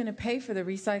about who's going to pay for the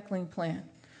recycling plant,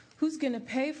 who's going to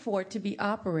pay for it to be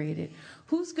operated,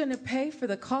 who's going to pay for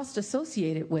the cost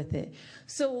associated with it.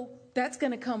 So that's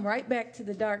going to come right back to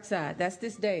the dark side. That's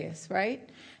this dais, right?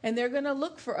 And they're going to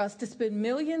look for us to spend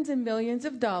millions and millions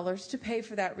of dollars to pay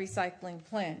for that recycling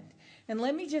plant. And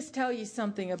let me just tell you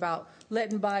something about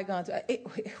letting bygones.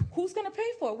 Who's going to pay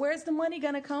for it? Where's the money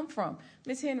going to come from?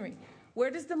 Ms. Henry,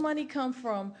 where does the money come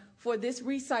from for this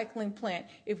recycling plant?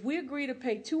 If we agree to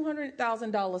pay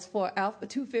 $200,000 for an Alpha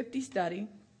 250 study,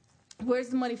 where's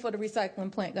the money for the recycling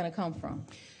plant going to come from?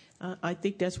 I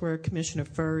think that's where Commissioner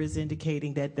Furr is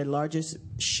indicating that the largest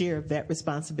share of that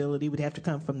responsibility would have to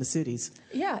come from the cities.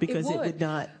 Yeah, because it would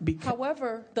not be.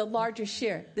 However, the largest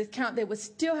share, they would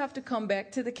still have to come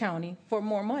back to the county for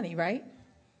more money, right?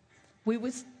 We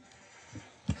would.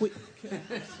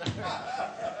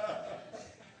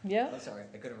 Yeah. Oh, sorry,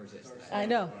 I couldn't resist. I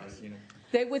know.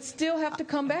 They would still have to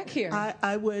come back here.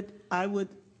 I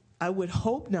would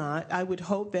hope not. I would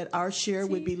hope that our share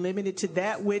would be limited to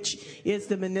that which is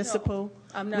the municipal,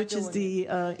 which is the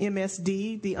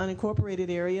MSD, the unincorporated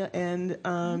area, and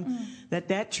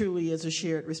that truly is a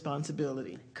shared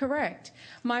responsibility. Correct.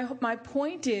 My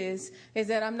point is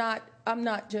that I'm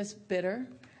not just bitter.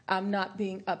 I'm not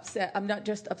being upset. I'm not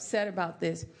just upset about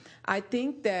this. I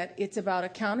think that it's about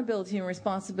accountability and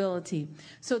responsibility.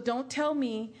 So don't tell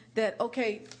me that,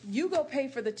 okay, you go pay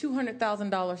for the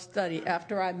 $200,000 study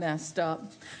after I messed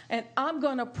up, and I'm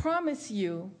going to promise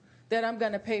you that I'm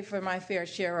going to pay for my fair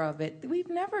share of it. We've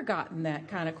never gotten that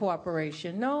kind of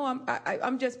cooperation. No,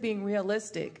 I'm just being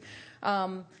realistic.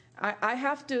 I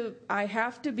have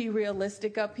to be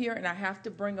realistic up here, and I have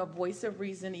to bring a voice of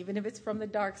reason, even if it's from the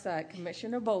dark side.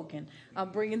 Commissioner Bogan,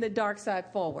 I'm bringing the dark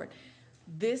side forward.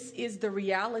 This is the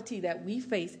reality that we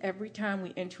face every time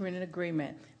we enter in an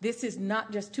agreement. This is not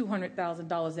just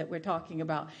 $200,000 that we're talking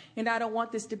about. And I don't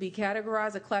want this to be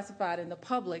categorized or classified in the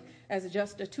public as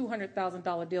just a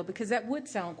 $200,000 deal, because that would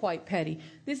sound quite petty.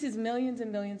 This is millions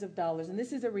and millions of dollars, and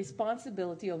this is a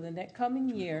responsibility over the next coming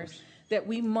years that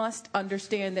we must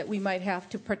understand that we might have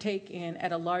to partake in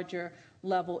at a larger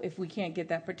level if we can't get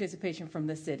that participation from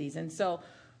the cities. And so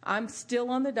I'm still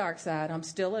on the dark side. I'm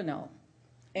still a no.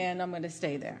 And I'm going to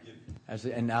stay there.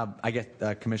 And I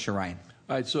get Commissioner Ryan.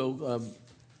 All right, so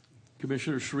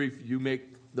Commissioner Sharif, you make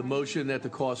the motion that the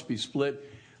cost be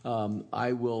split.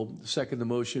 I will second the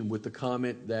motion with the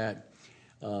comment that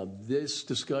this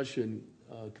discussion,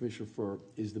 Commissioner Furr,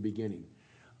 is the beginning.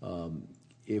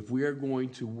 If we are going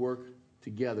to work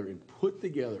together and put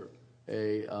together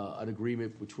an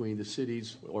agreement between the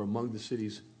cities or among the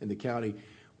cities and the county,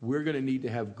 we're going to need to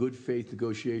have good faith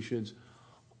negotiations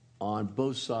on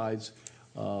both sides.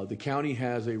 The county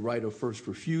has a right of first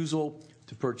refusal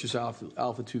to purchase Alpha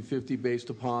 250 based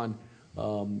upon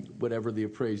whatever the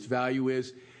appraised value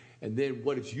is. And then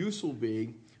what its use will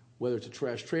be, whether it's a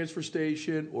trash transfer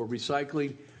station or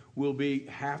recycling, will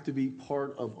have to be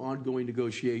part of ongoing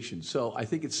negotiations. So I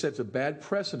think it sets a bad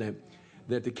precedent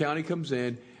that the county comes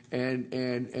in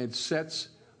and sets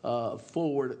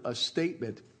forward a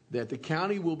statement that the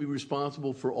county will be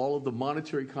responsible for all of the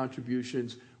monetary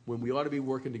contributions when we ought to be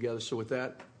working together. So with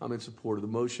that, I'm in support of the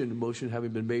motion. The motion having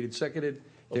been made and seconded.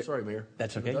 Oh, sorry, Mayor.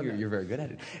 That's okay. You're very good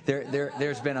at it.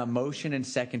 There's been a motion and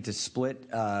second to split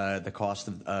the cost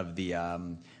of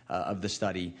the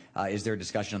study. Is there a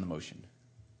discussion on the motion?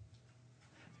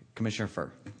 Commissioner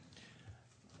Furr.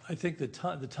 I think the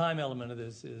time element of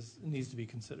this needs to be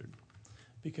considered,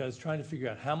 because trying to figure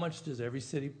out how much does every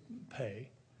city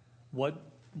pay, what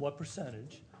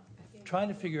percentage, trying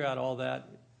to figure out all that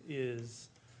is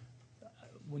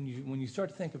when you start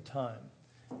to think of time,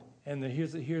 and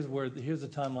here's the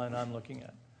timeline I'm looking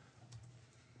at.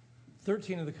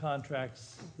 13 of the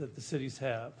contracts that the cities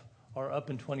have are up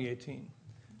in 2018.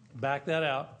 Back that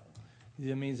out,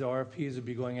 that means the RFPs would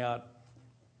be going out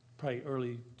probably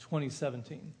early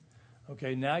 2017.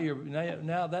 Okay,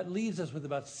 now that leaves us with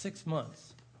about 6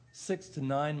 months, 6 to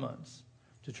 9 months,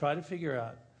 to try to figure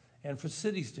out, and for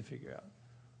cities to figure out,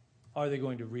 are they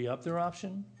going to re-up their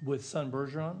option with Sun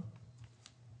Bergeron?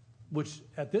 Which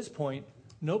at this point,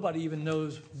 nobody even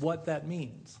knows what that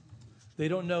means. They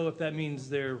don't know if that means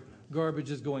their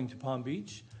garbage is going to Palm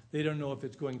Beach. They don't know if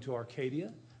it's going to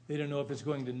Arcadia. They don't know if it's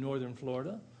going to northern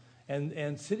Florida.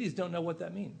 And cities don't know what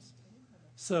that means.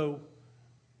 So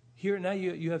here now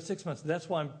you have 6 months. That's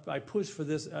why I pushed for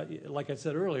this. Like I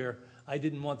said earlier, I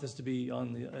didn't want this to be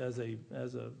on as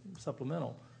a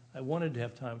supplemental. I wanted to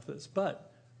have time for this,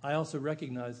 but I also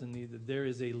recognize the need that there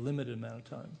is a limited amount of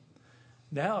time.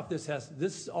 Now, if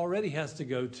this already has to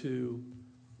go to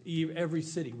every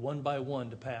city one by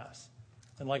one to pass,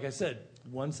 and like I said,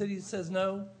 one city says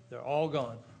no, they're all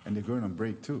gone. And they're going on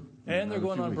break too. And they're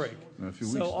going on break. In a few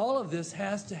so weeks. all of this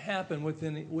has to happen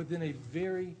within a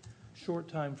very short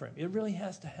time frame. It really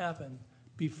has to happen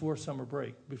before summer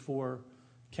break, before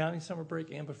county summer break,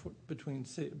 and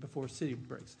before city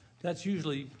breaks. That's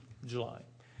usually July.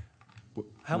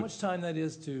 How much time that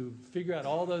is to figure out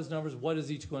all those numbers, what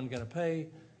is each one going to pay,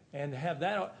 and have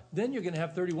that. Then you're going to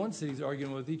have 31 cities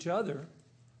arguing with each other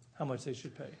how much they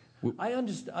should pay.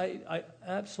 I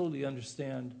absolutely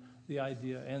understand the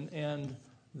idea and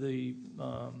the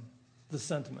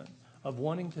sentiment of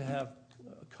wanting to have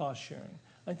cost sharing.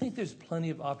 I think there's plenty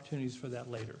of opportunities for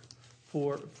that later.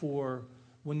 For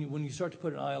when you start to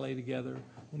put an ILA together,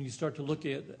 when you start to look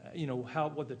at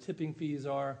what the tipping fees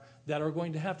are that are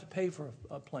going to have to pay for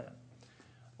a plan.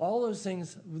 All those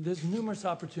things, there's numerous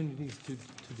opportunities to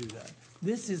do that.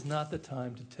 This is not the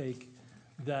time to take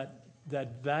that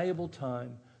valuable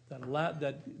time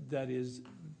that is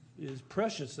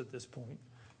precious at this point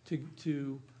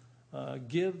to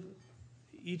give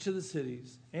each of the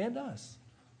cities and us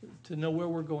to know where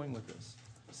we're going with this.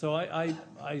 So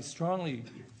I strongly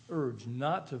urge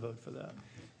not to vote for that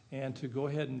and to go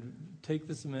ahead and take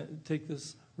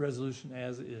this resolution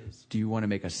as it is. Do you want to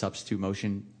make a substitute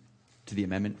motion to the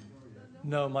amendment?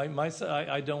 No,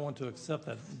 I don't want to accept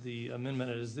the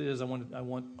amendment as it is. I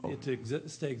want it to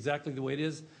stay exactly the way it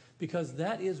is, because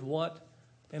that is what,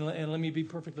 and let me be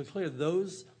perfectly clear,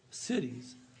 those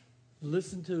cities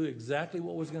listened to exactly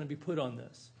what was going to be put on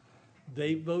this.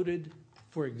 They voted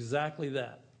for exactly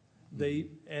that.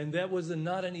 And that was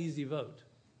not an easy vote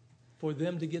for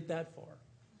them to get that far.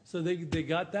 So they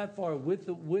got that far with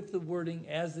the wording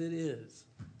as it is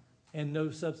and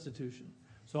no substitution.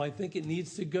 So I think it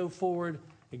needs to go forward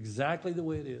exactly the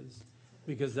way it is,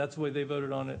 because that's the way they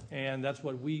voted on it, and that's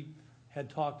what we had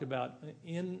talked about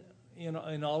in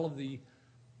all of the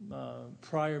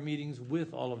prior meetings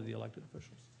with all of the elected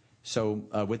officials. So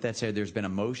with that said, there's been a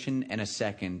motion and a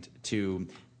second to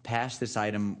pass this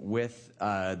item with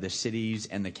the cities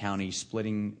and the county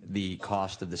splitting the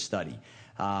cost of the study.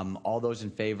 All those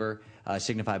in favor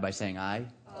signify by saying aye.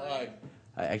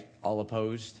 Aye. All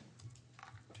opposed?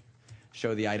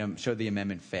 Show the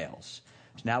amendment fails.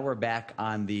 So now we're back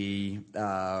on the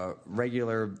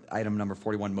regular item number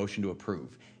 41, motion to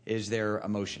approve. Is there a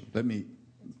motion? Let me.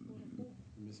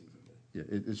 Yeah,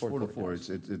 it's 4 to 4.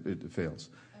 It fails.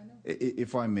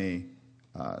 If I may,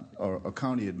 a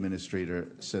county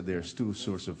administrator said there's two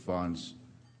sources of funds,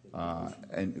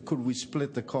 and could we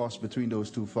split the cost between those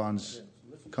two funds,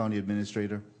 county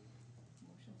administrator?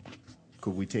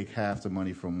 Could we take half the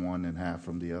money from one and half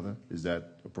from the other? Is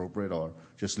that appropriate, or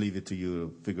just leave it to you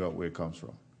to figure out where it comes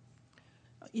from?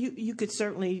 You could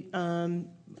certainly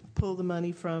pull the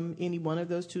money from any one of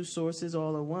those two sources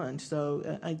all at once.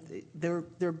 So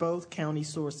they're both county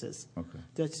sources. Okay.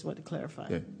 Just want to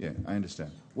clarify. Yeah, I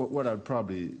understand. What I'd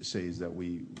probably say is that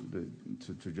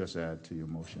to just add to your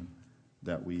motion,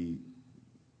 that we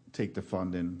take the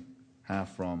funding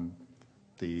half from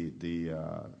the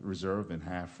reserve and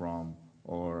half from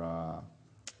or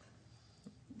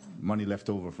money left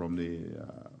over from the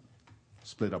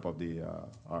split up of the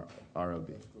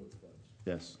RLB.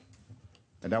 Yes.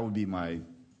 And that would be my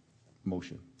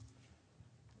motion.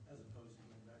 As opposed to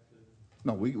going back to...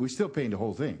 No, we're still paying the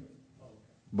whole thing.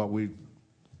 But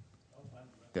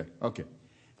yeah, okay.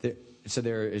 So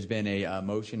there has been a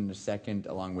motion and a second,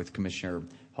 along with Commissioner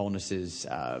Holness's,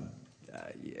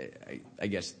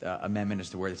 amendment as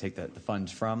to where to take the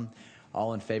funds from.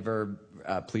 All in favor,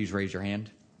 please raise your hand.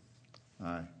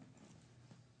 Aye.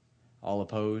 All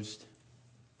opposed?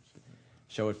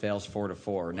 Show it fails 4 to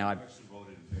 4. Now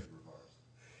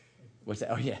what's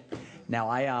that? Oh yeah. Now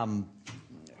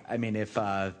if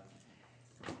I'm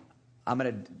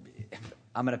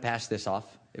gonna pass this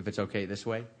off, if it's okay this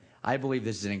way. I believe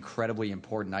this is an incredibly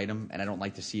important item, and I don't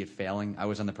like to see it failing. I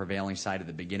was on the prevailing side of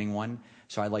the beginning one,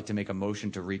 so I'd like to make a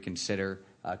motion to reconsider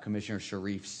Commissioner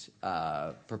Sharif's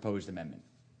proposed amendment.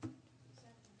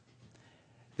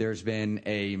 There's been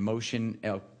a motion.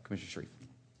 Commissioner Sharif.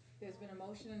 There's been a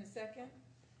motion and a second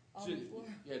on the floor.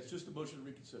 Yeah, it's just a motion to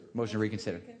reconsider. Motion to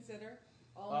reconsider.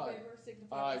 All in favor,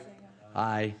 signify by saying aye.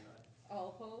 Aye.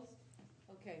 All opposed?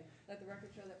 Okay. Let the record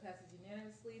show that passes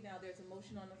unanimously. Now there's a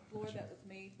motion on the floor that was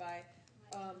made by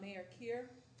Mayor Keir.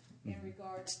 in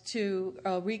regards to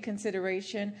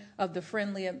reconsideration of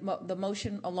the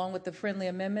motion along with the friendly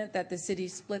amendment that the city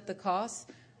split the costs.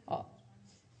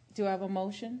 Do I have a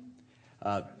motion?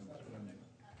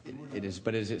 It is,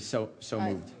 but is it so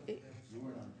moved?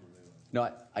 No,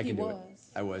 I can do it.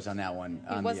 I was on that one.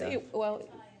 It was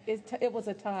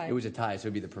a tie. It was a tie, so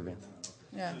it'd be the prevent.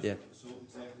 Yeah. Yeah. So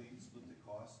exactly, you split the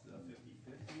cost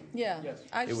 50-50? Yeah,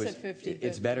 I just said 50.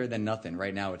 It's better than nothing.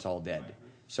 Right now, it's all dead.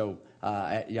 So,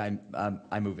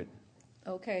 I move it.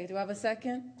 Okay, do I have a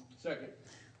second? Second.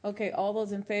 Okay, all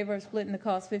those in favor of splitting the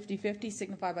cost 50-50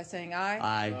 signify by saying aye.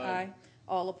 Aye. Aye.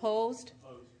 All opposed?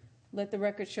 Let the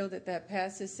record show that that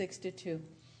passes 6-2.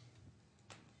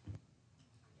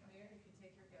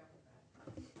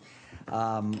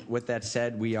 With that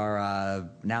said, we are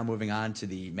now moving on to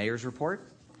the mayor's report.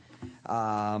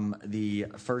 The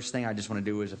first thing I just want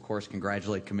to do is, of course,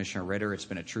 congratulate Commissioner Ritter. It's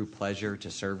been a true pleasure to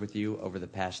serve with you over the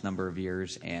past number of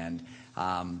years, and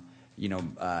and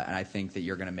I think that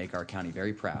you're going to make our county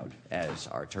very proud as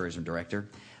our tourism director.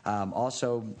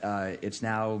 Also, it's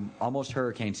now almost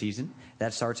hurricane season.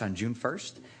 That starts on June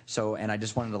 1st. And I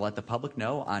just wanted to let the public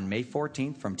know on May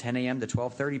 14th from 10 a.m. to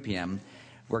 12:30 p.m.,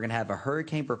 we're going to have a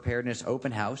hurricane preparedness open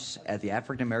house at the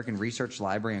African American Research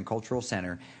Library and Cultural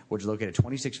Center, which is located at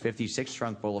 2650 Sixth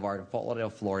Trunk Boulevard in Fort Lauderdale,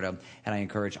 Florida. And I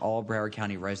encourage all Broward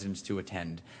County residents to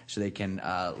attend so they can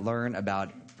learn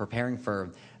about preparing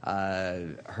for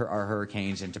our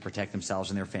hurricanes and to protect themselves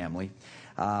and their family.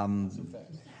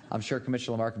 I'm sure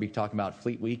Commissioner Lamarck will be talking about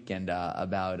Fleet Week and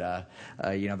well,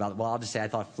 I'll just say I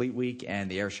thought Fleet Week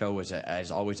and the air show was as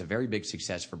always a very big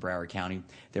success for Broward County.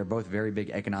 They're both very big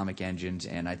economic engines,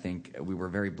 and I think we were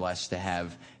very blessed to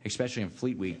have, especially in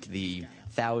Fleet Week, the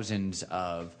thousands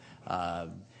of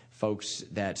folks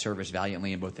that service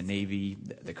valiantly in both the Navy,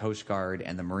 the Coast Guard,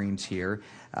 and the Marines here.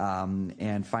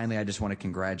 And finally, I just want to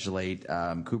congratulate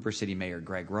Cooper City Mayor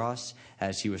Greg Ross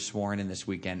as he was sworn in this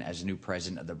weekend as new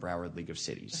president of the Broward League of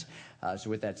Cities.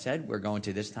 So with that said, we're going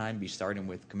to this time be starting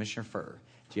with Commissioner Furr.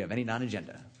 Do you have any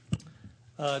non-agenda?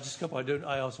 Just a couple.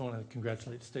 I also want to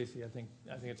congratulate Stacy. I think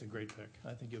it's a great pick.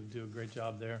 I think you'll do a great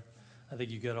job there. I think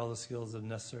you get all the skills that are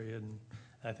necessary, and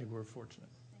I think we're fortunate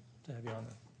to have you on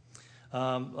there.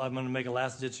 I'm going to make a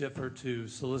last-ditch effort to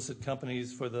solicit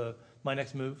companies for my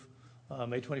next move,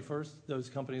 May 21st. Those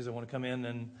companies that want to come in,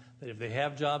 and if they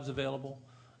have jobs available,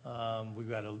 we've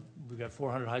got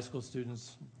 400 high school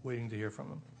students waiting to hear from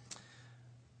them.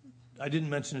 I didn't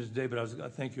mention it today, but I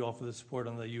thank you all for the support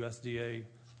on the USDA,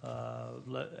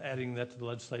 adding that to the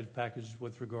legislative package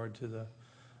with regard to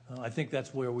I think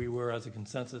that's where we were as a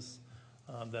consensus,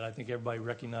 that I think everybody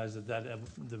recognized that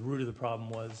the root of the problem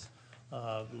was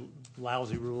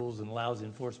lousy rules and lousy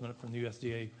enforcement from the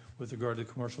USDA with regard to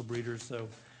commercial breeders. So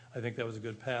I think that was a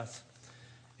good pass.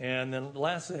 And then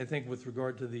lastly, I think with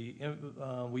regard to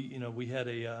we had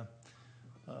a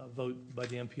vote by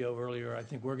the MPO earlier. I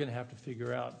think we're going to have to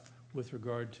figure out with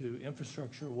regard to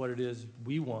infrastructure what it is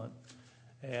we want,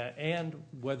 and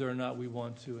whether or not we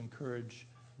want to encourage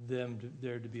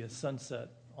there to be a sunset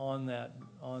on that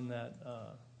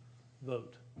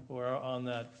vote or on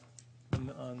that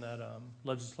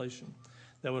legislation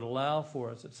that would allow for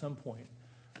us at some point,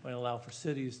 and allow for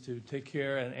cities to take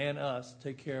care and us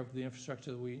take care of the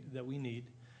infrastructure that we need,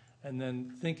 and then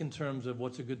think in terms of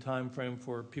what's a good time frame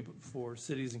for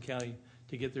cities and county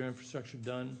to get their infrastructure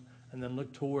done, and then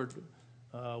look toward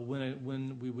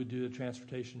when we would do a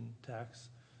transportation tax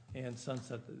and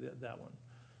sunset that one.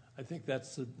 I think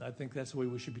that's the way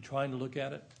we should be trying to look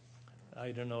at it.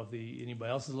 I don't know if anybody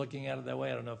else is looking at it that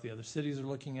way. I don't know if the other cities are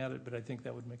looking at it, but I think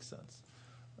that would make sense.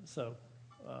 So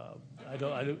I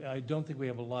don't think we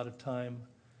have a lot of time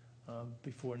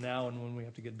before now and when we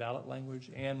have to get ballot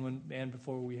language, and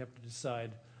before we have to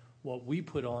decide what we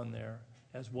put on there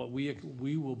as what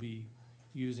we will be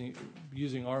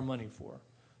using our money for.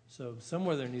 So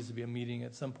somewhere there needs to be a meeting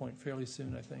at some point fairly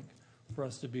soon, I think, for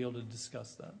us to be able to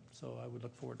discuss that. So I would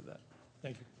look forward to that.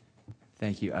 Thank you.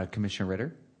 Thank you. Commissioner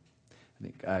Ritter? I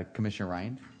think, Commissioner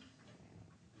Ryan?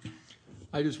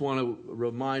 I just want to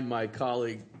remind my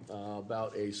colleague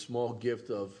about a small gift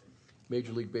of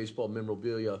Major League Baseball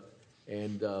memorabilia.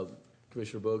 And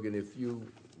Commissioner Bogan, if you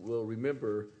will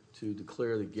remember to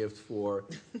declare the gift for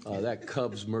that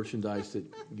Cubs merchandise that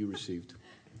you received.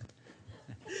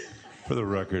 For the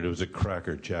record, it was a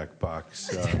Cracker Jack box.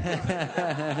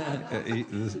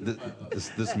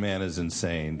 This man is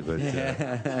insane. But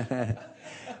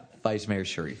Vice Mayor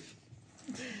Sharif.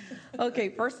 Okay,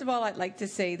 first of all, I'd like to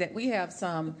say that we have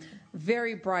some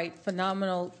very bright,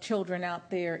 phenomenal children out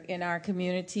there in our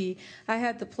community. I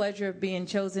had the pleasure of being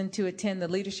chosen to attend the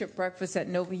leadership breakfast at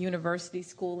Nova University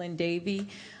School in Davie.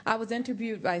 I was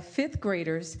interviewed by fifth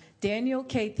graders, Daniel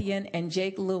Kathian and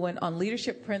Jake Lewin, on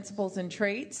leadership principles and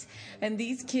traits. And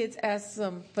these kids asked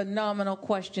some phenomenal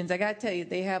questions. I got to tell you,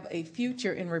 they have a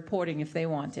future in reporting if they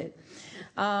want it.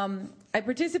 I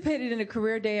participated in a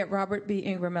career day at Robert B.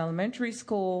 Ingram Elementary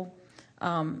School.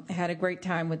 Had a great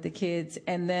time with the kids.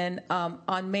 And then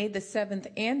on May the 7th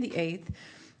and the 8th,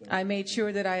 I made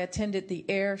sure that I attended the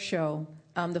air show,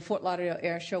 the Fort Lauderdale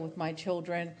Air Show with my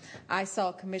children. I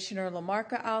saw Commissioner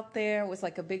LaMarca out there. It was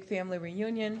like a big family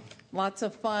reunion, lots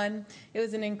of fun. It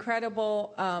was an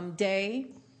incredible day.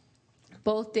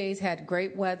 Both days had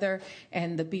great weather,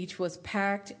 and the beach was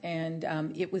packed,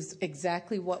 and it was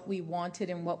exactly what we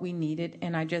wanted and what we needed.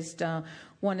 And I just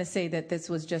want to say that this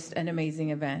was just an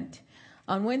amazing event.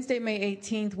 On Wednesday, May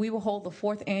 18th, we will hold the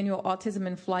 4th annual Autism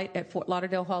in Flight at Fort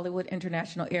Lauderdale Hollywood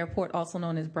International Airport, also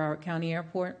known as Broward County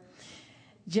Airport.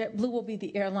 JetBlue will be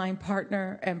the airline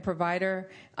partner and provider.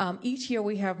 Each year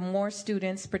we have more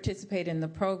students participate in the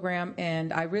program,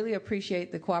 and I really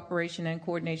appreciate the cooperation and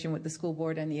coordination with the school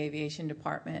board and the aviation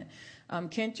department.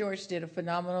 Kent George did a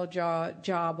phenomenal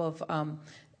job of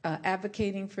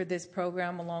advocating for this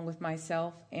program along with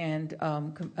myself and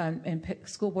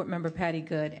school board member Patty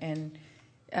Good, and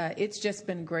it's just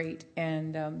been great.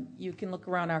 And you can look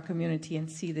around our community and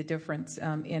see the difference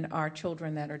in our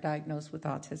children that are diagnosed with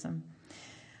autism.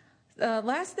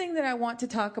 Last thing that I want to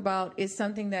talk about is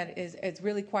something that is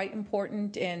really quite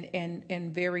important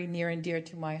and very near and dear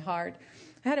to my heart.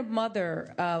 I had a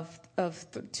mother of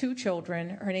two children.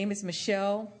 Her name is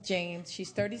Michelle James.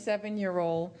 She's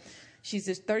 37-year-old. She's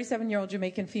a 37-year-old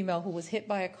Jamaican female who was hit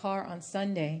by a car on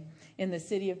Sunday in the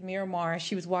city of Miramar.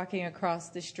 She was walking across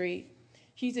the street.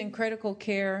 She's in critical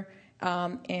care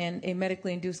and a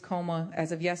medically induced coma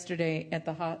as of yesterday at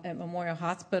Memorial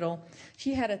Hospital.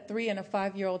 She had a 3- and a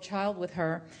 5-year-old child with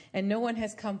her, and no one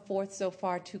has come forth so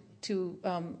far to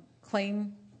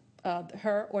claim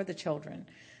her or the children.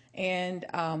 And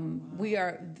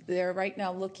they're right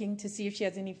now looking to see if she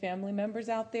has any family members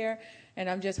out there. And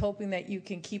I'm just hoping that you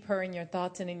can keep her in your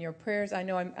thoughts and in your prayers. I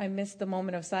know I missed the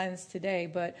moment of silence today,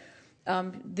 but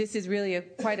this is really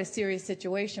quite a serious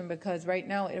situation because right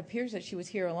now it appears that she was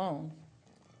here alone.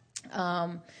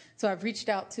 So I've reached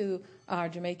out to our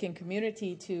Jamaican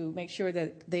community to make sure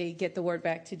that they get the word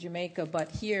back to Jamaica.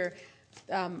 But here,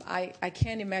 I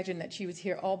can't imagine that she was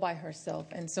here all by herself.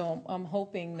 And so I'm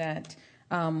hoping that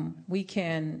we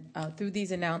can, through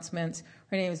these announcements,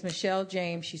 her name is Michelle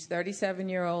James. She's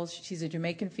 37-year-old. She's a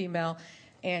Jamaican female,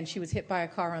 and she was hit by a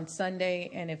car on Sunday.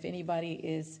 And if anybody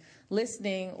is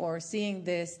listening or seeing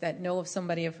this that know of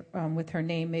somebody with her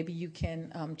name, maybe you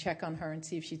can check on her and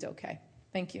see if she's okay.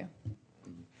 Thank you.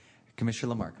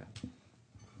 Commissioner LaMarca.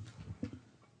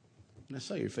 I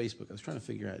saw your Facebook. I was trying to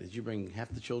figure out, did you bring half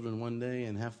the children one day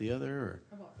and half the other? Or?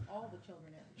 How about all the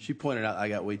children? She pointed out I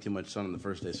got way too much sun on the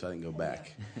first day, so I didn't go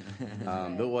back.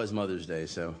 But it was Mother's Day,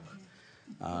 so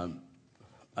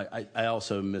I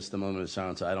also missed the moment of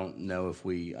silence. I don't know if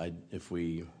we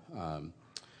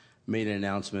made an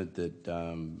announcement that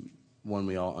one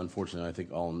we all, unfortunately, I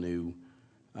think all knew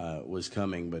was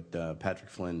coming, but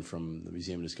Patrick Flynn from the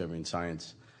Museum of Discovery and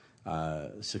Science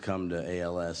succumbed to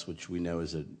ALS, which we know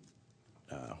is a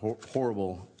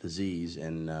horrible disease,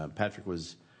 and Patrick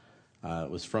was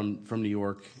from New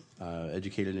York,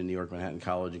 educated in New York, Manhattan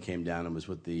College, and came down and was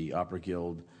with the Opera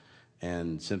Guild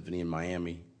and Symphony in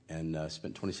Miami, and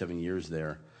spent 27 years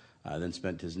there. Then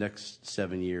spent his next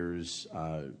 7 years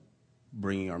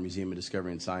bringing our Museum of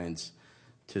Discovery and Science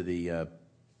to the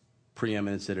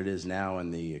preeminence that it is now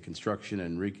in the construction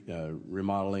and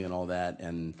remodeling and all that,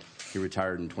 and he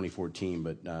retired in 2014.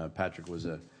 But Patrick was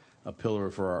a pillar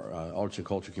for our arts and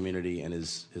culture community, and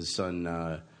his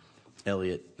son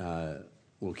Elliot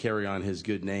will carry on his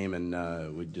good name, and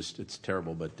it's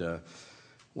terrible, but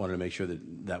wanted to make sure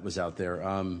that was out there.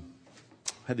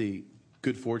 Had the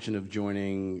good fortune of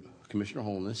joining Commissioner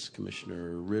Holness,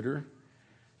 Commissioner Ritter,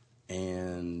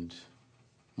 and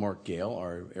Mark Gale,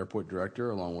 our airport director,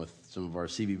 along with some of our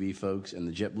CBB folks and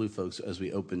the JetBlue folks as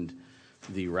we opened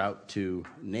the route to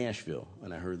Nashville.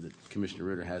 And I heard that Commissioner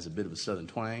Ritter has a bit of a southern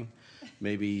twang.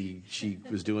 Maybe she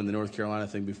was doing the North Carolina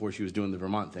thing before she was doing the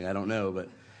Vermont thing. I don't know,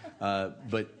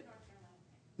 but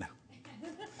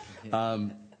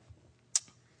no.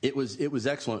 It was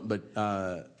excellent.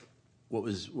 But what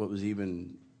was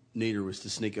even neater was to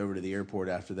sneak over to the airport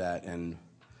after that, and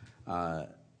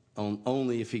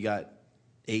only if he got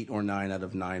 8 or 9 out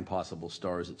of 9 possible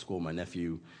stars at school. My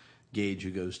nephew Gage,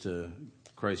 who goes to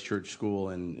Christ Church School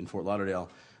in Fort Lauderdale,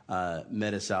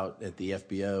 met us out at the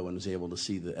FBO and was able to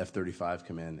see the F-35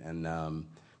 come in. And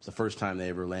it's the first time they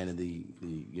ever landed, the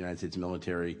United States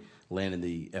military landed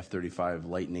the F-35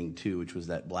 Lightning II, which was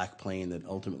that black plane that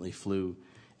ultimately flew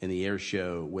in the air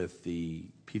show with the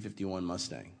P-51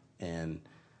 Mustang. And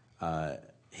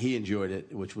he enjoyed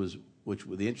it, which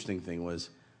the interesting thing was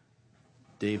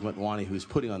Dave Mutwani, who's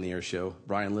putting on the air show,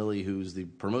 Brian Lilly, who's the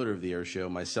promoter of the air show,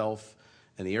 myself,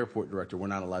 and the airport director were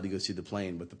not allowed to go see the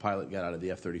plane, but the pilot got out of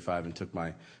the F-35 and took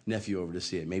my nephew over to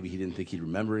see it. Maybe he didn't think he'd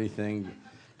remember anything,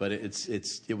 but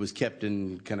it was kept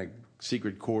in kind of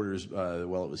secret quarters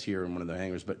while it was here in one of the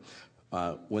hangars. But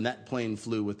when that plane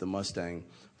flew with the Mustang,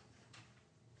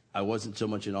 I wasn't so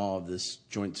much in awe of this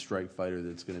Joint Strike Fighter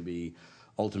that's going to be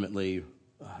ultimately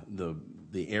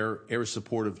the air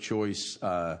support of choice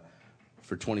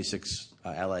for 26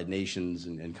 allied nations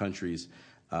and countries.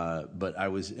 But I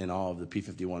was in awe of the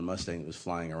P-51 Mustang that was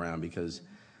flying around, because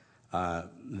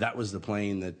that was the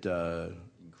plane that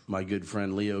my good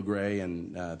friend Leo Gray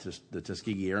and the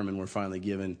Tuskegee Airmen were finally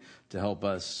given to help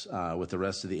us with the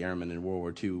rest of the airmen in World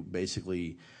War II,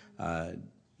 basically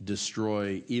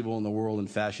destroy evil in the world and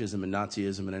fascism and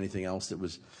Nazism and anything else that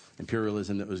was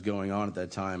imperialism that was going on at that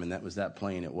time. And that was that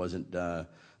plane. It wasn't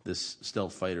this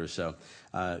stealth fighter. So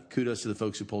kudos to the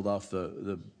folks who pulled off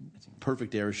the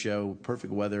perfect air show,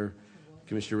 perfect weather.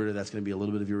 Commissioner Ritter, that's going to be a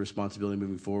little bit of your responsibility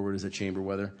moving forward as a chamber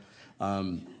weather.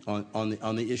 On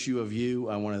the issue of you,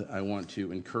 I want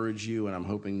to encourage you, and I'm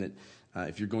hoping that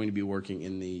if you're going to be working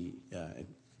in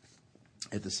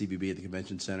at the CBB at the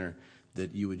Convention Center,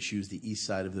 that you would choose the east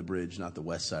side of the bridge, not the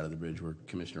west side of the bridge where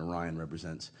Commissioner Ryan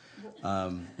represents,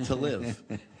 to live.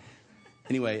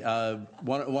 Anyway,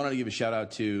 wanted to give a shout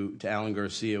out to Alan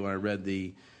Garcia when I read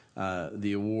the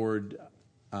award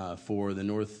for the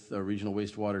North Regional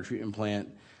Wastewater Treatment Plant.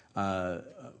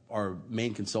 Our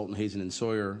main consultant, Hazen and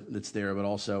Sawyer, that's there, but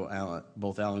also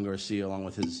both Alan Garcia along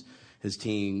with his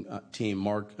team,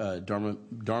 Mark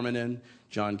Darmanin,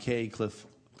 John Kay,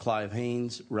 Clive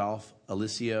Haynes, Ralph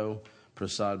Alicio,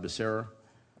 Prasad Becerra,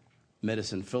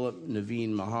 Medicine Phillip,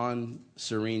 Naveen Mahan,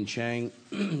 Serene Chang,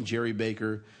 Jerry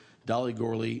Baker, Dolly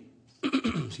Gorley,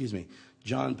 excuse me,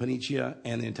 John Panicia,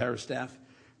 and the entire staff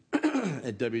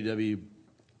at WWS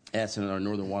and our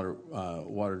Northern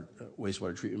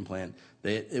Wastewater Treatment Plant.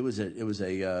 It was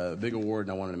a big award,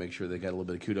 and I wanted to make sure they got a little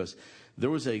bit of kudos.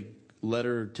 There was a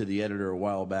letter to the editor a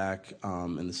while back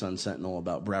in the Sun Sentinel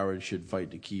about Broward should fight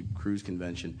to keep cruise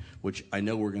convention, which I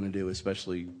know we're going to do,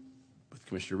 especially with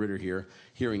Commissioner Ritter here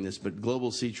hearing this. But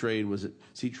Global Sea Trade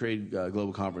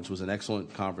Global Conference was an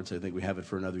excellent conference. I think we have it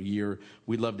for another year.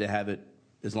 We'd love to have it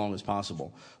as long as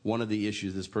possible. One of the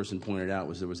issues this person pointed out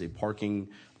was there was a parking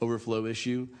overflow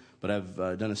issue, but I've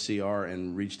done a CR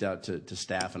and reached out to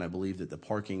staff, and I believe that the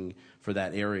parking for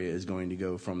that area is going to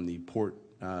go from the port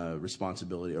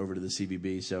responsibility over to the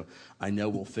CBB. So I know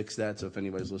we'll fix that. So if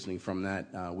anybody's listening from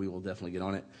that, we will definitely get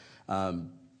on it.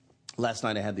 Last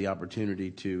night I had the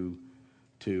opportunity to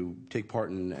take part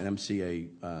in and MC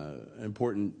an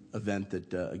important event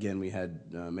that, again, we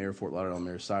had Mayor Fort Lauderdale,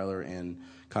 Mayor Seiler, and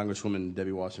Congresswoman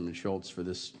Debbie Wasserman Schultz for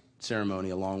this ceremony,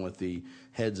 along with the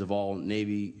heads of all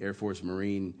Navy, Air Force,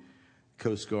 Marine,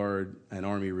 Coast Guard, and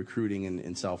Army recruiting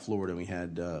in South Florida. We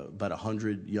had about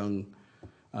 100 young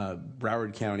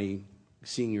Broward County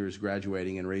seniors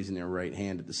graduating and raising their right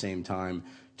hand at the same time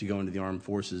to go into the Armed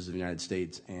Forces of the United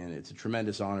States. And it's a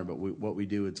tremendous honor, but what we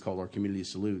do, it's called our community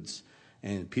salutes.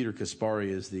 And Peter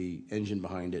Kaspari is the engine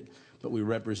behind it. But we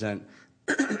represent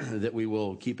that we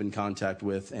will keep in contact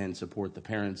with and support the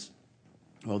parents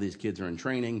while these kids are in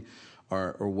training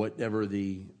or whatever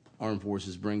the Armed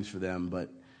Forces brings for them. But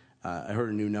I heard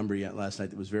a new number last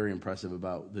night that was very impressive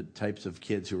about the types of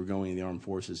kids who are going in the Armed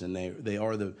Forces, and they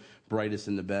are the brightest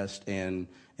and the best. And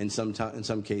in some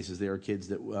cases, they are kids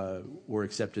that were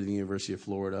accepted to the University of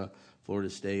Florida, Florida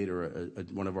State, or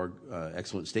one of our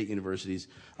excellent state universities,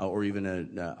 or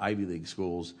even Ivy League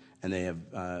schools. And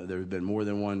there have been more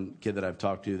than one kid that I've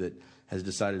talked to that has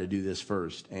decided to do this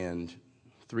first. And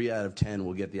 3 out of 10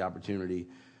 will get the opportunity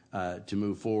to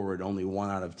move forward. Only 1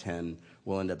 out of 10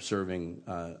 will end up serving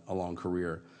a long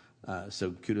career.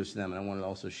 So kudos to them. And I wanted to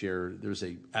also share, there's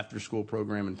a after-school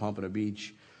program in Pompano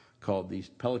Beach called the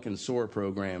Pelican Soar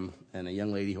program, and a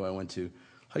young lady who I went to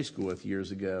high school with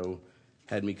years ago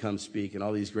had me come speak, and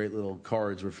all these great little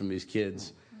cards were from these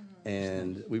kids.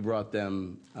 And we brought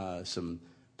them some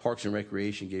Parks and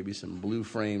Recreation, gave me some blue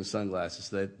frame sunglasses.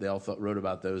 They all wrote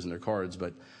about those in their cards,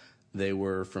 but they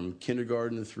were from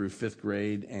kindergarten through 5th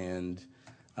grade, and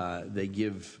they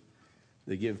give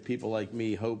people like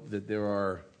me hope that there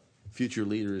are future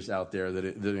leaders out there that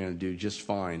are going to do just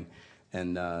fine.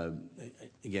 And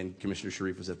again, Commissioner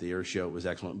Sharif was at the air show. It was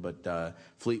excellent. But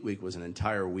Fleet Week was an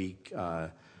entire week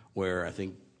where I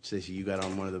think, Stacey, you got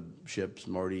on one of the ships.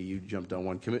 Marty, you jumped on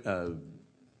one.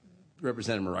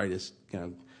 Representative Moritas,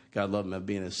 God love him,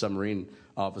 being a submarine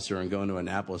officer and going to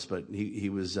Annapolis, but he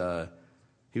was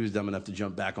dumb enough to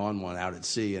jump back on one out at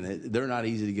sea, and they're not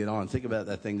easy to get on. Think about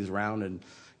that thing is round, and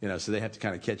so they have to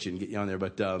kind of catch you and get you on there.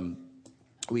 But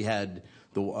we had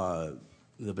the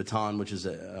Baton, which is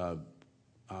a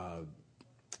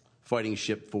fighting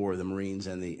ship for the Marines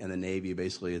and the Navy.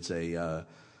 Basically, it's a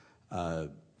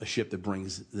ship that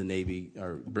brings the Navy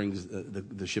or brings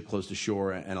the ship close to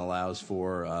shore and allows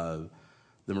for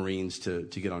the Marines to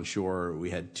get on shore. We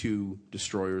had 2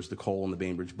 destroyers, the Cole and the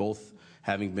Bainbridge, both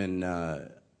having been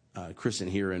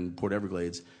christened here in Port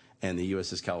Everglades, and the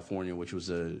USS California, which was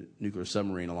a nuclear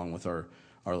submarine, along with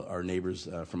our neighbors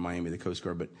from Miami, the Coast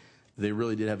Guard. But they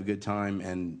really did have a good time,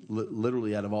 and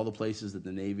literally out of all the places that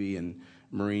the Navy and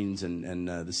Marines and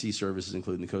the sea services,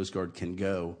 including the Coast Guard, can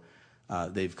go,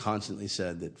 they've constantly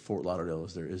said that Fort Lauderdale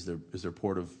is their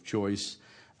port of choice.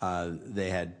 They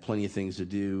had plenty of things to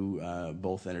do,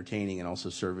 both entertaining and also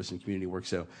service and community work.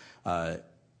 So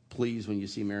please, when you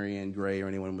see Marianne Gray or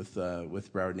anyone with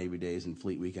Broward Navy Days and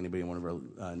Fleet Week, anybody in one of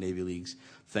our Navy leagues,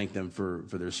 thank them for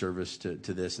their service to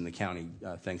this and the county.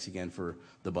 Thanks again for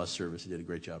the bus service. They did a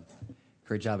great job.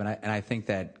 Great job, and I think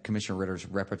that Commissioner Ritter's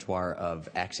repertoire of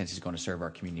accents is going to serve our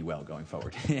community well going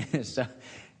forward. So,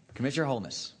 Commissioner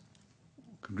Holness.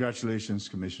 Congratulations,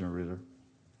 Commissioner Ritter.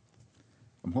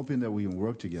 I'm hoping that we can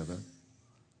work together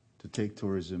to take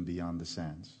tourism beyond the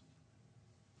sands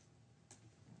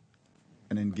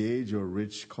and engage our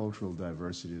rich cultural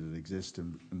diversity that exists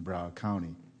in Broward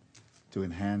County to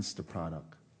enhance the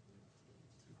product.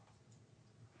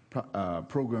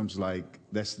 Programs like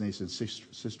Destination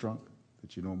Sistrunk,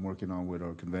 that I'm working on with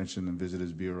our Convention and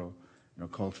Visitors Bureau and our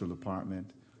Cultural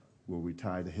Department, where we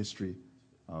tie the history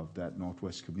of that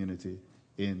Northwest community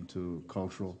into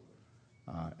cultural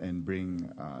and bring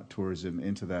tourism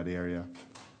into that area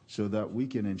so that we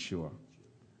can ensure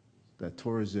that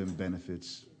tourism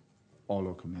benefits all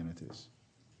our communities,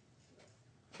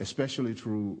 especially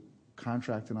through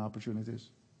contracting opportunities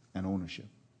and ownership,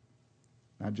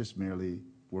 not just merely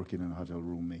working in a hotel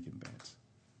room making beds.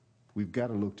 We've got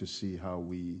to look to see how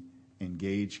we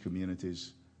engage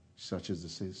communities such as the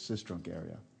Sistrunk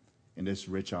area in this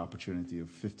rich opportunity of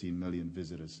 15 million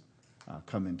visitors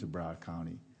coming to Broward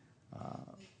County,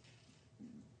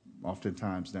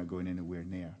 oftentimes not going anywhere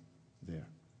near there.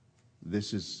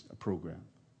 This is a program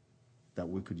that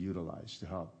we could utilize to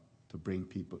help to bring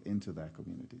people into that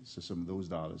community. So some of those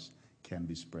dollars can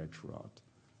be spread throughout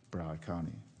Broward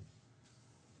County.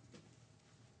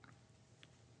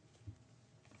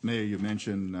 Mayor, you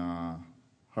mentioned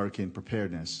hurricane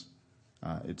preparedness.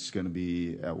 It's going to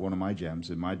be at one of my gems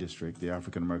in my district, the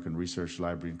African American Research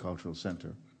Library and Cultural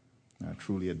Center.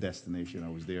 Truly a destination. I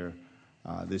was there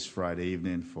this Friday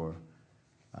evening for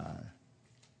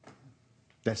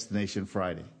Destination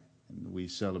Friday. And we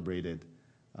celebrated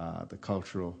the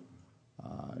cultural,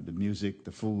 the music,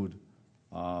 the food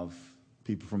of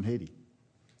people from Haiti.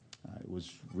 It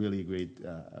was really a great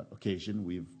occasion.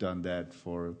 We've done that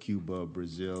for Cuba,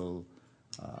 Brazil,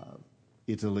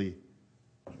 Italy.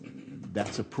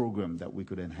 That's a program that we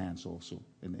could enhance also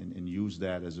and use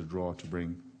that as a draw to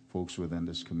bring folks within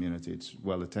this community. It's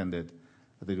well attended.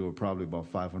 I think there were probably about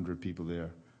 500 people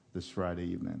there this Friday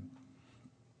evening.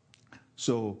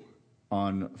 So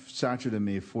on Saturday,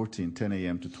 May 14, 10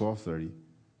 a.m. to 12:30,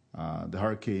 the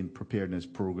hurricane preparedness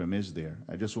program is there.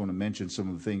 I just want to mention some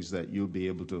of the things that you'll be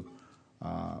able to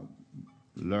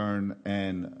learn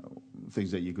and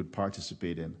things that you could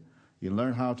participate in. You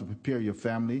learn how to prepare your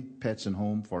family, pets, and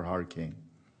home for a hurricane.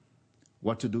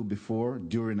 What to do before,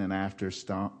 during, and after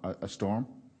a storm.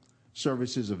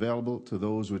 Services available to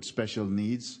those with special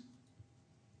needs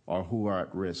or who are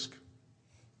at risk.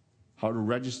 How to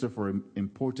register for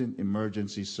important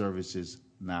emergency services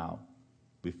now,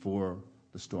 before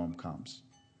the storm comes.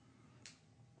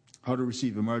 How to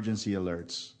receive emergency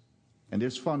alerts. And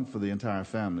there's fun for the entire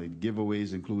family.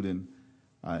 Giveaways including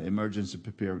emergency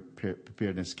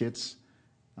preparedness kits.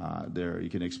 There you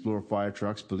can explore fire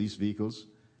trucks, police vehicles,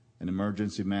 an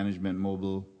emergency management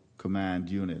mobile command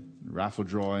unit. Raffle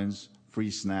drawings, free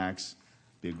snacks.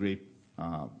 Be a great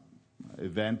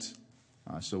event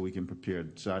so we can prepare.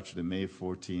 Saturday, May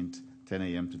 14th, 10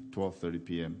 a.m. to 12:30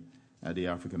 p.m. at the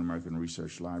African American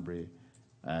Research Library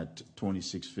at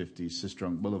 2650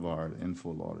 Sistrunk Boulevard in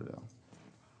Fort Lauderdale.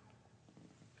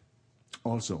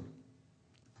 Also,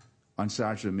 on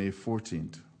Saturday, May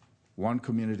 14th, One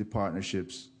Community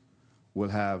Partnerships will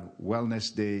have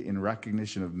Wellness Day in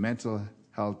recognition of Mental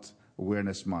Health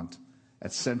Awareness Month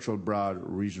at Central Broward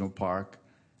Regional Park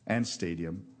and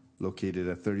Stadium, located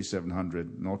at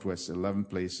 3700 Northwest 11th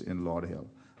Place in Lauderhill,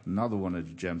 another one of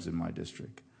the gems in my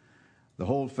district. The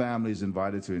whole family is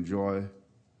invited to enjoy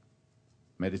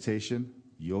meditation,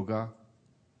 yoga,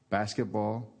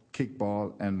 basketball,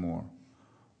 kickball, and more.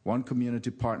 One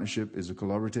Community Partnership is a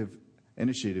collaborative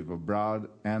initiative of Broward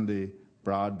and the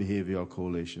Broward Behavioral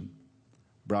Coalition.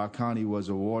 Broward County was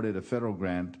awarded a federal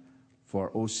grant for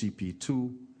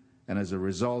OCP2, and as a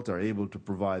result are able to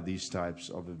provide these types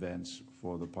of events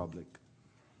for the public.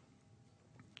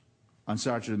 On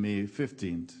Saturday, May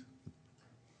 15th,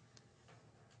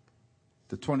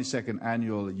 the 22nd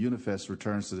annual Unifest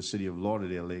returns to the city of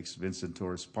Lauderdale Lakes Vincent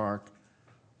Tourist Park,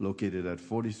 located at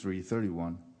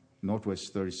 4331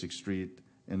 Northwest 36th Street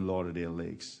in Lauderdale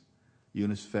Lakes.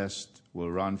 Unifest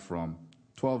will run from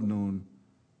 12 noon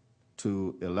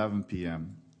to 11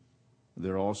 p.m.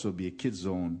 There will also be a kids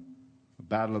zone, a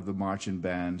battle of the marching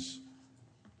bands,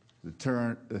 the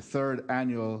third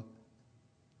annual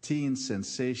Teen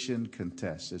Sensation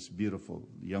Contest. It's beautiful.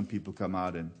 Young people come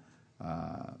out and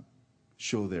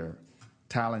show their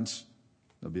talents.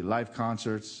 There'll be live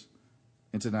concerts,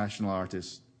 international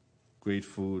artists, great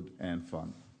food, and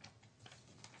fun.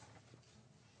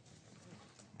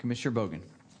 Commissioner Bogan.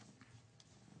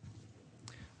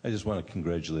 I just want to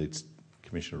congratulate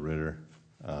Commissioner Ritter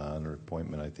on her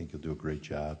appointment. I think you'll do a great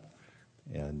job,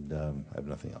 and I have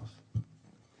nothing else.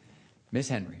 Ms.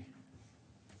 Henry.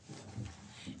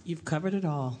 You've covered it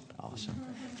all. Awesome.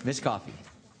 Ms. Coffey.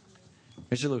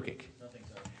 Mr. Lukic.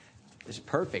 This is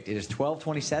perfect. It is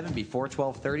 12:27 before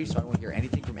 12:30, so I don't want to hear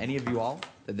anything from any of you all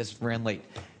that this ran late.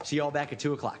 See you all back at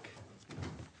 2 o'clock.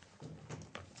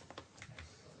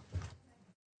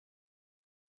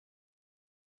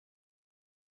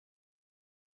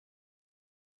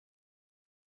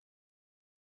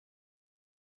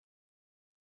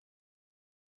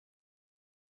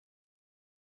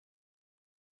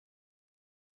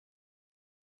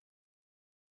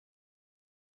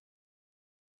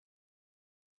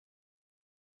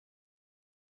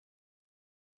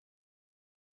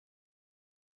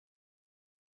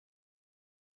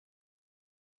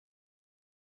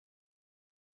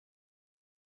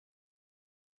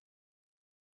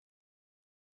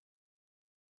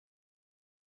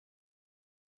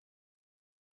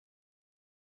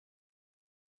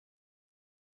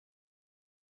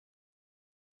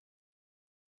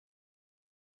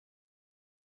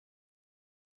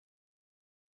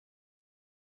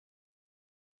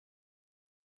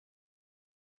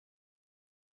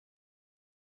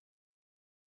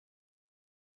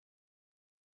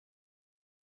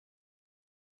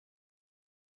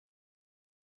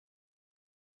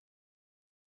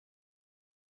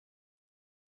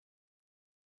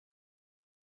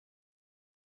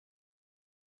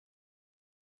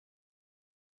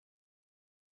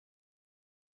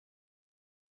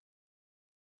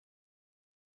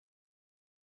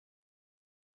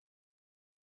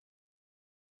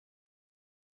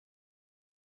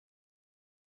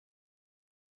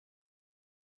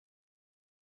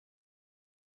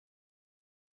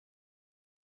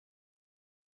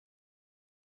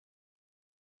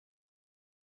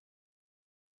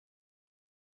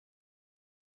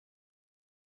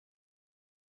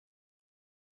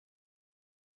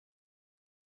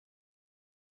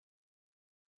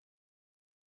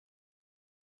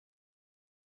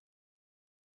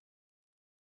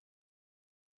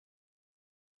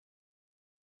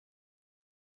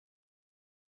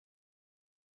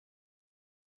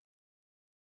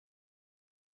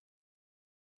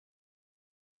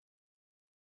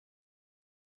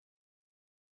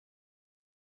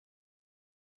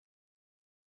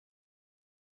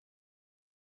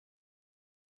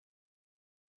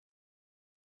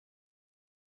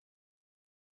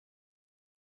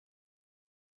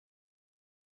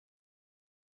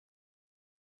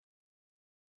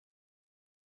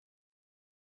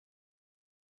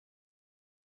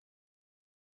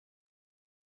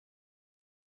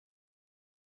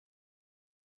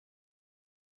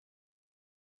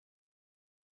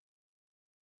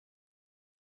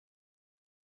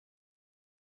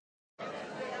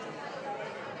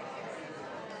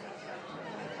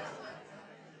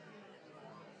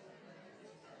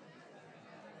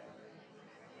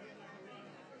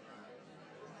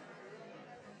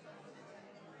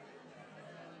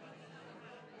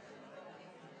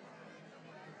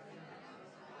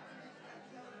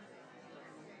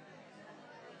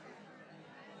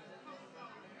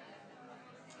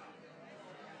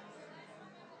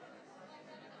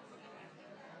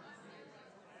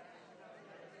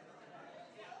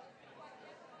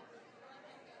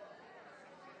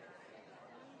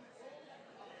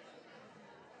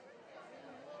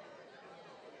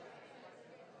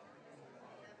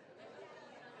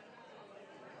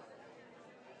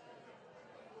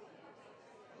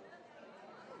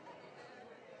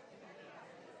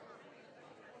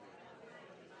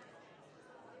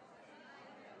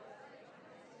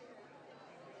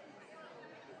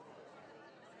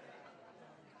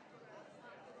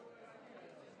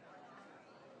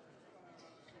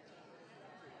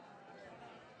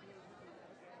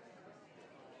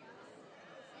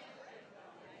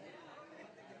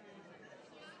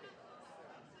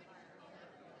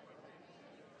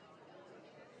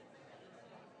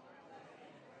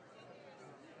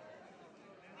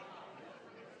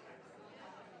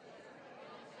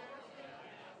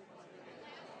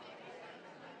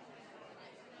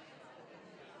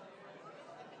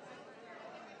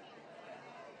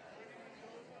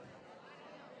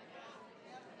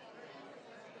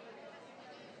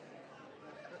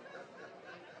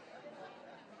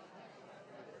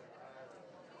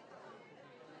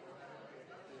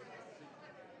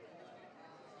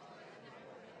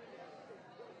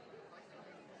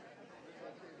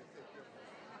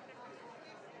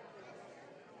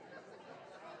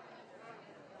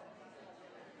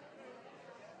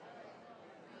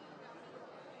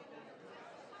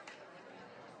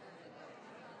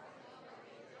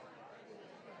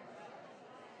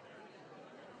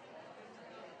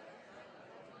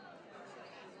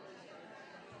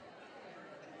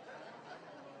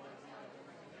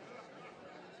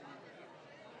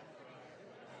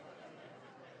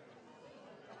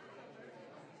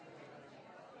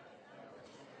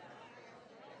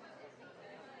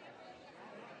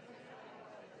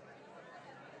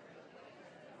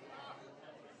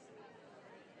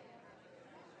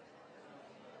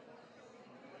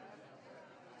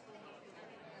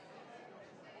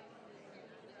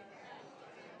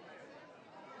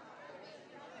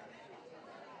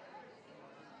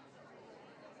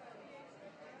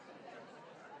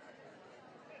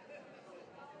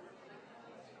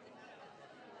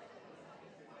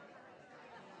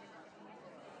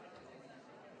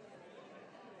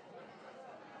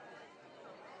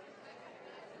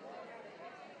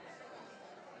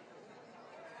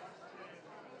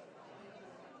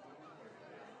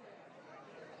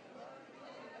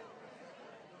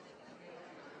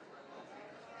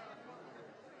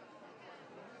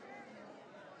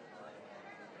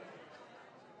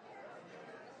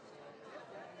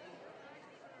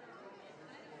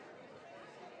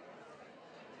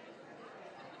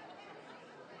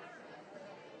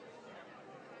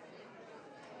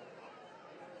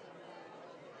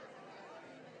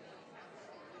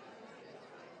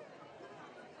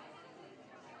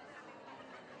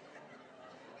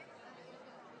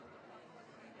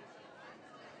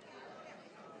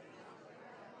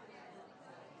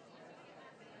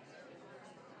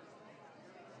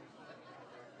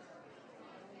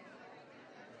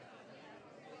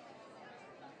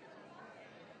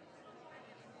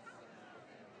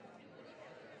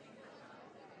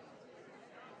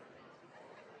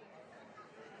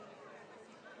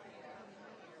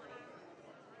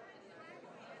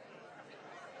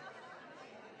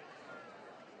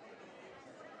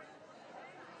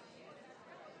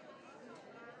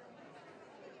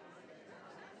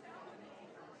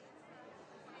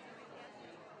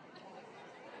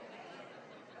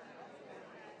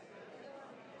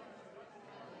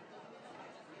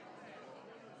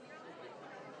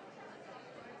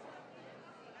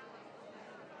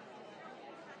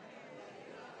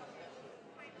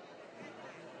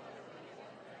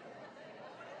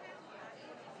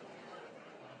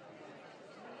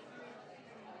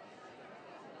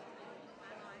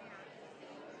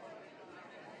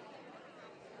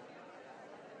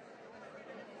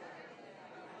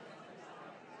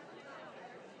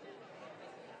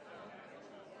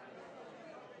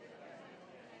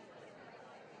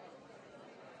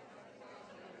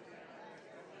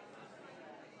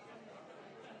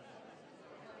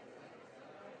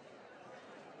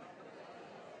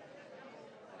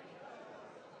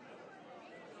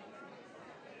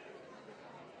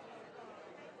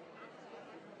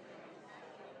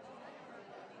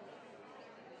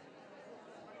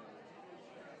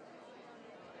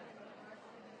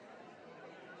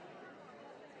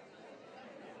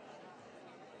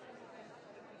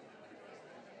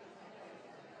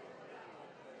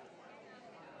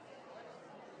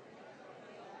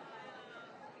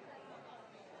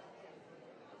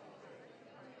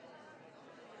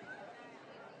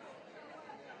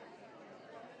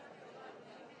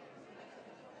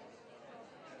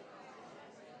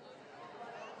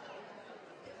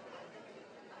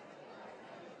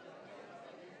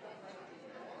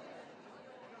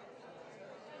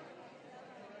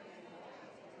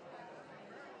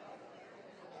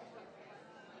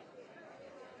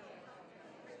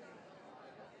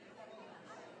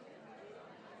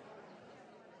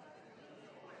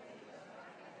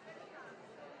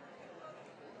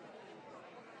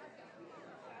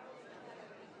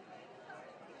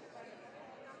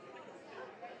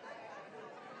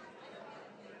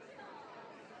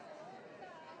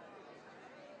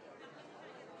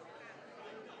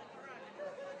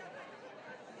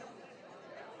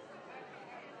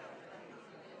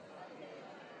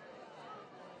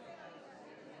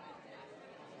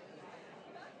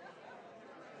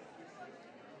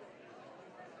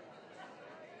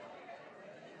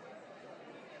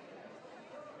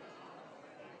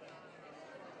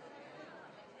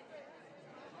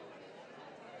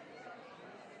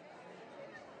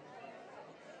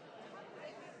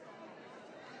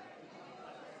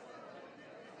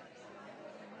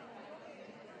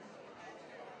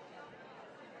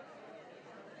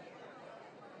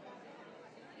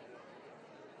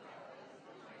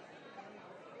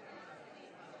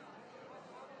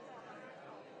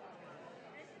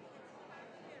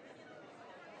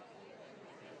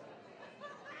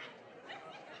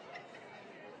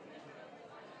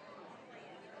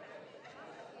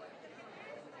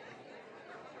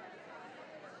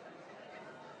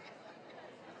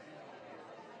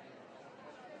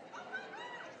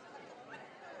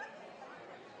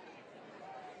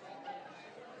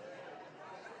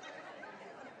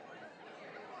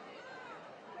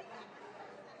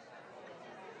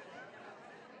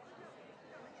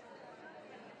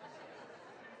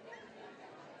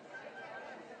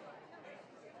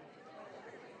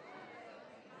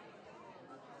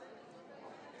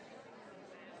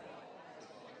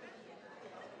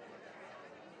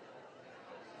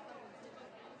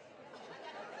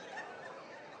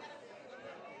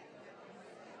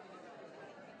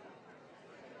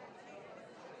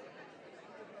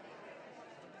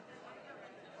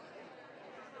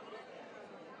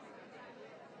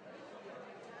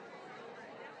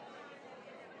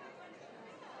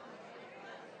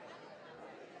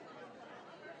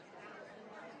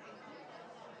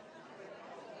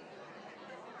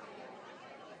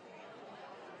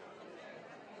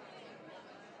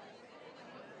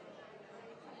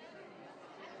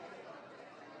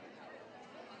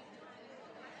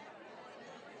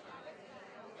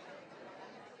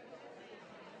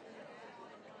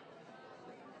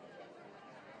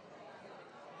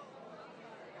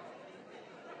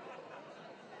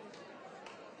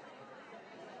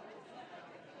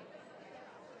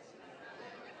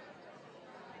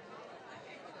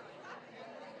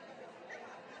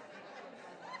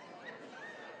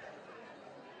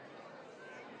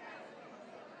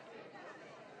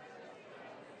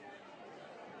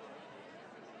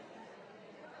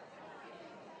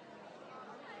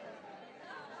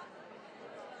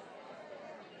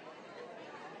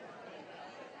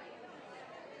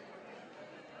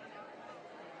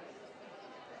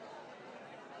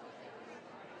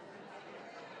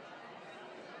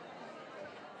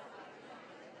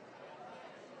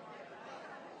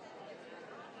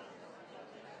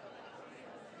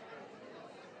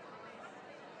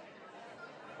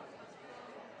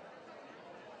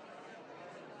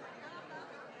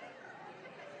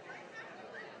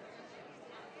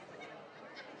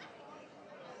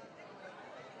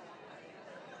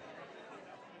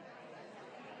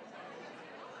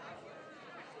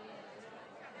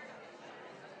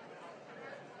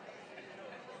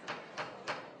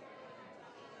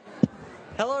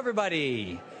 Hello,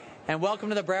 everybody, and welcome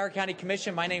to the Broward County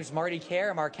Commission. My name is Marty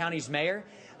Kerr. I'm our county's mayor.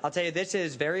 I'll tell you, this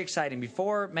is very exciting.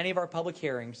 Before many of our public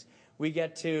hearings, we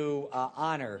get to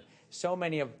honor so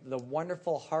many of the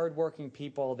wonderful, hardworking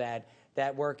people that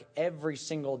work every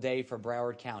single day for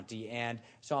Broward County. And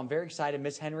so I'm very excited.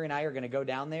 Ms. Henry and I are going to go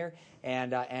down there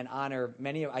and honor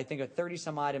many of, I think,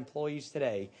 30-some-odd employees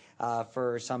today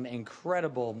for some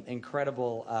incredible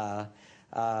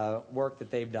work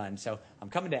that they've done. So I'm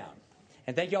coming down.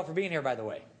 And thank you all for being here, by the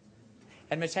way.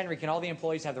 And Ms. Henry, can all the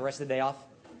employees have the rest of the day off?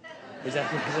 Is that?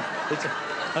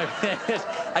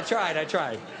 I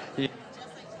tried. Yeah.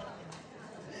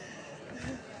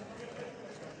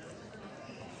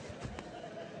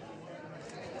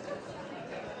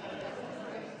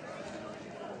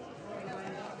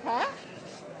 Huh?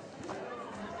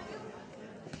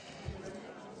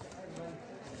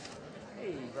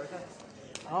 Hey, Bertha.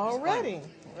 Already.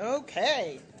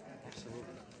 Okay. Absolutely.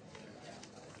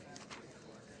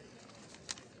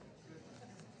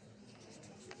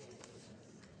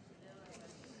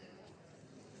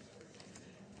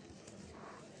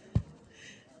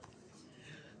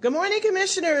 Good morning,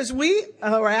 Commissioners.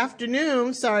 Or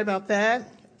afternoon, sorry about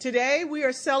that. Today we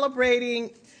are celebrating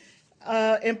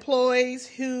employees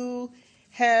who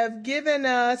have given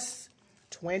us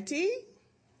 20,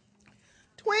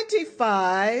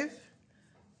 25,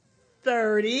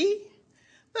 30,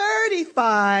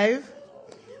 35,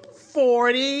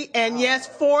 40, and yes,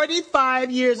 45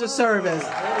 years of service.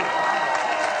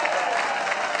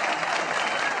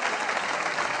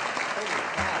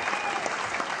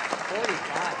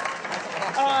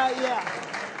 Yeah.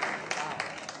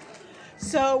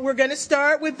 So we're going to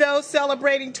start with those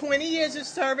celebrating 20 years of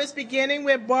service, beginning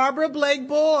with Barbara Blake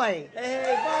Boyd.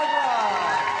 Hey, Barbara!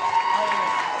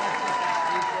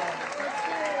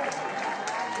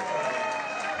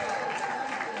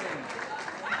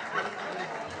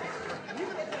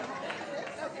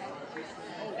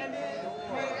 And then,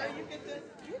 Mayor, you get the,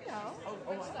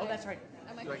 Oh, that's right.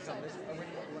 Do I come this way? Over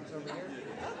here?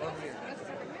 Over here.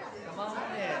 Come on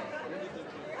in.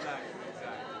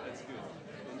 That's good.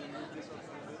 And then move this up a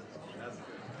little bit. That's good.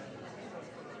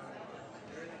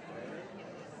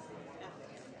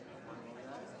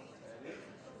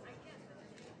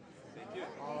 Thank you.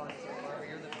 Oh, Barbara,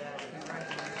 you're the best.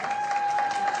 Congratulations.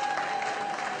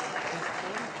 Is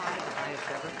 45 the highest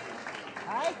ever?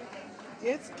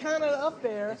 It's kind of up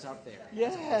there. It's up there.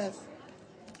 Yes.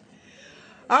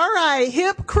 All right,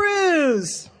 Hip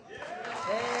Cruz.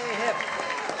 Hey, Hip.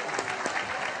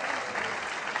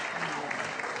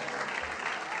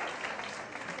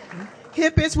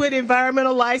 Hip is with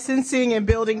environmental licensing and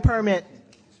building permit.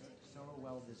 So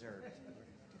well deserved.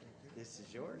 This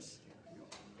is yours.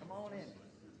 Come on in.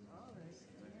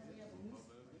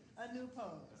 A new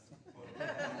pose.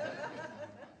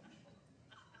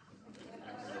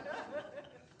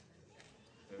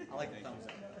 I like the thumbs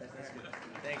up. That's good.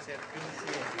 Thanks, Hip. Good to see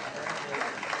you.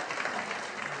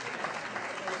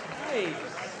 Hey,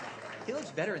 he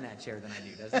looks better in that chair than I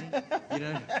do, doesn't he? You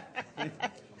know?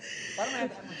 Why don't I have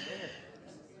that much hair?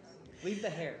 Leave the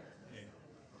hair.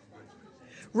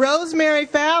 Rosemary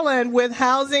Fallon with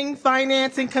Housing,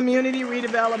 Finance, and Community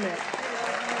Redevelopment.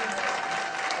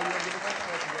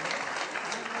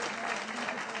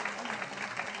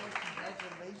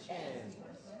 Congratulations.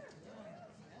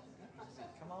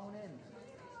 Come on in.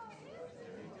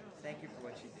 Thank you for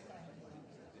what you do.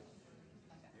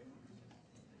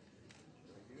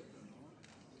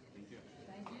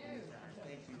 Thank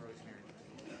you, Rosemary.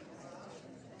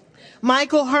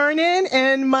 Michael Hernan,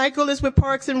 and Michael is with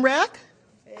Parks and Rec.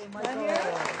 Hey, Michael.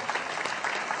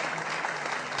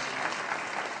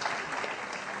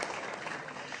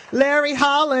 Larry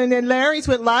Holland, and Larry's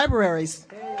with Libraries.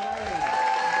 Hey, Larry.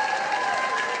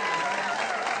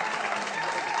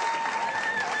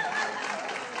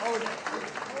 Oh,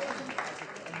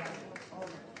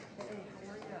 hey,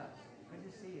 how are you? Good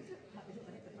to see you.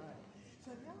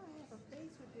 So now I have a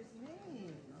face with his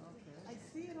name. I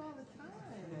see it all the time.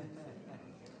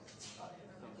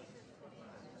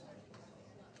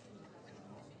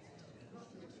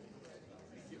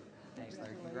 Thanks,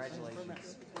 Larry.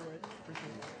 Congratulations.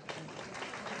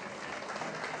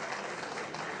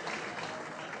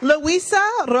 Luisa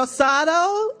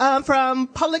Rosado from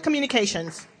Public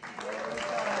Communications.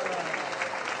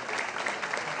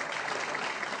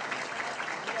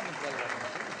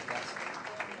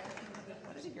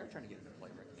 What is it you're trying to get an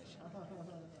employee recognition?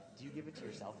 Do you give it to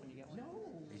yourself when you get one? No.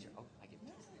 Oh, I get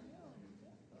one.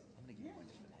 I'm going to give you one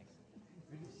just for the heck of it.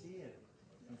 Good to see you.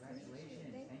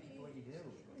 Congratulations. Thank you for what you do.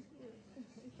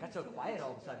 Got so quiet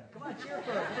all of a sudden. Come on, cheer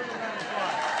for her. Give her a round of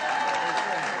applause.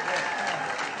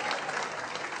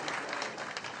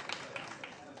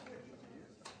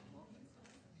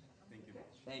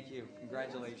 Thank you.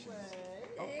 Congratulations.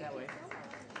 Oh, that way.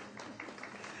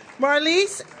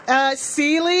 Marlise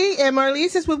Seeley, and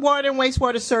Marlise is with Water and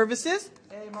Wastewater Services.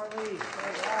 Hey, Marlise.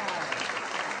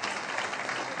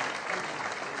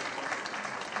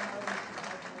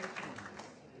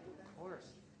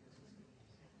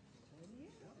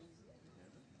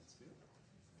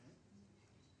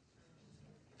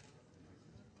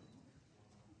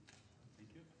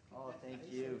 Oh, thank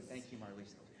you. Thank you,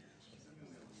 Marlise.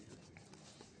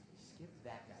 Skip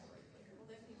that guy right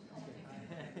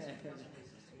there.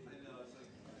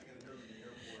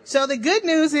 So the good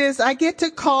news is I get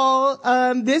to call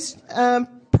this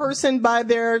person by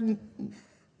their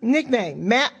nickname,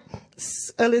 Matt.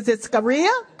 Is it Scaria?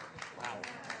 Wow.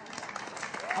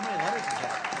 How many letters is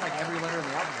that? It's like every letter in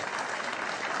the alphabet.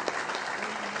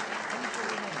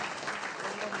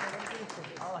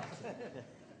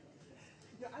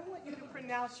 I want you to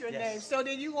pronounce your name so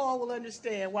that you all will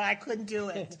understand why I couldn't do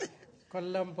it.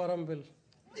 Kollam Parambil.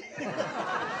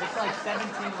 It's like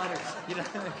 17 letters. You know,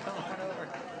 come on over.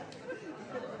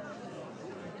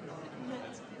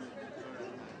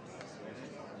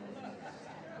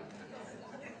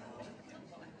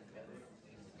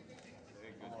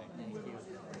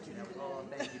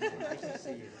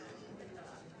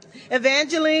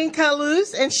 Evangeline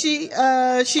Calus, and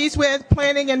she's with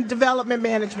Planning and Development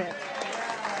Management.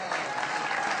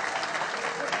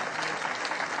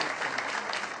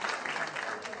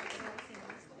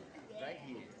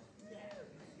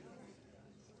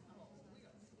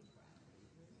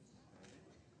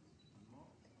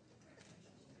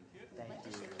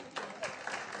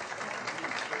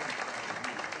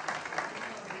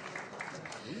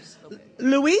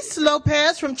 Luis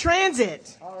Lopez from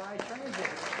Transit. All right, Transit.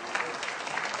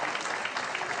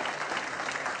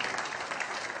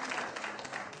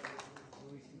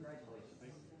 Luis, congratulations.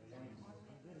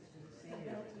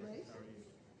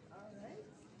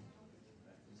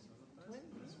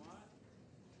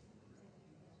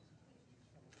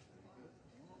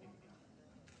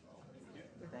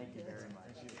 Thank you very much.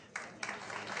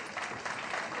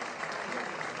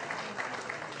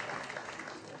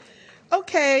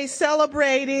 Okay,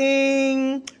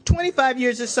 celebrating 25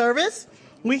 years of service,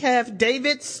 we have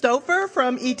David Stouffer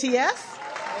from ETS.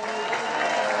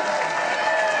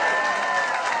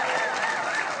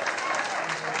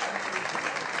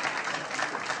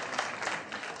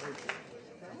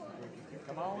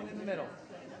 Come on in the middle.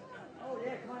 Oh,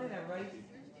 yeah, come on in, everybody.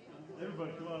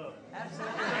 Everybody, come on up.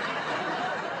 Absolutely.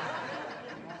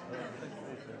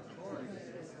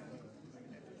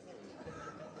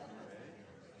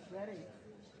 Ready.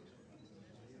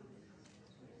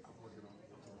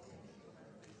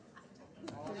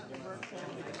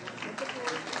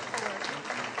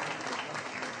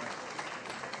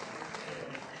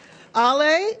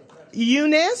 Ale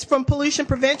Eunice from Pollution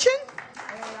Prevention.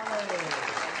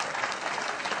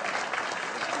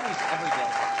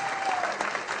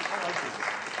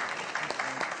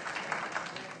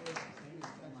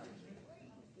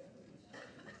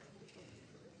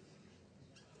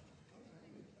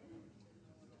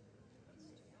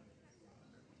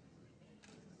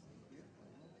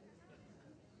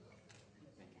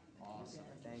 Awesome.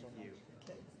 Thank you.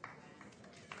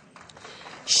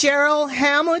 Cheryl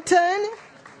Hamilton.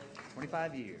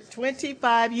 25 years.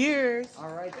 25 years. All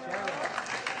right, Cheryl.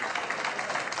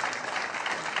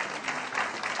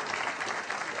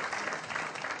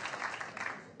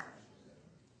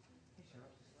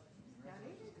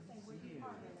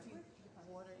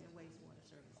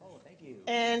 Oh, thank you.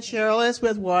 And Cheryl is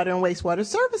with Water and Wastewater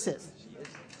Services.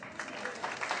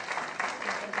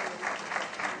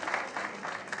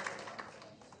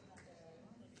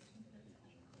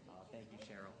 Thank you,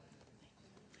 Cheryl.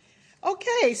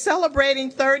 Okay, celebrating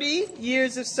 30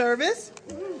 years of service.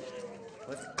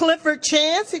 Clifford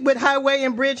Chance with Highway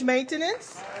and Bridge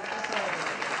Maintenance.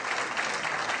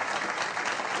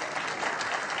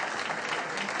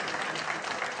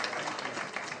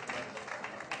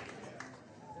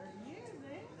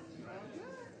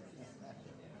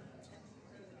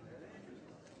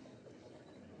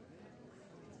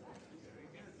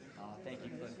 Thank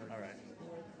you, Clifford. All right.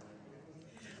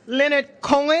 Leonard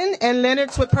Cohen and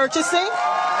Leonard's with Purchasing.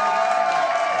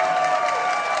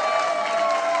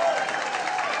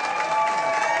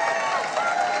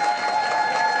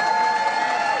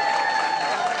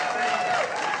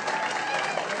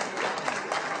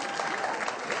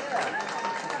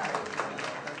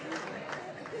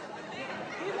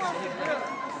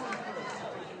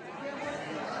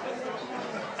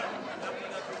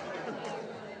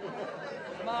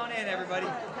 Come on in, everybody.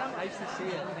 Nice to see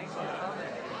you. Thanks for coming.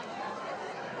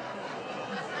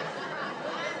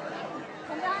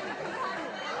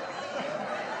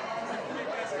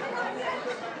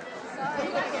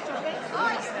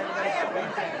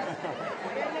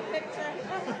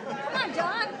 Come on,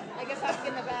 John. I guess I'll get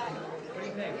in the back. What do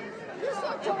you think? You're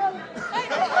so tall.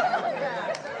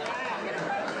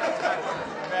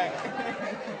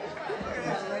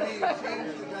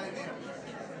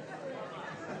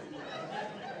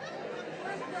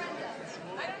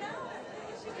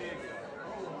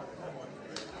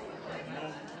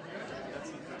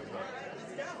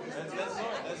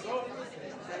 Let's go.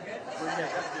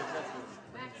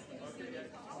 That's good.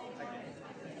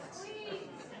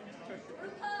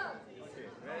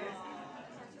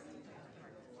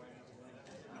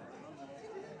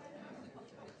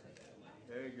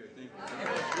 Very good. Thank you.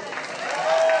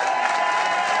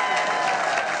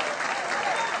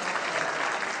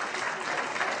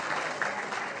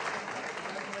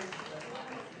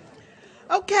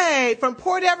 Okay, from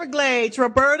Port Everglades,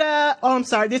 Roberta. Oh, I'm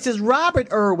sorry. This is Robert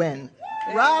Irwin.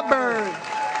 Robert.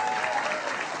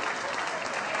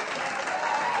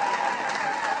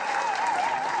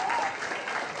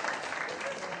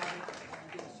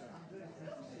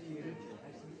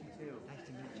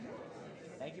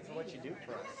 Thank you for what you do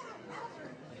for us.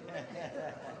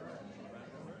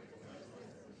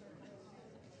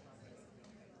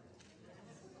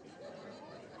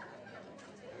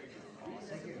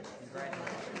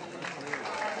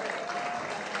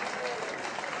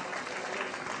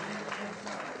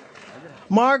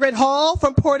 Margaret Hall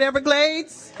from Port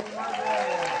Everglades. So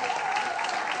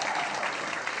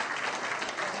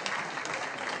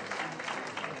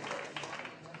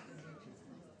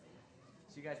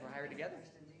you guys were hired together?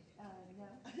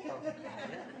 No.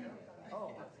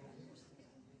 Oh.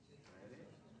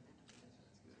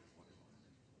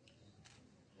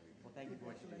 Well, thank you for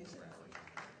what you do for us.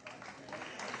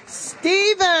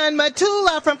 Stephen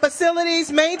Matula from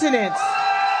Facilities Maintenance.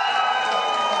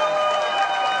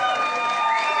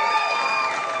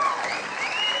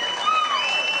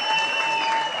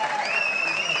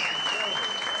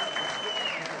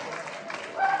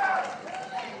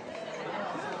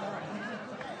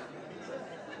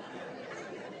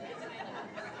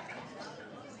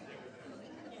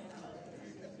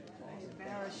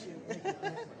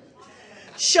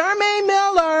 Charmaine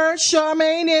Miller.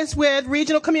 Charmaine is with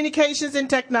Regional Communications and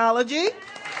Technology.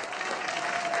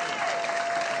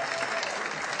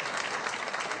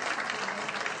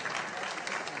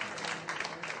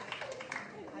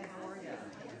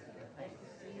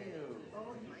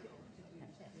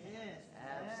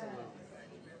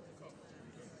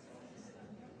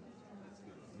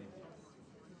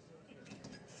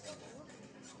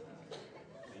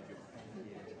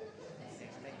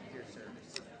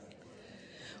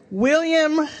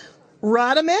 William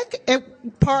Rodemick at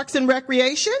Parks and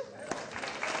Recreation.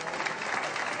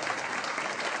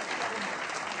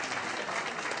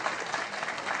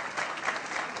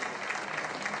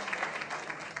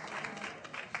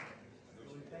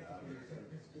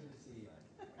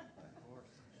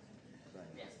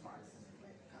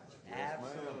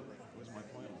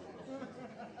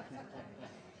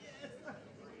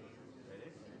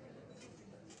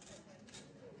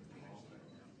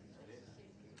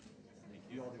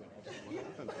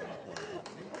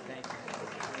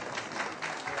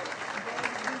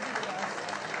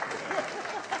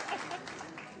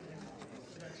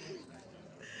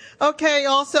 Okay,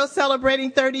 also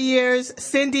celebrating 30 years,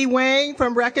 Cindy Wang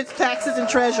from Records, Taxes, and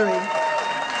Treasury.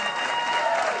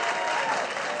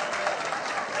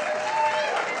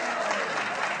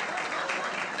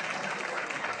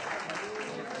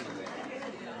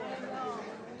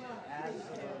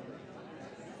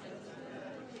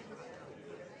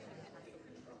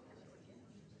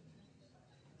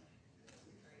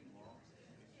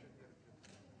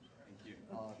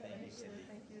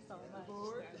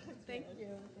 Thank you.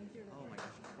 Thank you. Oh my gosh,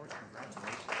 of course,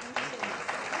 congratulations.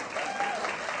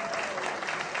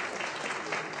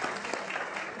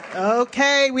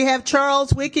 Okay, we have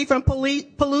Charles Wiki from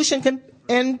Pollution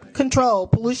and Control,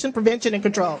 Pollution Prevention and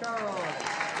Control.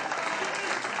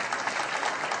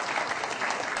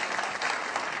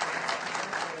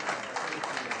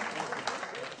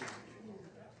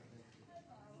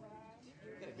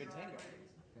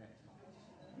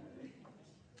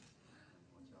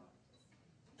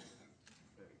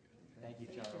 Thank you,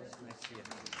 Charles. Nice to see you.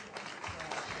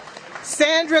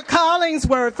 Sandra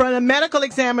Collingsworth from the Medical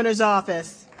Examiner's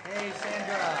Office. Hey,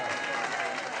 Sandra.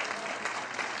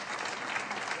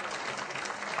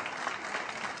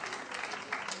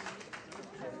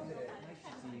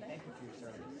 Thank you for your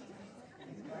service.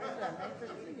 Nice to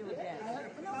see you again.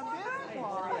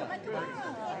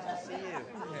 Nice to see you.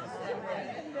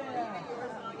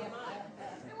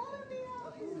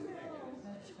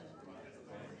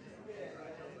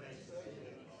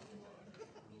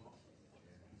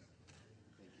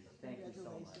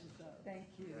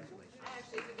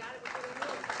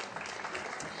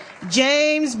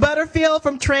 James Butterfield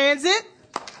from Transit.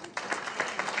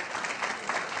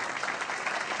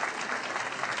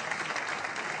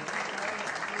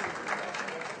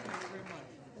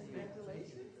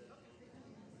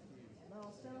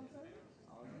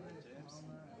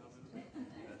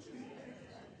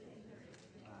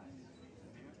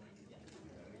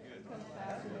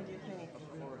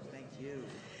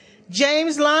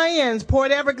 James Lyons,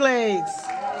 Port Everglades.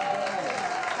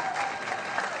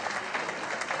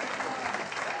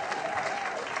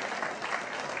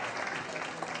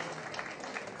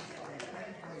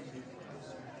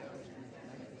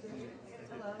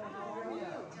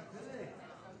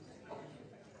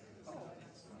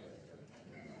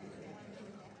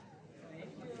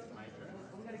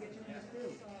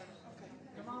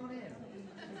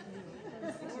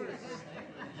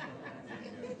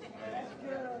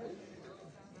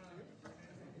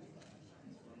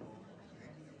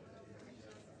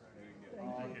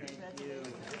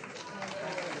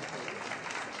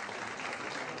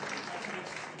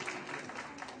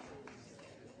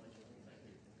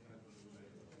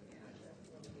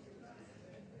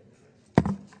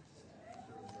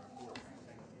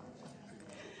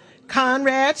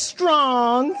 Conrad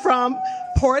Strong from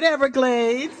Port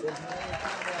Everglades.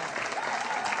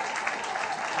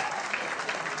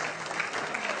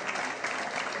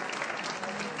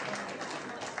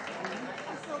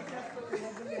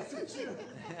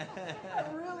 I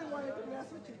really wanted to mess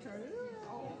with you, Tony.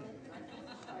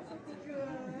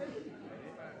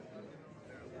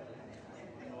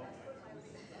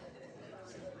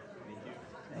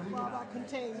 Bob, I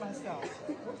contained myself.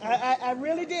 I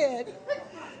really did.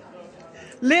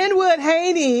 Linwood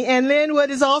Haney, and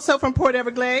Linwood is also from Port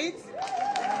Everglades.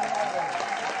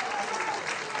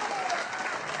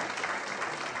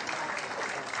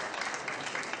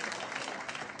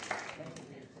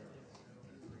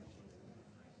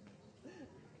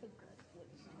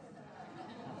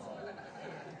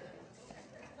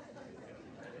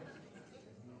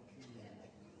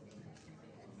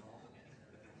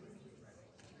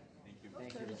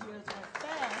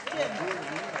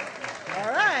 All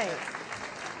right.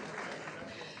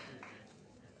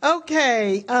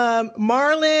 Okay,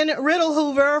 Marlon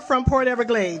Riddlehoover from Port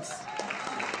Everglades.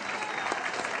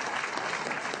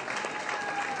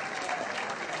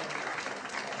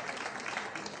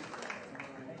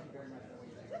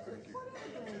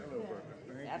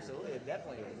 Absolutely, it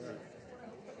definitely is.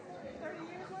 30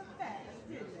 years was fast.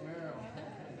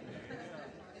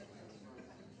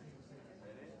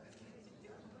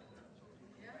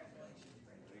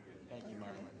 Thank you,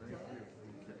 Marlon.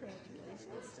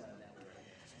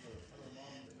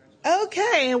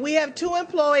 Okay, and we have two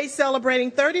employees celebrating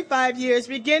 35 years,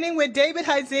 beginning with David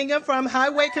Huizinga from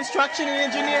Highway Construction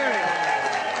and Engineering.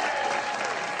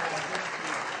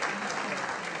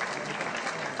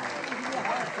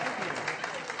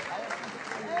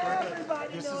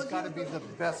 This has got to be the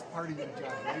best part of your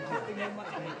job. Everybody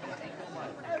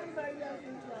knows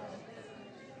his job.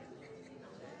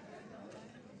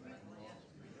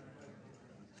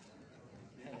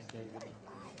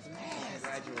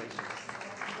 Congratulations.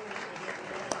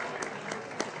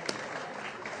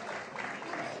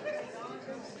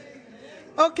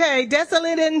 Okay,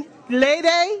 Desalinen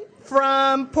Lede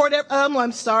from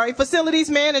Facilities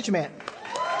Management.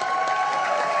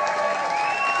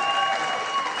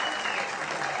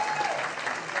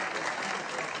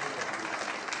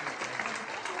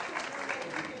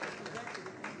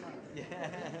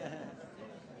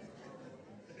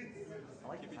 I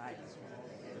like the tie.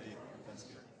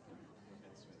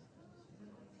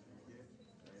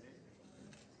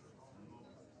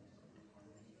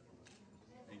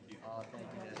 Oh, thank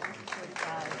you.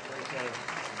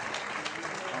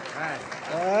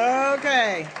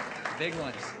 Okay. Big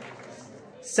ones.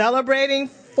 Celebrating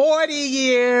 40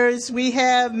 years, we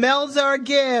have Melzer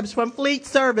Gibbs from Fleet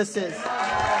Services.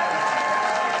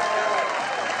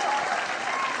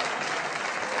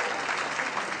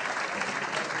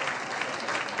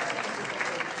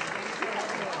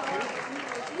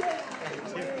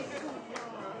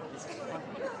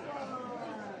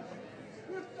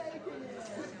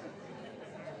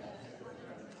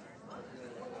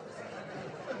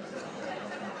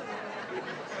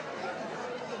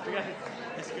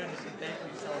 That's good. Thank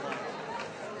you so much.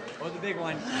 Oh, the big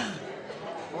one.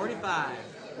 45.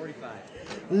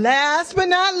 Last but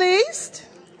not least,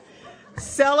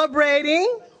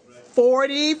 celebrating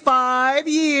 45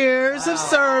 years of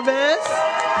service.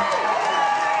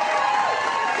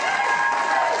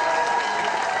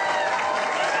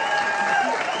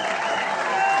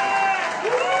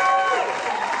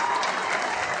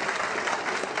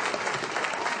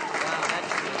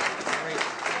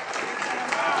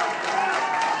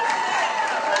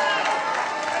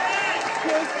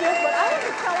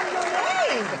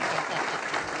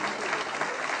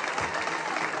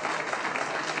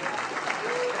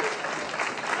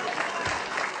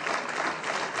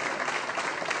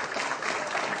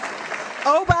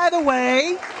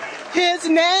 His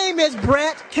name is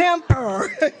Brett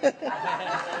Kemper.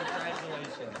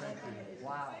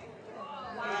 Wow.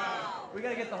 We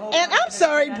gotta get the whole. And I'm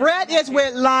sorry, Brett is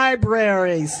with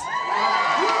libraries.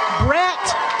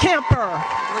 Brett Kemper.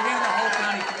 We're getting the whole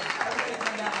county.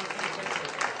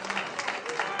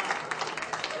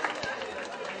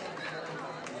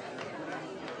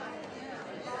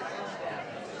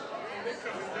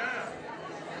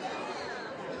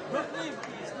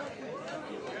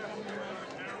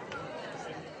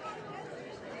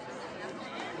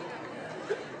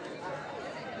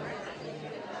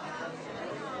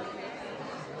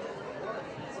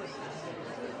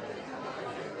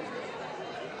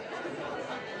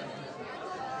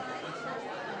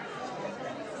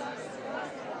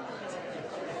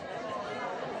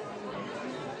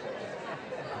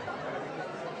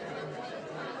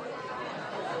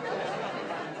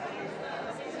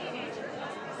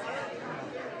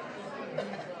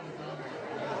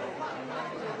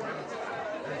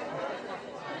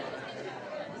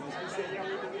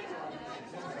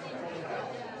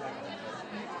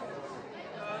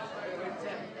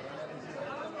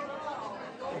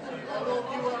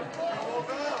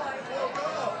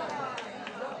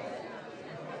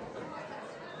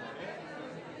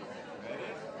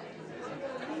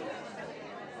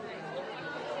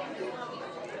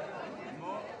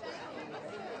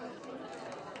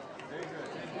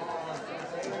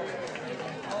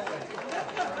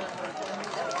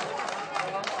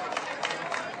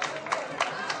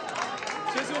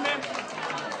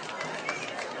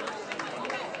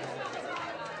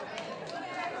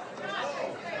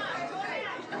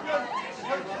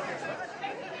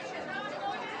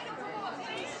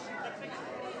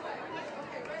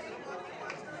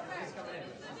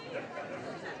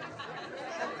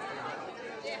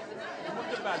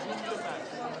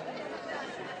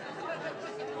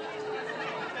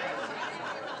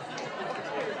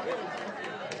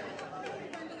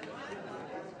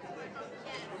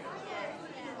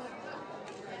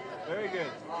 Very good.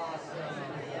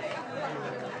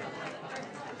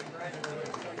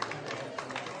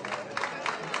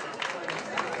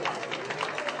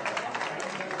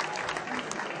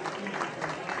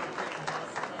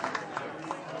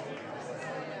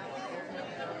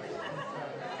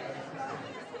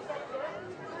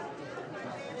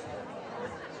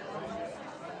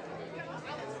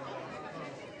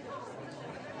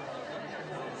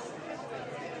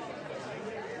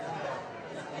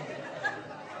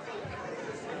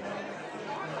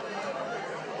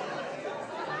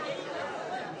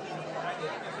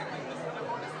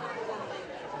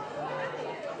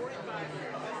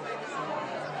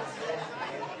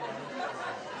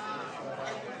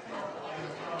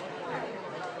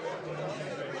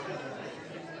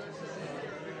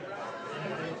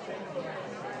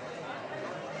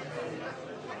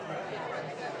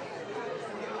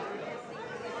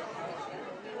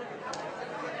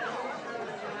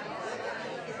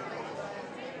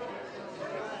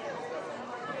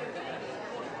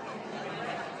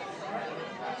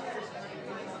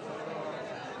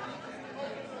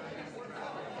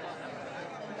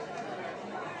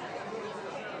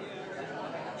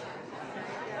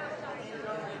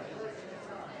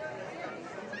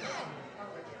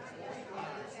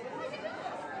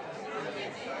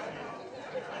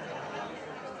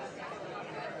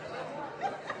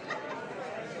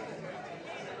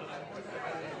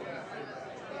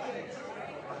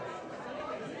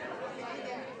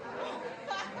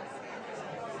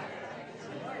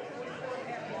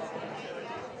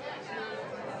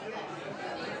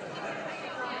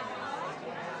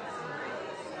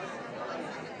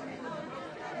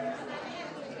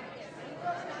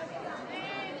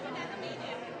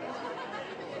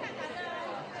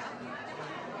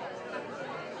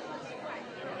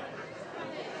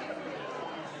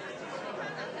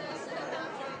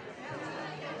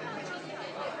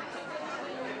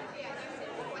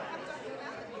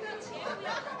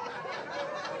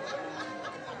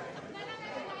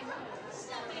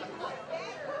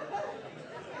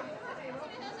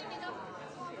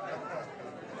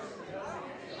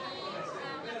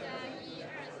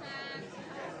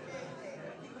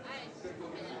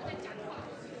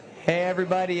 Hey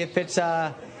everybody, if it's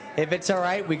all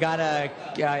right, we gotta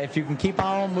if you can keep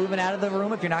on moving out of the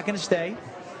room if you're not going to stay.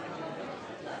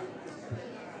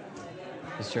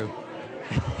 It's true.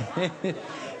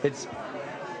 It's.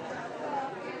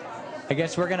 I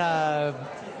guess we're gonna.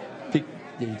 Yeah,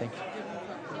 you think?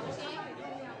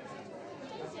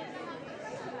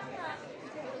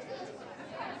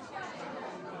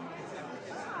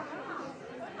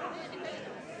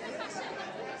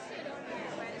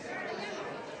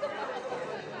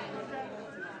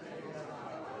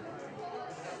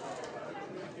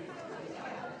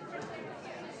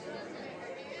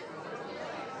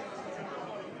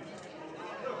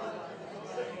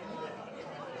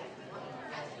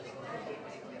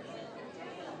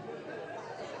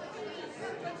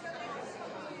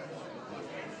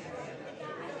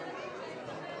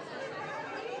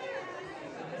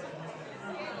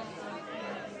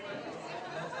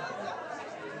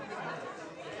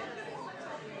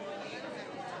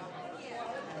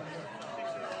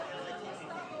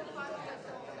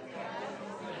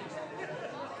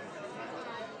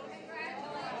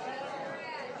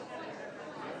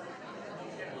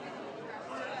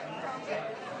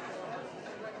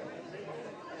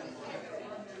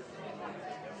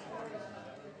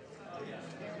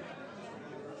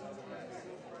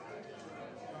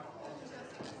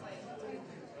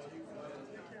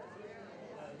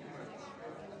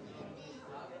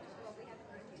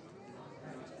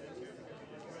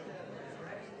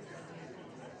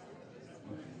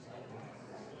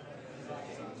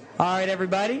 All right,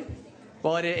 everybody.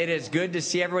 Well, it is good to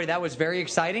see everybody. That was very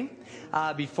exciting.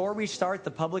 Before we start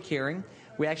the public hearing,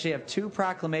 we actually have two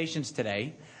proclamations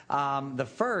today. The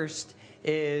first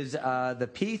is the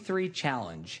P3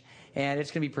 Challenge, and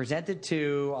it's going to be presented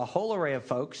to a whole array of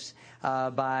folks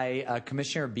by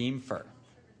Commissioner Beamfer.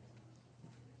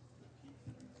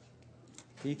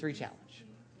 P3 Challenge.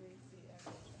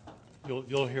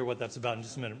 You'll hear what that's about in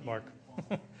just a minute, Mark.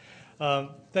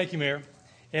 Thank you, Mayor.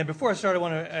 And before I start, I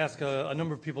want to ask a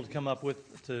number of people to come up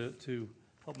with to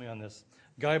help me on this.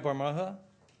 Guy Barmaha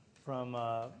from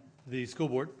the school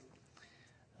board.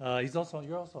 You're also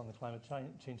on the Climate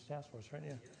Change Task Force, right?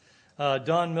 Yeah.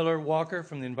 Don Miller Walker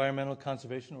from the Environmental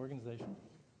Conservation Organization.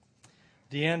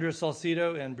 Deandra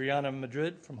Salcido and Brianna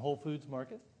Madrid from Whole Foods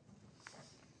Market.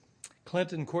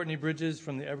 Clint and Courtney Bridges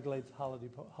from the Everglades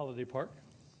Holiday Park.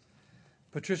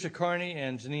 Patricia Carney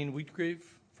and Janine Wheatgrave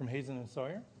from Hazen and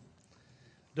Sawyer.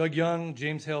 Doug Young,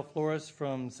 James Hale Flores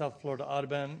from South Florida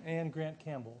Audubon, and Grant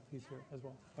Campbell. He's here as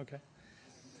well. Okay.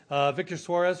 Victor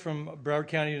Suarez from Broward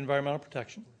County Environmental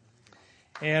Protection.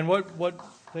 And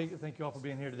thank you all for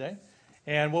being here today.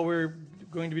 And what we're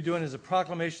going to be doing is a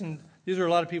proclamation. These are a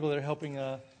lot of people that are helping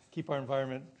keep our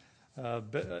environment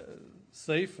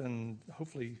safe and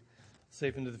hopefully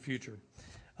safe into the future.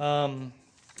 Let's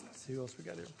see who else we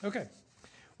got here. Okay.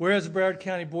 Whereas the Broward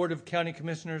County Board of County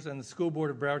Commissioners and the School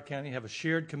Board of Broward County have a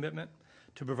shared commitment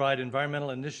to provide environmental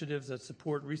initiatives that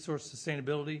support resource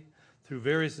sustainability through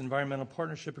various environmental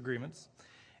partnership agreements,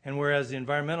 and whereas the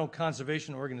Environmental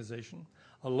Conservation Organization,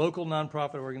 a local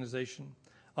nonprofit organization,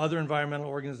 other environmental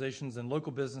organizations, and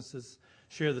local businesses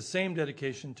share the same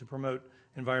dedication to promote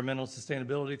environmental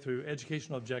sustainability through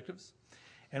educational objectives,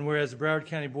 and whereas the Broward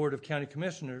County Board of County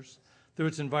Commissioners, through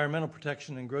its environmental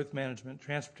protection and growth management,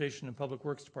 transportation and public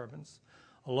works departments,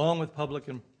 along with public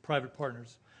and private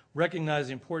partners, recognize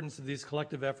the importance of these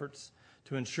collective efforts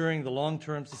to ensuring the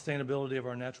long-term sustainability of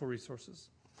our natural resources.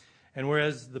 And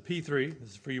whereas the P3,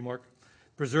 this is for you, Mark,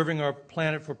 preserving our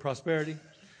planet for prosperity,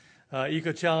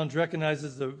 Eco Challenge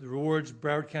recognizes the rewards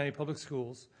Broward County Public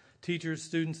Schools, teachers,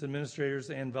 students, administrators,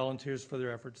 and volunteers for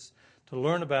their efforts to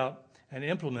learn about and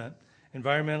implement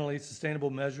environmentally sustainable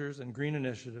measures and green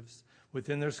initiatives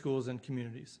within their schools and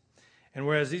communities. And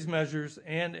whereas these measures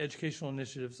and educational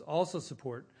initiatives also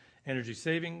support energy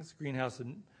savings, greenhouse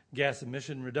gas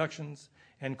emission reductions,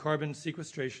 and carbon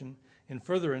sequestration in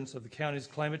furtherance of the county's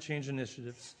climate change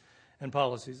initiatives and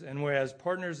policies, and whereas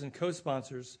partners and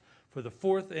co-sponsors for the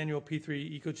 4th annual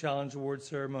P3 Eco Challenge Award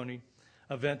ceremony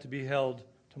event to be held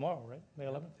tomorrow, right? May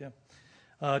 11th?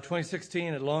 Yeah.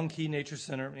 2016 at Long Key Nature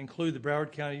Center include the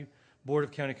Broward County Board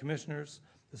of County Commissioners,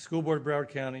 the School Board of Broward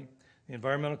County, the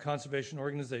Environmental Conservation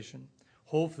Organization,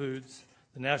 Whole Foods,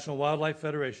 the National Wildlife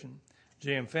Federation,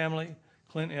 JM Family,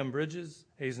 Clint M. Bridges,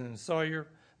 Hazen and Sawyer,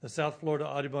 the South Florida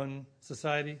Audubon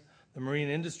Society, the Marine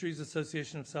Industries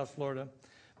Association of South Florida,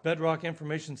 Bedrock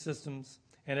Information Systems,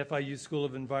 and FIU School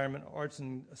of Environment, Arts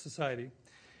and Society.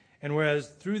 And whereas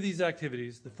through these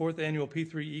activities, the 4th annual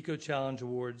P3 Eco Challenge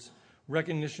Awards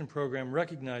recognition program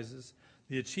recognizes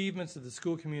the achievements of the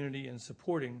school community in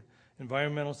supporting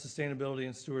environmental sustainability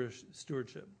and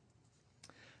stewardship.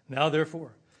 Now,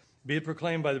 therefore, be it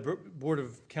proclaimed by the Board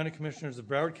of County Commissioners of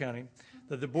Broward County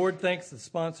that the board thanks the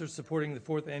sponsors supporting the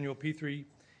 4th annual P3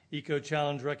 Eco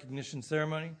Challenge recognition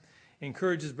ceremony,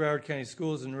 encourages Broward County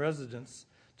schools and residents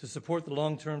to support the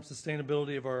long-term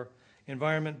sustainability of our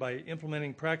environment by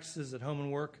implementing practices at home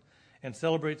and work, and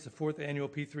celebrates the 4th annual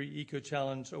P3 Eco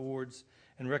Challenge Awards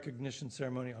and recognition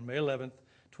ceremony on May 11th,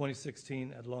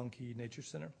 2016 at Long Key Nature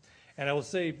Center. And I will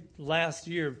say, last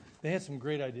year, they had some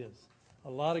great ideas. A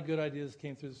lot of good ideas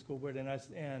came through the school board, and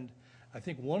I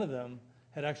think one of them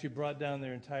had actually brought down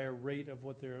their entire rate of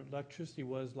what their electricity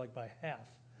was like by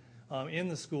half in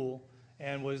the school,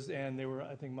 and they were,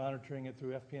 I think, monitoring it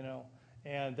through FP&O.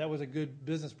 And that was a good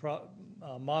business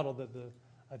model that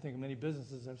I think many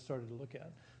businesses have started to look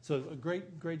at. So a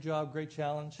great job, great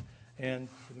challenge. And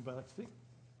anybody like to speak?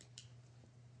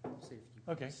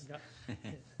 Okay.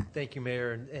 Thank you,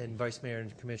 Mayor and Vice Mayor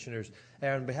and Commissioners.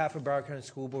 And on behalf of Broward County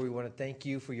School Board, we want to thank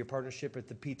you for your partnership at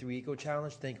the P3 Eco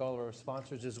Challenge. Thank all of our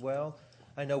sponsors as well.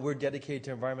 I know we're dedicated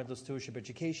to environmental stewardship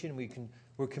education.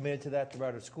 We're committed to that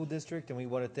throughout our school district, and we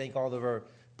want to thank all of our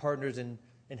partners in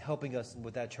helping us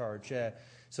with that charge.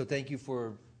 So thank you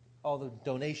for all the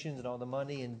donations and all the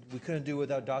money, and we couldn't do it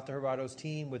without Dr. Gerardo's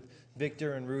team with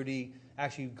Victor and Rudy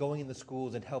actually going in the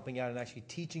schools and helping out and actually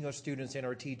teaching our students and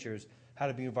our teachers how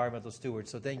to be environmental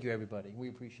stewards. So thank you, everybody. We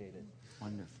appreciate it.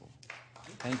 Wonderful.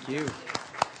 Thank you.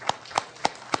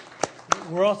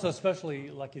 We're also especially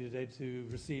lucky today to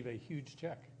receive a huge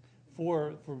check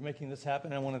for making this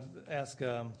happen. I want to ask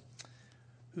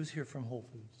who's here from Whole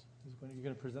Foods? You're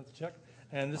going to present the check?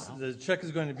 And the check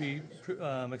is going to be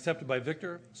accepted by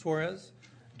Victor Suarez,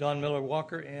 Don Miller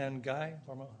Walker, and Guy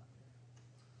Barma.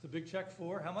 It's a big check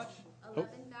for how much? Good.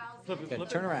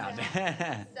 Turn around.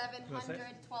 $712.26.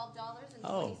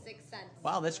 Oh,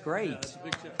 wow, that's great. Yeah, that's a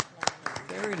big check.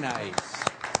 Very nice.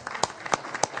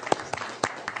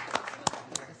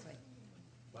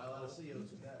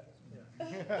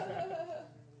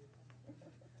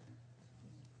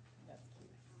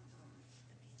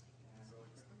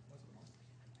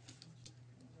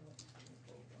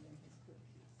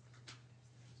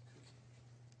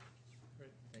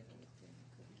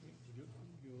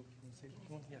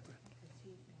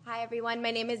 Hi, everyone.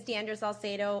 My name is Deandra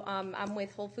Salcedo. I'm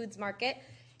with Whole Foods Market.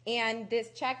 And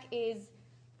this check is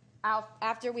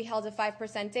after we held a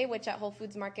 5% day, which at Whole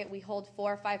Foods Market we hold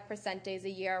 4 5% days a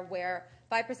year where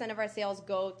 5% of our sales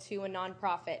go to a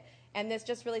nonprofit. And this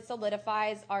just really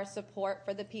solidifies our support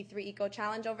for the P3 Eco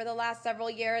Challenge over the last several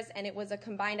years. And it was a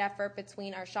combined effort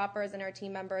between our shoppers and our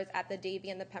team members at the Davie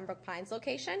and the Pembroke Pines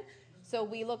location. So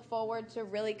we look forward to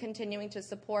really continuing to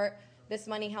support. This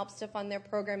money helps to fund their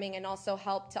programming and also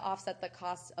help to offset the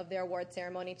costs of their award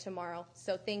ceremony tomorrow.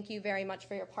 So thank you very much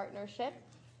for your partnership.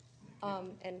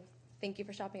 And thank you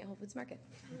for shopping at Whole Foods Market.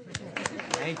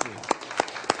 Thank you.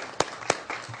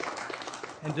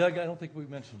 And Doug, I don't think we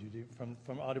mentioned you, from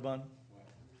Audubon.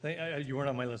 You weren't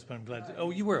on my list, but I'm glad.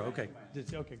 Oh, you were. Okay.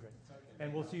 Okay, great.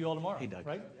 And we'll see you all tomorrow. Hey, Doug.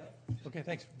 Right? Okay,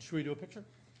 thanks. Should we do a picture?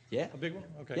 Yeah. A big one?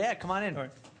 Okay. Yeah, come on in. All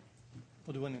right.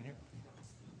 We'll do one in here.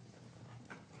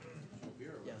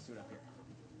 Yeah, let's do it up here.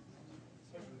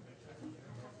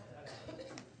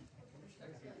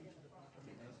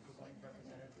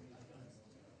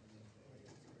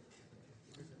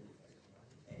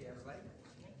 Hey, everybody.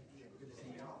 Good to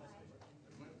see you all.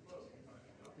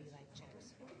 We like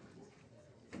checks.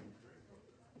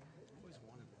 Always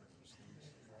wanted one of those things.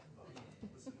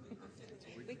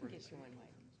 We can get you one,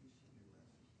 Mike.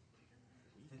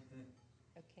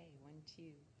 Okay, 1, 2,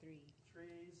 3.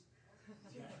 Trees.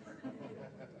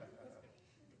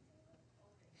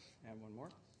 And one more.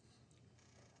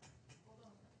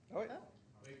 Oh, wait.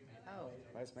 Oh.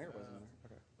 Vice Mayor wasn't in there.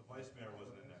 Okay. The Vice Mayor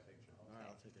wasn't in that picture. All right,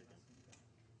 I'll take it again.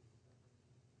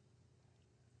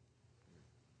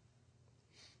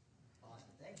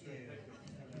 Awesome. Thank you.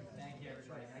 Thank you,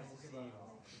 everybody. Nice to see you.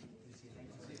 Good to see you. Thank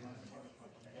you.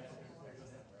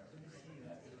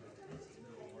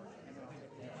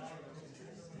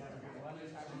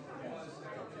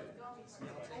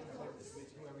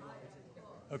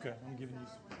 Okay, I'm giving you.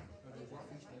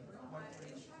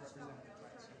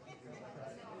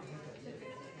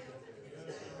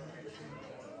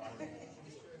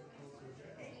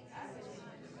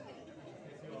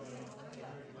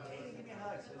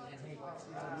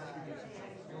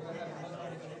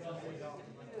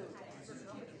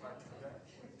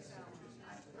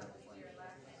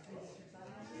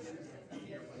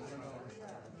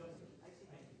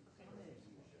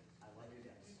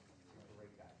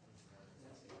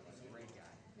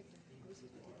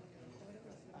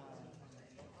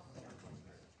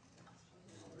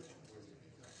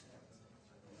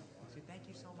 Thank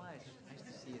you so much. Nice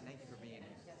to see you. Thank you for being here.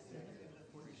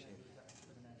 Appreciate it.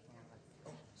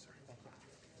 Oh, sorry.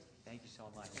 Thank you so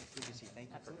much. Good to see you. Thank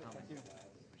you for coming. Thank you.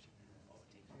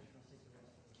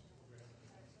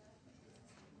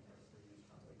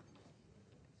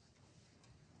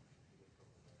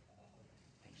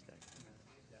 Thanks, Doug.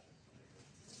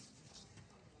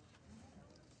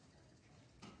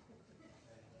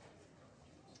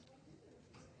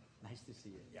 Nice to see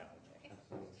you. Yeah.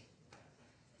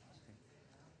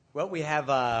 Well, we have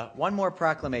one more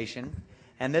proclamation,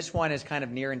 and this one is kind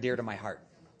of near and dear to my heart.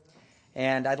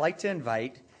 And I'd like to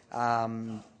invite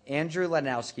Andrew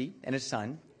Ladnowski and his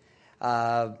son,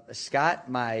 Scott,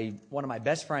 one of my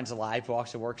best friends alive, who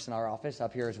also works in our office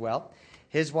up here as well,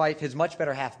 his wife, his much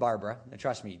better half, Barbara, and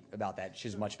trust me about that,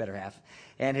 she's a much better half,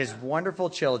 and his wonderful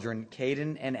children,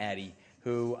 Caden and Addie,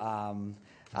 who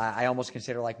I almost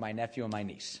consider like my nephew and my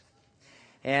niece.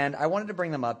 And I wanted to bring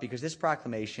them up because this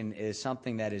proclamation is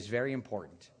something that is very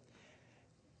important.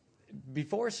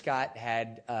 Before Scott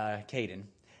had Caden,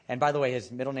 and by the way, his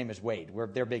middle name is Wade.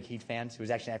 They're big Heat fans. He was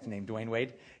actually after named Dwayne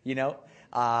Wade,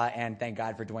 and thank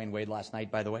God for Dwayne Wade last night,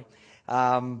 by the way.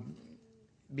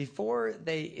 Before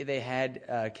they had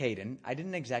Caden, I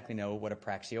didn't exactly know what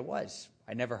apraxia was.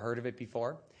 I never heard of it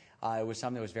before. It was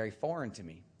something that was very foreign to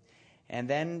me. And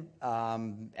then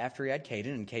after he had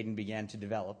Caden and Caden began to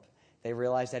develop, they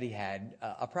realized that he had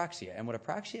apraxia. And what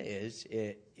apraxia is,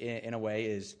 in a way,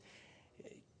 is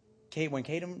when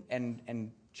Caden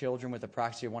and children with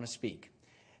apraxia want to speak,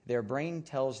 their brain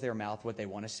tells their mouth what they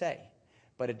want to say,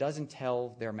 but it doesn't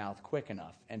tell their mouth quick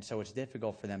enough, and so it's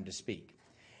difficult for them to speak.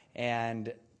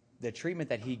 And the treatment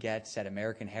that he gets at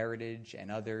American Heritage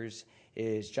and others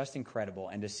is just incredible,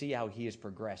 and to see how he has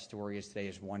progressed to where he is today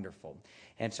is wonderful.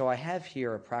 And so I have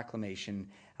here a proclamation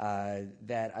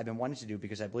that I've been wanting to do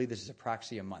because I believe this is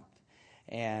Apraxia Month,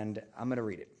 and I'm going to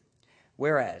read it.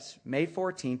 Whereas May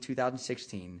 14,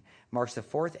 2016 marks the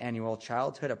 4th annual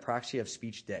Childhood Apraxia of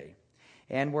Speech Day.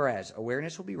 And whereas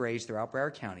awareness will be raised throughout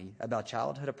Broward County about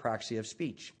childhood apraxia of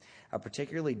speech, a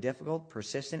particularly difficult,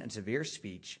 persistent, and severe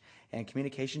speech and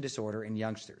communication disorder in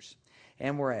youngsters.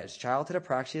 And whereas childhood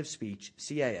apraxia of speech,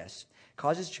 CAS,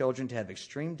 causes children to have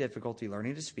extreme difficulty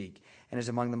learning to speak and is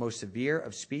among the most severe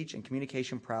of speech and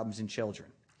communication problems in children.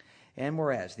 And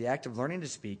whereas the act of learning to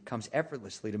speak comes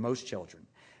effortlessly to most children,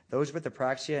 those with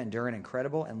apraxia endure an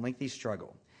incredible and lengthy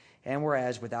struggle. And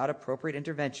whereas without appropriate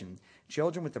intervention,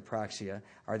 children with apraxia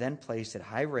are then placed at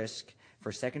high risk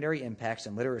for secondary impacts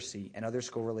in literacy and other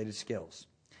school-related skills.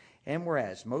 And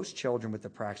whereas most children with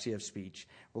apraxia of speech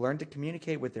will learn to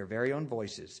communicate with their very own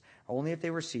voices only if they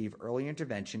receive early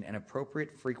intervention and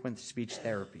appropriate frequent speech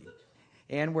therapy.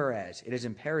 And whereas it is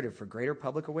imperative for greater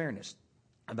public awareness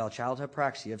about childhood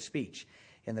apraxia of speech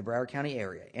in the Broward County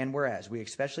area. And whereas we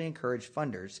especially encourage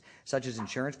funders, such as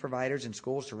insurance providers and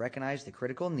schools, to recognize the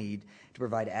critical need to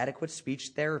provide adequate speech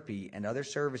therapy and other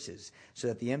services so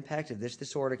that the impact of this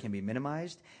disorder can be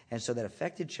minimized and so that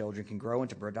affected children can grow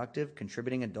into productive,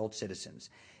 contributing adult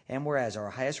citizens. And whereas our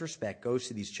highest respect goes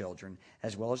to these children,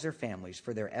 as well as their families,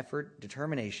 for their effort,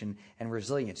 determination, and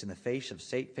resilience in the face of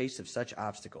such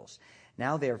obstacles.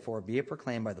 Now, therefore, be it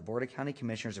proclaimed by the Board of County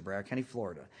Commissioners of Broward County,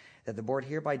 Florida, that the Board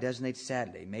hereby designates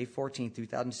Saturday, May 14,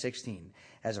 2016,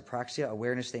 as Apraxia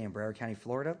Awareness Day in Broward County,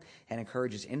 Florida, and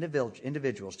encourages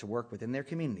individuals to work within their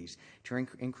communities to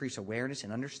increase awareness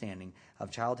and understanding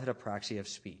of childhood apraxia of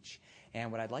speech. And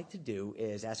what I'd like to do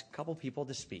is ask a couple people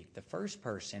to speak. The first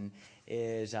person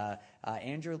is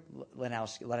Andrew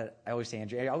Lanowski. I always say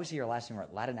Andrew. I always say your last name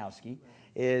right. Ladanowski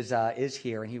is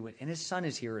here, and his son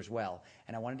is here as well.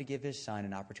 And I wanted to give his son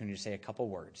an opportunity to say a couple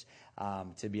words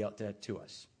to be able to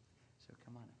us. So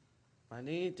come on. My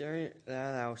name is Darren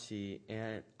Ladanowski,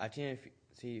 and I can't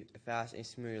see fast and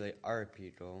smoothly other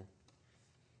people.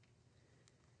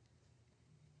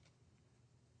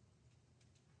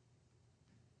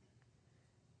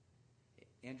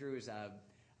 Andrew has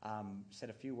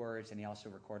said a few words, and he also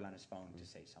recorded on his phone to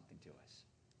say something to us.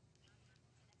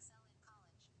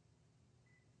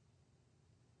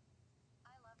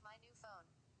 I love my new phone.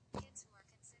 Kids who are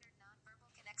considered nonverbal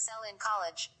can excel in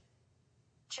college.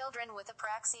 Children with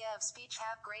apraxia of speech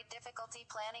have great difficulty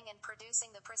planning and producing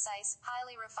the precise,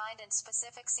 highly refined and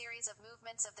specific series of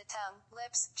movements of the tongue,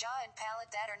 lips, jaw, and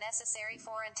palate that are necessary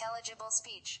for intelligible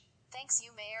speech. Thanks you,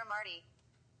 Mayor Marty.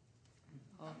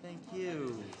 Oh, thank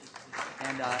you.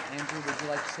 And Andrew, would you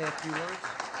like to say a few words?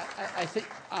 I think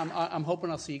I'm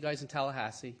hoping I'll see you guys in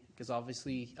Tallahassee because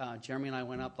obviously Jeremy and I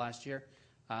went up last year.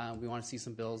 We want to see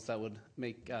some bills that would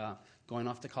make going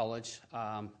off to college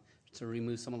to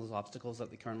remove some of those obstacles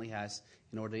that they currently has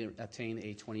in order to attain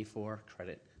a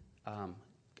 24-credit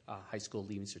high school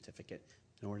leaving certificate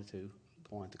in order to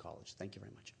go on to college. Thank you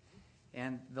very much.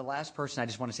 And the last person, I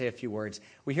just want to say a few words.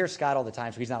 We hear Scott all the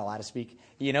time, so he's not allowed to speak,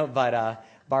 but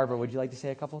Barbara, would you like to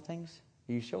say a couple of things?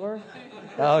 Are you sure?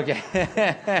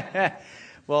 Okay.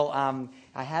 Well,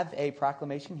 I have a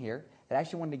proclamation here that I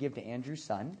actually wanted to give to Andrew's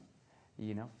son,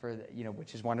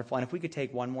 which is wonderful. And if we could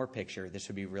take one more picture, this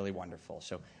would be really wonderful.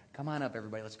 So come on up,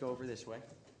 everybody. Let's go over this way.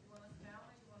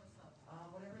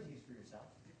 Whatever is easy for yourself.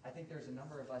 I think there's a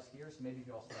number of us here, so maybe you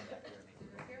can all stand back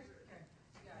here.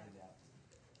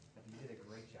 You did a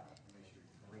great job.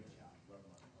 Great job.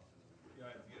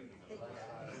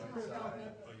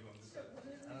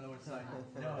 I don't know what side.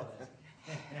 No.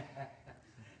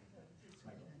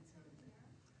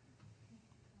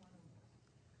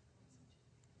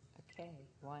 Okay,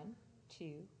 1,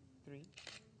 2, 3.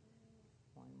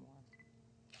 One more.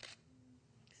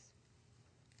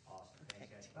 Awesome.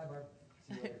 Thanks, guys. Bye, Barb.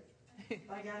 See you later.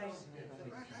 Bye, guys.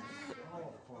 Oh,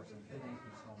 of course. Thank you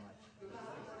so much.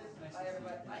 Bye,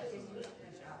 everybody. Bye. Thank you.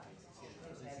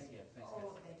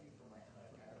 Oh, thank you for my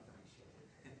hug. I appreciate it.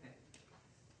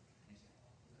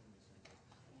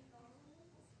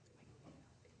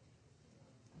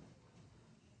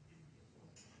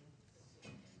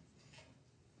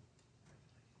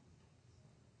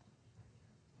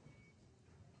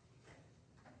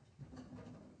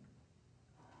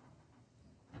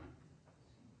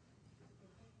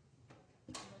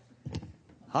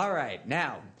 All right.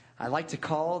 Now, I'd like to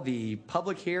call the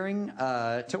public hearing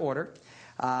to order.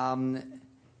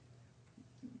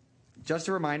 Just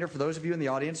a reminder, for those of you in the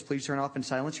audience, please turn off and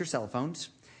silence your cell phones.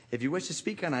 If you wish to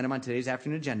speak on an item on today's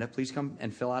afternoon agenda, please come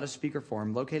and fill out a speaker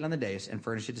form located on the dais and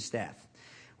furnish it to staff.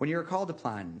 When you are called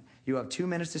upon, you have 2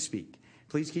 minutes to speak.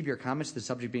 Please keep your comments to the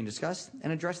subject being discussed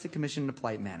and address the commission in a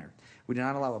polite manner. We do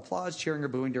not allow applause, cheering, or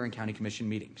booing during county commission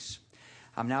meetings.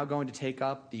 I'm now going to take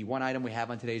up the one item we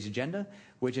have on today's agenda,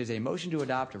 which is a motion to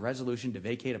adopt a resolution to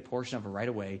vacate a portion of a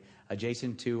right-of-way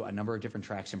adjacent to a number of different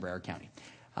tracts in Broward County.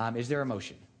 Is there a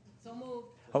motion? So moved.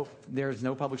 Oh, there's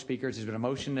no public speakers. There's been a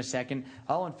motion and a second.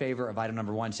 All in favor of item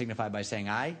number 1 signify by saying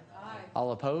aye. Aye.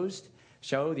 All opposed?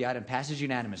 Show the item passes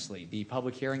unanimously. The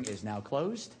public hearing is now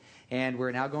closed, and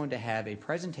we're now going to have a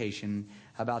presentation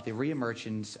about the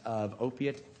reemergence of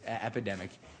opiate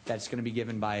epidemic that's going to be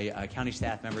given by county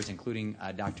staff members, including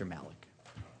Dr. Malik.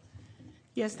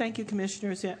 Yes, thank you,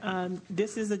 Commissioners.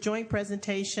 This is a joint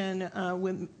presentation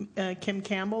with Kim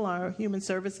Campbell, our Human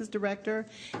Services Director,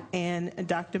 and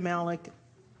Dr. Malik.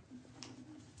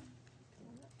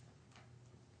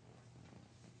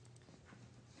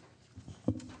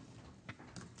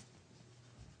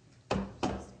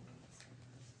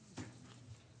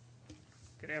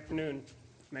 Good afternoon,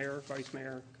 Mayor, Vice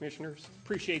Mayor, Commissioners.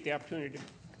 Appreciate the opportunity to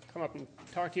come up and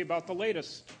talk to you about the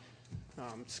latest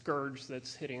scourge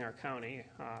that's hitting our county.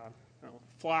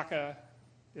 Flocka,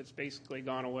 it's basically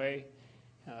gone away.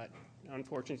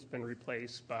 Unfortunately, it's been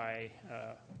replaced by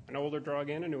an older drug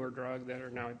and a newer drug that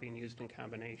are now being used in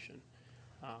combination.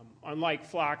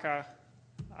 Unlike Flocka,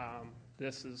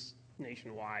 this is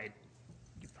nationwide.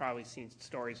 You've probably seen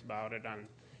stories about it on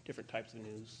different types of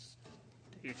news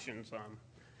stations.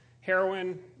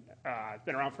 Heroin, it's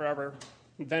been around forever,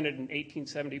 invented in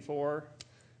 1874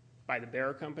 by the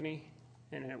Bayer Company,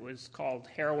 and it was called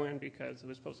heroin because it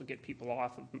was supposed to get people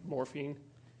off of morphine,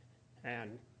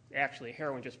 and actually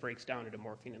heroin just breaks down into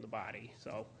morphine in the body,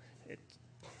 so it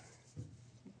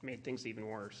made things even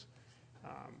worse.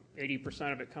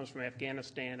 80% of it comes from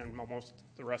Afghanistan, and almost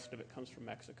the rest of it comes from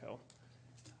Mexico.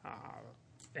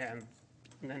 And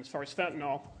then as far as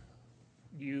fentanyl,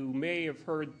 you may have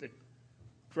heard the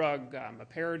drug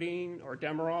meperidine or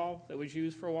Demerol that was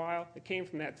used for a while. It came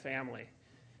from that family.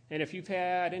 And if you've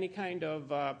had any kind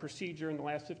of procedure in the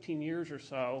last 15 years or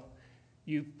so,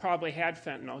 you've probably had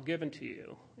fentanyl given to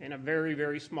you in a very,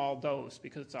 very small dose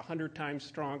because it's 100 times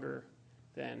stronger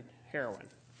than heroin.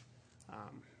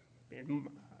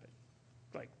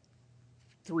 Like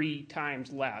 3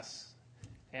 times less.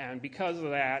 And because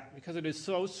of that, because it is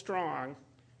so strong,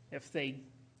 if they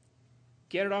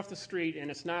get it off the street and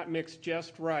it's not mixed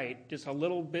just right, just a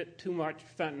little bit too much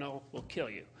fentanyl will kill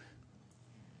you.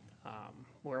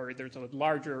 Where there's a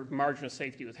larger margin of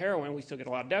safety with heroin, we still get a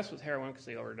lot of deaths with heroin because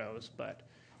they overdose, but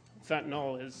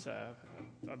fentanyl is a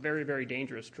very, very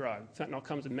dangerous drug. Fentanyl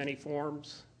comes in many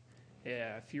forms.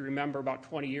 If you remember about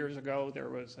 20 years ago, there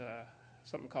was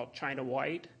something called China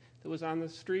White that was on the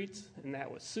streets, and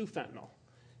that was sufentanil.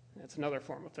 That's another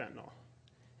form of fentanyl.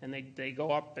 And they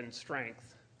go up in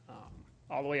strength,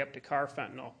 all the way up to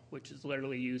carfentanil, which is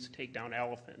literally used to take down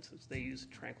elephants. They use to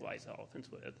tranquilize elephants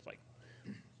with like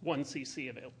 1 cc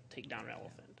of it will take down an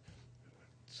elephant.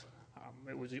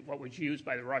 It was what was used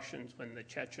by the Russians when the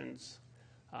Chechens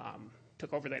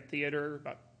took over that theater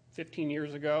about 15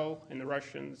 years ago, and the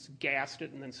Russians gassed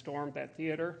it and then stormed that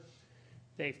theater.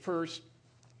 They first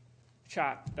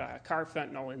shot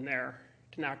carfentanil in there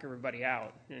to knock everybody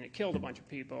out, and it killed a bunch of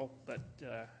people, but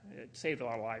it saved a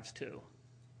lot of lives too.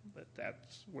 But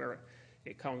that's where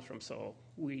it comes from. So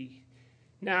we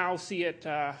now see it,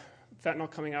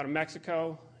 fentanyl coming out of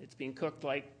Mexico. It's being cooked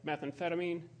like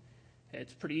methamphetamine.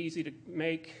 It's pretty easy to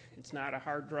make. It's not a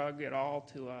hard drug at all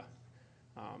to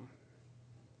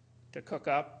cook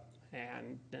up,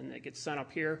 and then it gets sent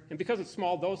up here. And because it's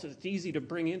small doses, it's easy to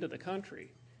bring into the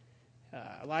country.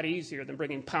 A lot easier than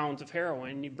bringing pounds of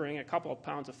heroin. You bring a couple of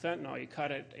pounds of fentanyl, you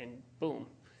cut it, and boom,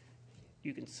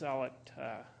 you can sell it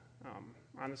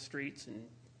on the streets and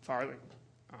far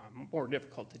more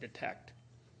difficult to detect.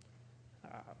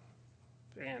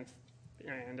 And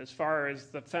as far as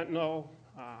the fentanyl,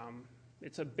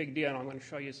 it's a big deal. And I'm going to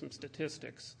show you some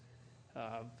statistics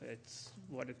of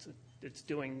what it's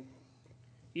doing.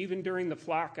 Even during the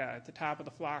Flocka, at the top of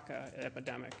the Flocka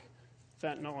epidemic,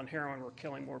 fentanyl and heroin were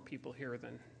killing more people here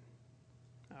than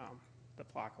the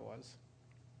Flocka was.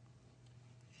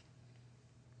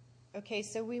 Okay,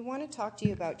 so we want to talk to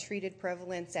you about treated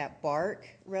prevalence at BARC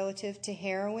relative to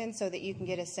heroin so that you can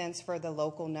get a sense for the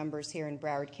local numbers here in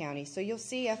Broward County. So you'll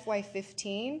see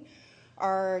FY15,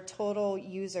 our total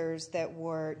users that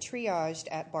were triaged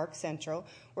at BARC Central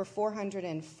were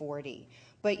 440.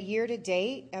 But year to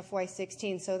date,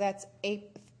 FY16, so that's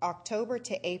October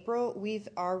to April, we've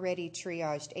already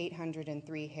triaged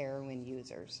 803 heroin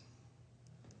users.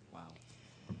 Wow.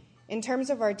 In terms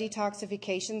of our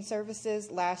detoxification services,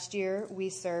 last year we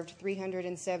served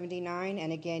 379,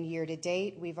 and again, year to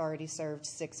date, we've already served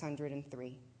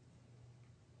 603.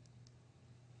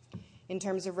 In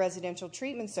terms of residential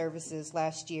treatment services,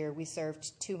 last year we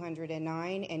served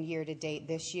 209, and year to date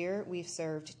this year, we've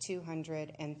served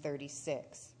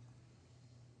 236.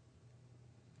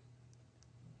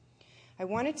 I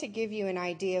wanted to give you an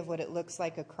idea of what it looks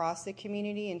like across the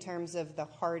community in terms of the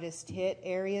hardest hit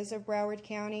areas of Broward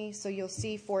County. So you'll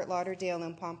see Fort Lauderdale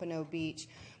and Pompano Beach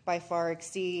by far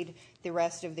exceed the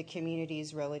rest of the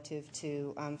communities relative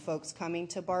to folks coming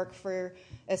to BARC for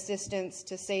assistance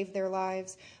to save their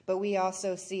lives. But we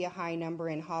also see a high number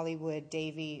in Hollywood,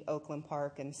 Davie, Oakland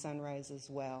Park, and Sunrise as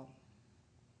well.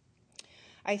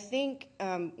 I think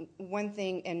one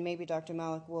thing, and maybe Dr.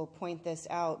 Malik will point this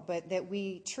out, but that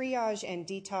we triage and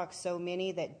detox so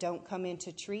many that don't come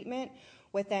into treatment.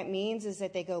 What that means is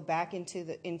that they go back into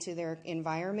their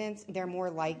environments. They're more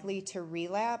likely to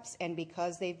relapse, and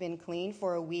because they've been clean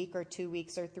for a week or 2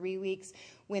 weeks or 3 weeks,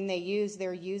 when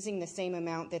they're using the same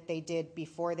amount that they did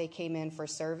before they came in for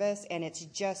service, and it's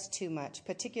just too much,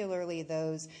 particularly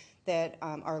those that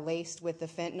are laced with the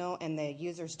fentanyl and the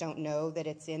users don't know that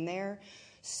it's in there.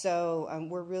 So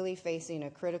we're really facing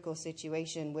a critical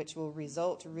situation, which will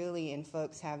result really in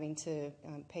folks having to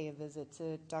pay a visit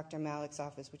to Dr. Malik's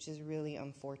office, which is really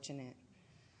unfortunate.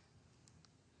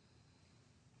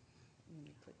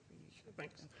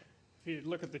 Thanks. If you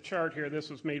look at the chart here,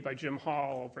 this was made by Jim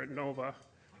Hall over at NOVA,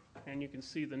 and you can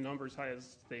see the numbers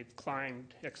as they've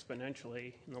climbed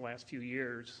exponentially in the last few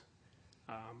years.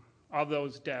 Of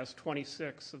those deaths,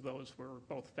 26 of those were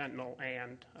both fentanyl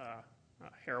and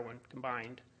heroin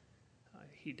combined.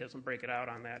 He doesn't break it out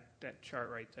on that chart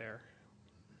right there,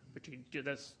 but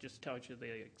that just tells you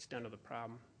the extent of the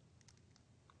problem.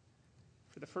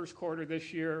 For the first quarter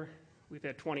this year, we've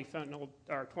had 20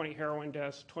 heroin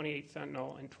deaths, 28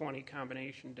 fentanyl, and 20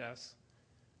 combination deaths,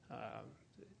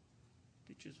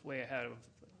 which is way ahead of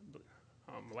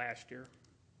last year.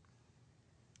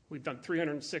 We've done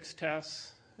 306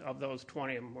 tests. Of those,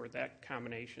 20 of them were that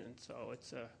combination, so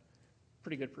it's a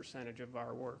pretty good percentage of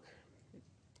our work.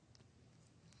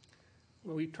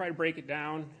 When we try to break it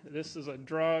down, this is a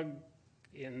drug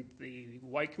in the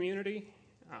white community,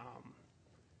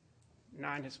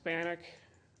 non-Hispanic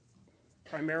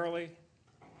primarily.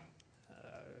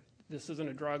 This isn't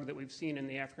a drug that we've seen in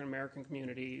the African American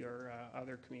community or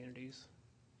other communities.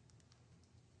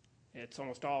 It's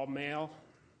almost all male.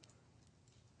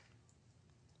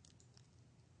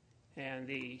 And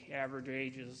the average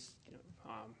age is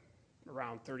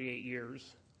around 38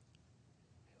 years.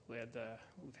 We've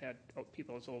had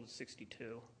people as old as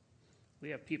 62. We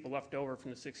have people left over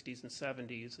from the 60s and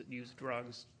 70s that use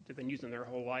drugs. They've been using their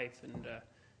whole life, and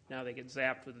now they get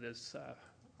zapped with this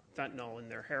fentanyl in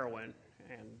their heroin,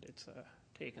 and it's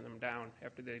taking them down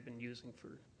after they've been using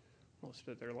for most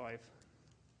of their life.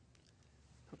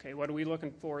 Okay, what are we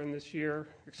looking for in this year?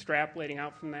 Extrapolating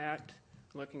out from that,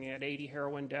 looking at 80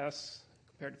 heroin deaths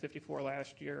compared to 54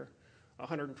 last year,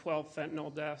 112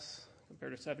 fentanyl deaths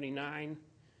compared to 79,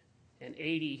 and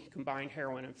 80 combined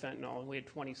heroin and fentanyl, and we had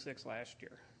 26 last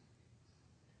year.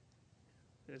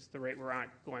 This is the rate we're on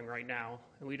going right now,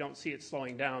 and we don't see it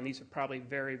slowing down. These are probably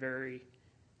very, very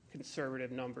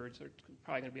conservative numbers. They're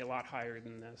probably going to be a lot higher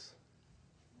than this.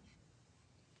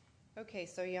 Okay,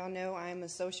 so y'all know I'm a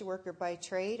social worker by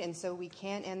trade, and so we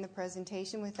can't end the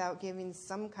presentation without giving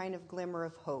some kind of glimmer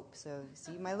of hope. So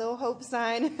see my little hope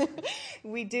sign?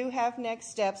 We do have next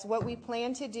steps. What we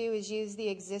plan to do is use the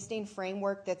existing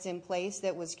framework that's in place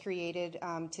that was created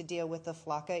to deal with the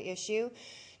FLACA issue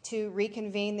to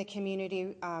reconvene the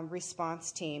community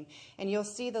response team. And you'll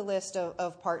see the list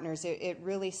of partners. It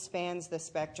really spans the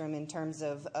spectrum in terms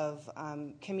of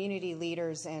community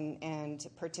leaders and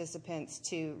participants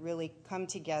to really come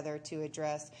together to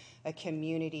address a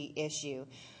community issue.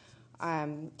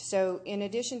 So in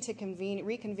addition to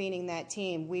reconvening that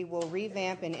team, we will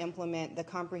revamp and implement the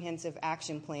comprehensive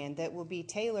action plan that will be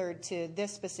tailored to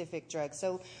this specific drug.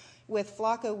 So with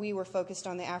FLACA, we were focused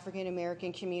on the African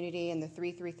American community and the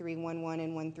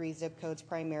 33311 and 13 zip codes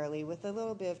primarily, with a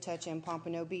little bit of touch in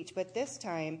Pompano Beach. But this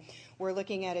time, we're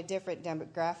looking at a different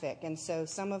demographic. And so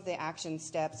some of the action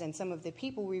steps and some of the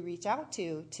people we reach out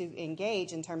to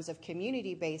engage in terms of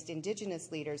community-based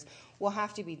indigenous leaders will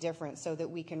have to be different so that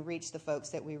we can reach the folks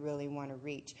that we really want to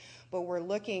reach. But we're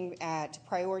looking at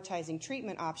prioritizing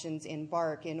treatment options in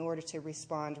BARC in order to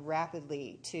respond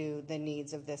rapidly to the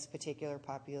needs of this particular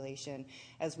population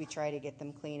as we try to get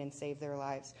them clean and save their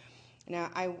lives. Now,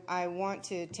 I want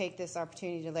to take this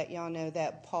opportunity to let y'all know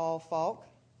that Paul Falk,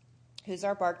 who's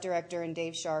our BARC director, and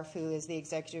Dave Scharf, who is the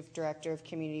executive director of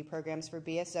community programs for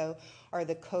BSO, are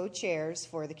the co-chairs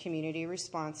for the community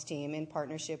response team in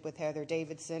partnership with Heather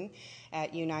Davidson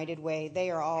at United Way. They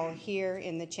are all here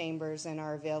in the chambers and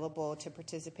are available to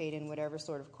participate in whatever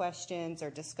sort of questions or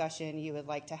discussion you would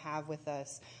like to have with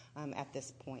us at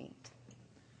this point.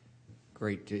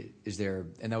 Great.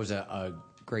 And that was a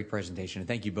great presentation. And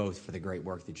thank you both for the great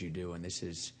work that you do. And this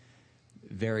is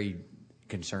very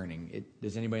concerning.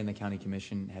 Does anybody in the county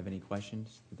commission have any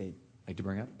questions that they'd like to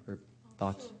bring up or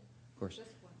thoughts? Sure. Of course.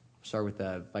 We'll start with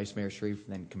Vice Mayor Shreve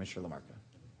and then Commissioner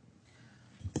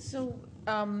LaMarca. So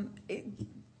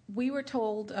we were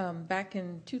told back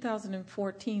in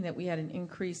 2014 that we had an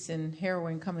increase in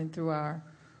heroin coming through our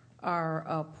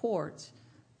ports.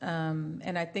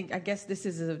 And I guess this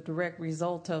is a direct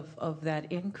result of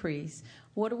that increase.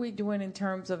 What are we doing in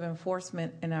terms of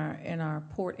enforcement in our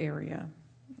port area?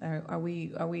 Are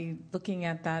we looking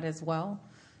at that as well?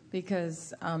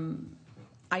 Because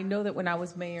I know that when I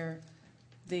was mayor,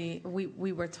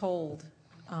 we were told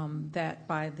that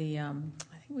by the I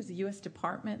think it was the U.S.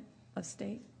 Department of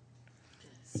State.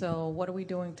 So what are we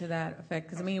doing to that effect?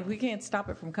 Because I mean, if we can't stop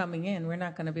it from coming in, we're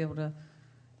not going to be able to.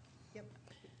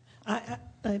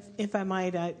 If I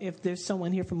might, if there's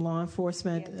someone here from law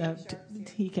enforcement,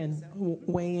 he can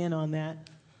weigh in on that.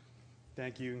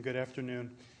 Thank you, and good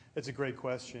afternoon. It's a great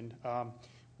question.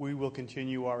 We will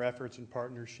continue our efforts and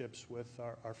partnerships with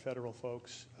our federal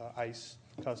folks, ICE,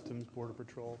 Customs, Border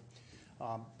Patrol.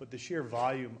 But the sheer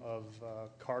volume of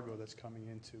cargo that's coming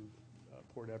into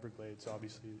Port Everglades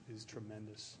obviously is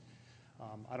tremendous.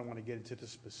 I don't want to get into the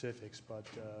specifics, but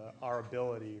our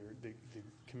ability, or the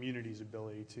community's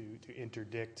ability to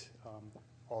interdict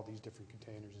all these different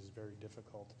containers is very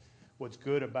difficult. What's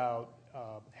good about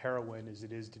heroin is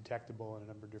it is detectable in a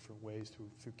number of different ways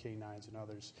through canines and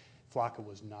others. Flocka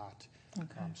was not.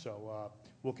 Okay. So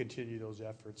we'll continue those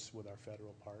efforts with our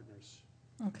federal partners.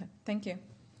 Okay, thank you.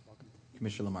 Welcome.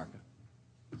 Commissioner LaMarca.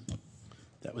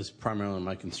 That was primarily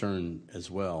my concern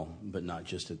as well, but not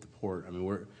just at the port. I mean,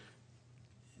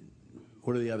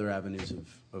 what are the other avenues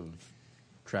of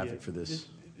traffic for this?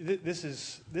 This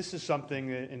is something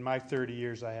that in my 30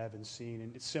 years I haven't seen,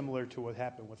 and it's similar to what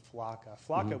happened with Flocka.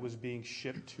 Flocka was being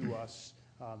shipped to us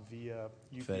via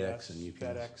UPS, FedEx and UPS.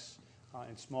 FedEx,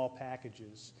 in small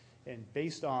packages. And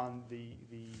based on the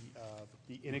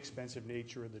inexpensive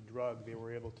nature of the drug, they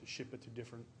were able to ship it to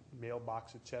different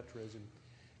mailbox, et cetera, and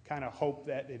kind of hope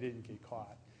that they didn't get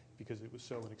caught because it was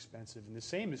so inexpensive. And the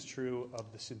same is true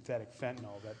of the synthetic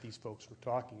fentanyl that these folks were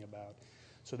talking about.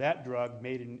 So that drug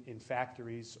made in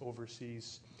factories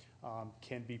overseas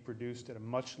can be produced at a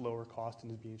much lower cost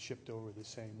and is being shipped over the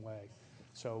same way.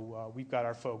 So we've got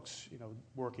our folks,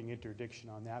 working interdiction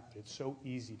on that, but it's so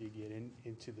easy to get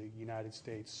into the United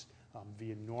States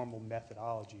via normal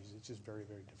methodologies. It's just very,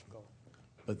 very difficult.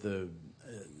 But the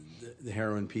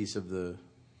heroin piece of the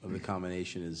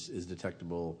combination is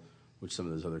detectable, which some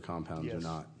of those other compounds are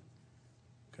not.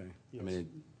 Okay. Yes. I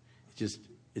mean,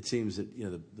 it seems that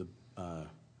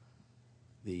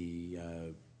the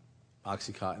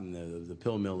OxyContin, the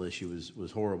pill mill issue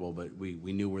was horrible, but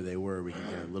we knew where they were. We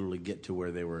could literally get to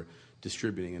where they were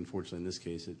distributing. Unfortunately, in this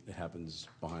case, it happens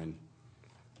behind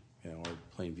our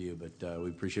plain view. But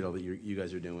we appreciate all that you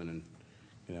guys are doing, and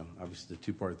obviously the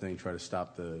two-part thing: try to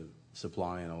stop the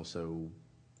supply and also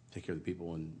take care of the people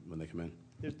when they come in.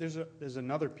 There's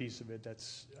another piece of it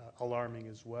that's alarming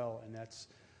as well, and that's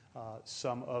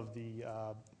some of the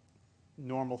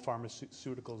normal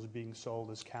pharmaceuticals being sold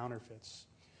as counterfeits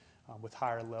with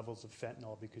higher levels of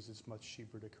fentanyl because it's much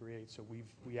cheaper to create. So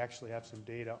we actually have some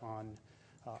data on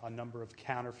a number of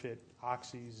counterfeit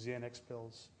oxys, Xanax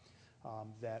pills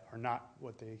that are not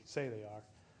what they say they are.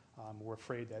 We're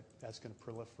afraid that that's going to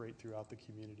proliferate throughout the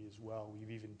community as well.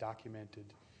 We've even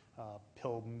documented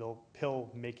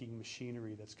pill-making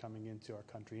machinery that's coming into our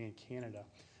country and Canada,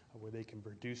 where they can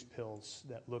produce pills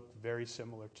that look very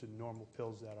similar to normal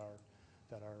pills that are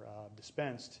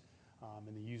dispensed,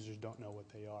 and the users don't know what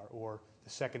they are, or the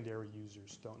secondary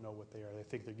users don't know what they are. They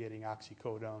think they're getting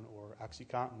oxycodone or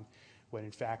OxyContin, when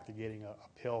in fact they're getting a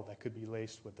pill that could be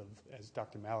laced with, as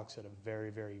Dr. Malik said, a very,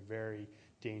 very, very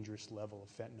dangerous level of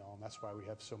fentanyl, and that's why we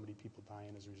have so many people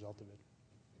dying as a result of it.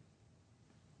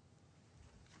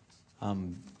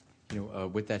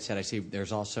 With that said, I see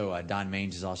there's also Don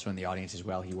Maines is also in the audience as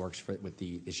well. He works with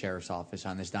the sheriff's office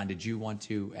on this. Don, did you want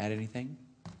to add anything?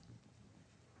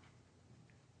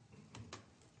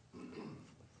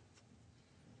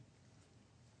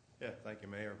 Yeah, thank you,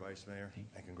 Mayor, Vice Mayor,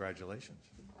 and congratulations.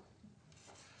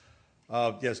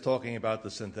 Yes, talking about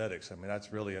the synthetics. I mean,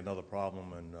 that's really another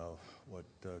problem, and what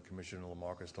Commissioner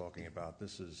Lamarca is talking about.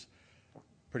 This is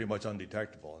pretty much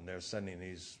undetectable, and they're sending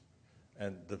these,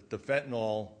 and the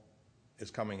fentanyl is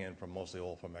coming in from mostly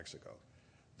all from Mexico.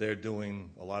 They're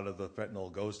doing, a lot of the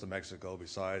fentanyl goes to Mexico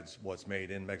besides what's made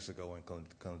in Mexico in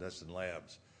clandestine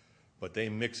labs, but they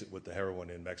mix it with the heroin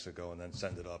in Mexico and then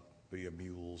send it up via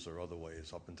mules or other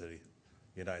ways up into the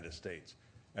United States.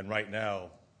 And right now,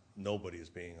 nobody is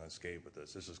being unscathed with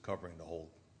this. This is covering the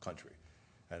whole country,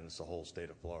 and it's the whole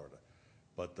state of Florida.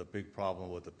 But the big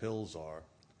problem with the pills are,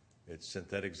 it's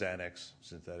synthetic Xanax,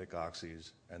 synthetic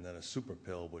oxys, and then a super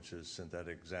pill, which is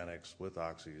synthetic Xanax with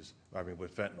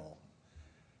with fentanyl,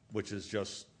 which is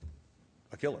just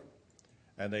a killer.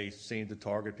 And they seem to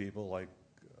target people, like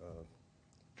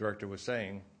Director was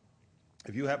saying.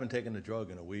 If you haven't taken the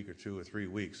drug in a week or 2 or 3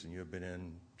 weeks and you've been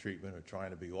in treatment or trying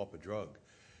to be off a drug,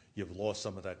 you've lost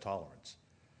some of that tolerance.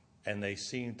 And they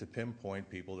seem to pinpoint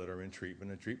people that are in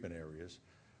treatment and treatment areas.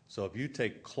 So if you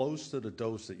take close to the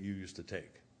dose that you used to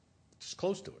take, just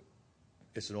close to it,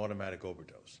 it's an automatic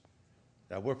overdose.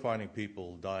 Now, we're finding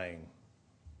people dying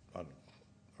on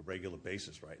a regular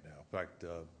basis right now. In fact,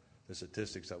 the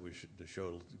statistics that we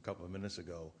showed a couple of minutes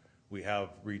ago, we have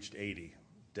reached 80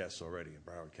 deaths already in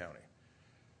Broward County.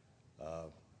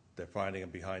 They're finding them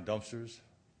behind dumpsters,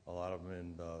 a lot of them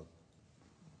in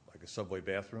like a subway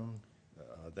bathroom.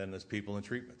 Then there's people in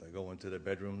treatment. They go into their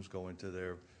bedrooms, go into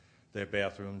their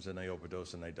bathrooms, and they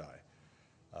overdose and they die.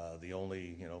 The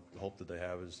only hope that they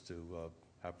have is to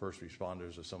have first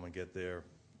responders or someone get there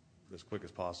as quick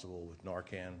as possible with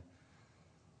Narcan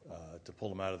to pull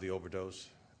them out of the overdose,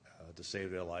 to save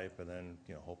their life, and then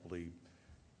hopefully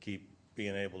keep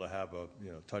being able to have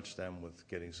touch them with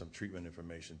getting some treatment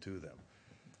information to them.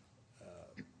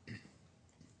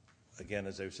 Again,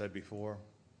 as I've said before,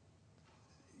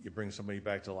 you bring somebody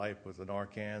back to life with a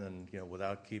Narcan, and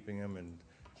without keeping them and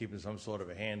keeping some sort of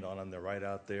a hand on them, they're right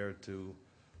out there to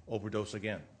overdose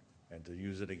again and to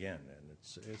use it again. And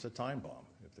it's a time bomb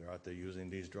if they're out there using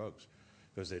these drugs,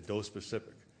 because they're dose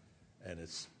specific, and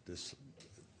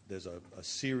there's a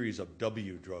series of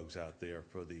W drugs out there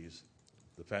for the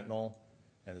fentanyl,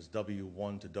 and it's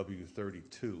W1 to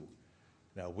W32.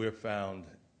 Now, we've found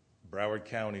Broward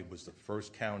County was the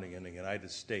first county in the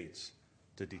United States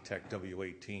to detect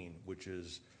W18, which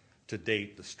is to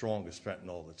date the strongest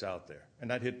fentanyl that's out there,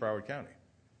 and that hit Broward County.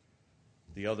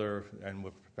 And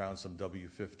we've found some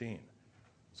W15.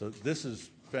 So this is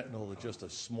fentanyl at just a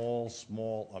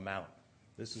small amount.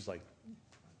 This is like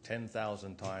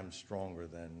 10,000 times stronger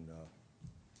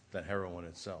than heroin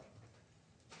itself.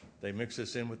 They mix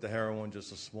this in with the heroin,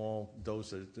 just a small dose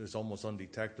that is almost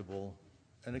undetectable,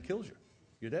 and it kills you.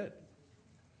 You're dead.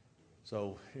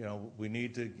 So, we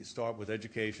need to start with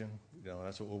education.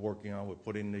 That's what we're working on. We're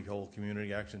putting the whole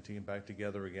community action team back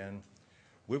together again.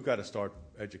 We've got to start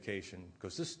education,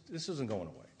 because this isn't going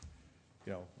away.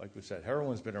 Like we said,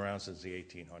 heroin's been around since the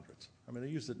 1800s. I mean, they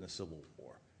used it in the Civil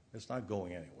War. It's not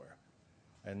going anywhere.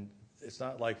 And it's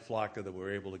not like Flocka that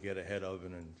we're able to get ahead of,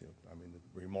 and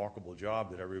the remarkable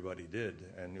job that everybody did,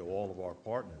 and all of our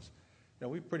partners.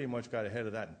 We pretty much got ahead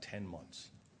of that in 10 months.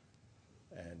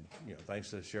 And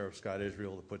thanks to Sheriff Scott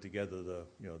Israel to put together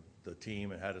the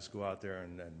team and had us go out there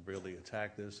and really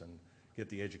attack this and get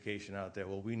the education out there.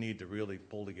 Well, we need to really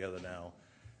pull together now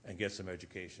and get some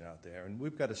education out there. And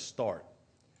we've got to start,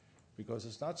 because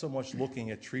it's not so much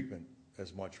looking at treatment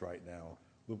as much right now.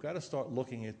 We've got to start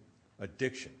looking at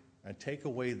addiction and take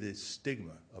away the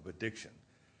stigma of addiction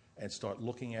and start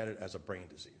looking at it as a brain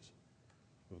disease.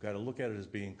 We've got to look at it as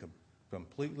being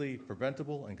completely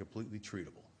preventable and completely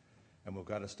treatable. And we've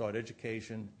got to start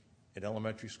education in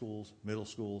elementary schools, middle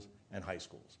schools, and high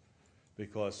schools.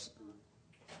 Because,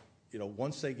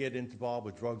 once they get involved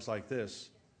with drugs like this,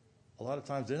 a lot of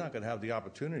times they're not going to have the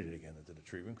opportunity to get into the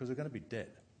treatment because they're going to be dead.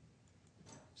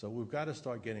 So we've got to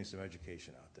start getting some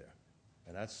education out there.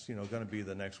 And that's, going to be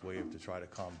the next wave to try to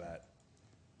combat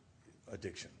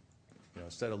addiction.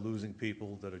 Instead of losing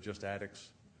people that are just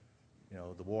addicts,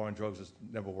 the war on drugs has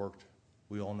never worked.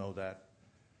 We all know that.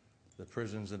 The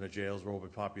prisons and the jails are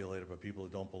overpopulated by people who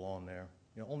don't belong there.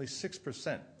 Only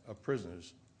 6% of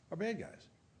prisoners are bad guys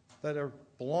that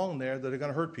belong there that are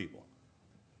going to hurt people.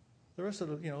 The rest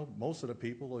of most of the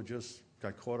people are just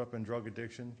got caught up in drug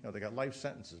addiction. They got life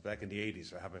sentences back in the 80s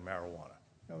for having marijuana.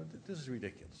 This is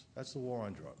ridiculous. That's the war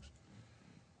on drugs.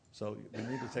 So we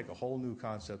need to take a whole new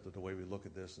concept of the way we look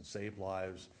at this and save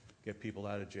lives, get people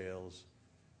out of jails,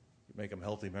 make them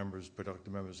healthy members,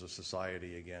 productive members of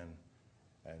society again.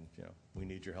 And, we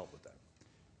need your help with that.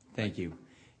 Thank you.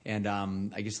 And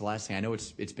I guess the last thing, I know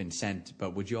it's been sent,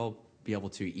 but would you all be able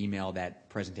to email that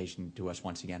presentation to us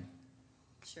once again?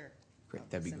 Sure. Great,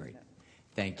 that'd be great.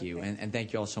 Thank you, and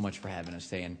thank you all so much for having us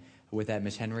today. And with that,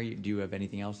 Ms. Henry, do you have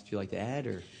anything else that you'd like to add?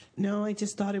 Or No, I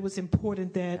just thought it was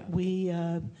important that we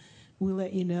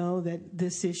let you know that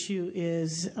this issue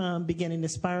is beginning to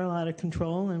spiral out of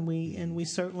control, and we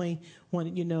certainly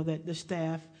wanted you to know that the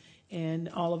staff and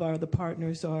all of our other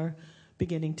partners are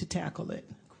beginning to tackle it.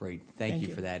 Great, thank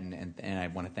you for that, and I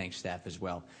want to thank staff as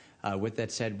well. With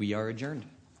that said, we are adjourned.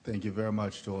 Thank you very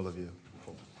much to all of you.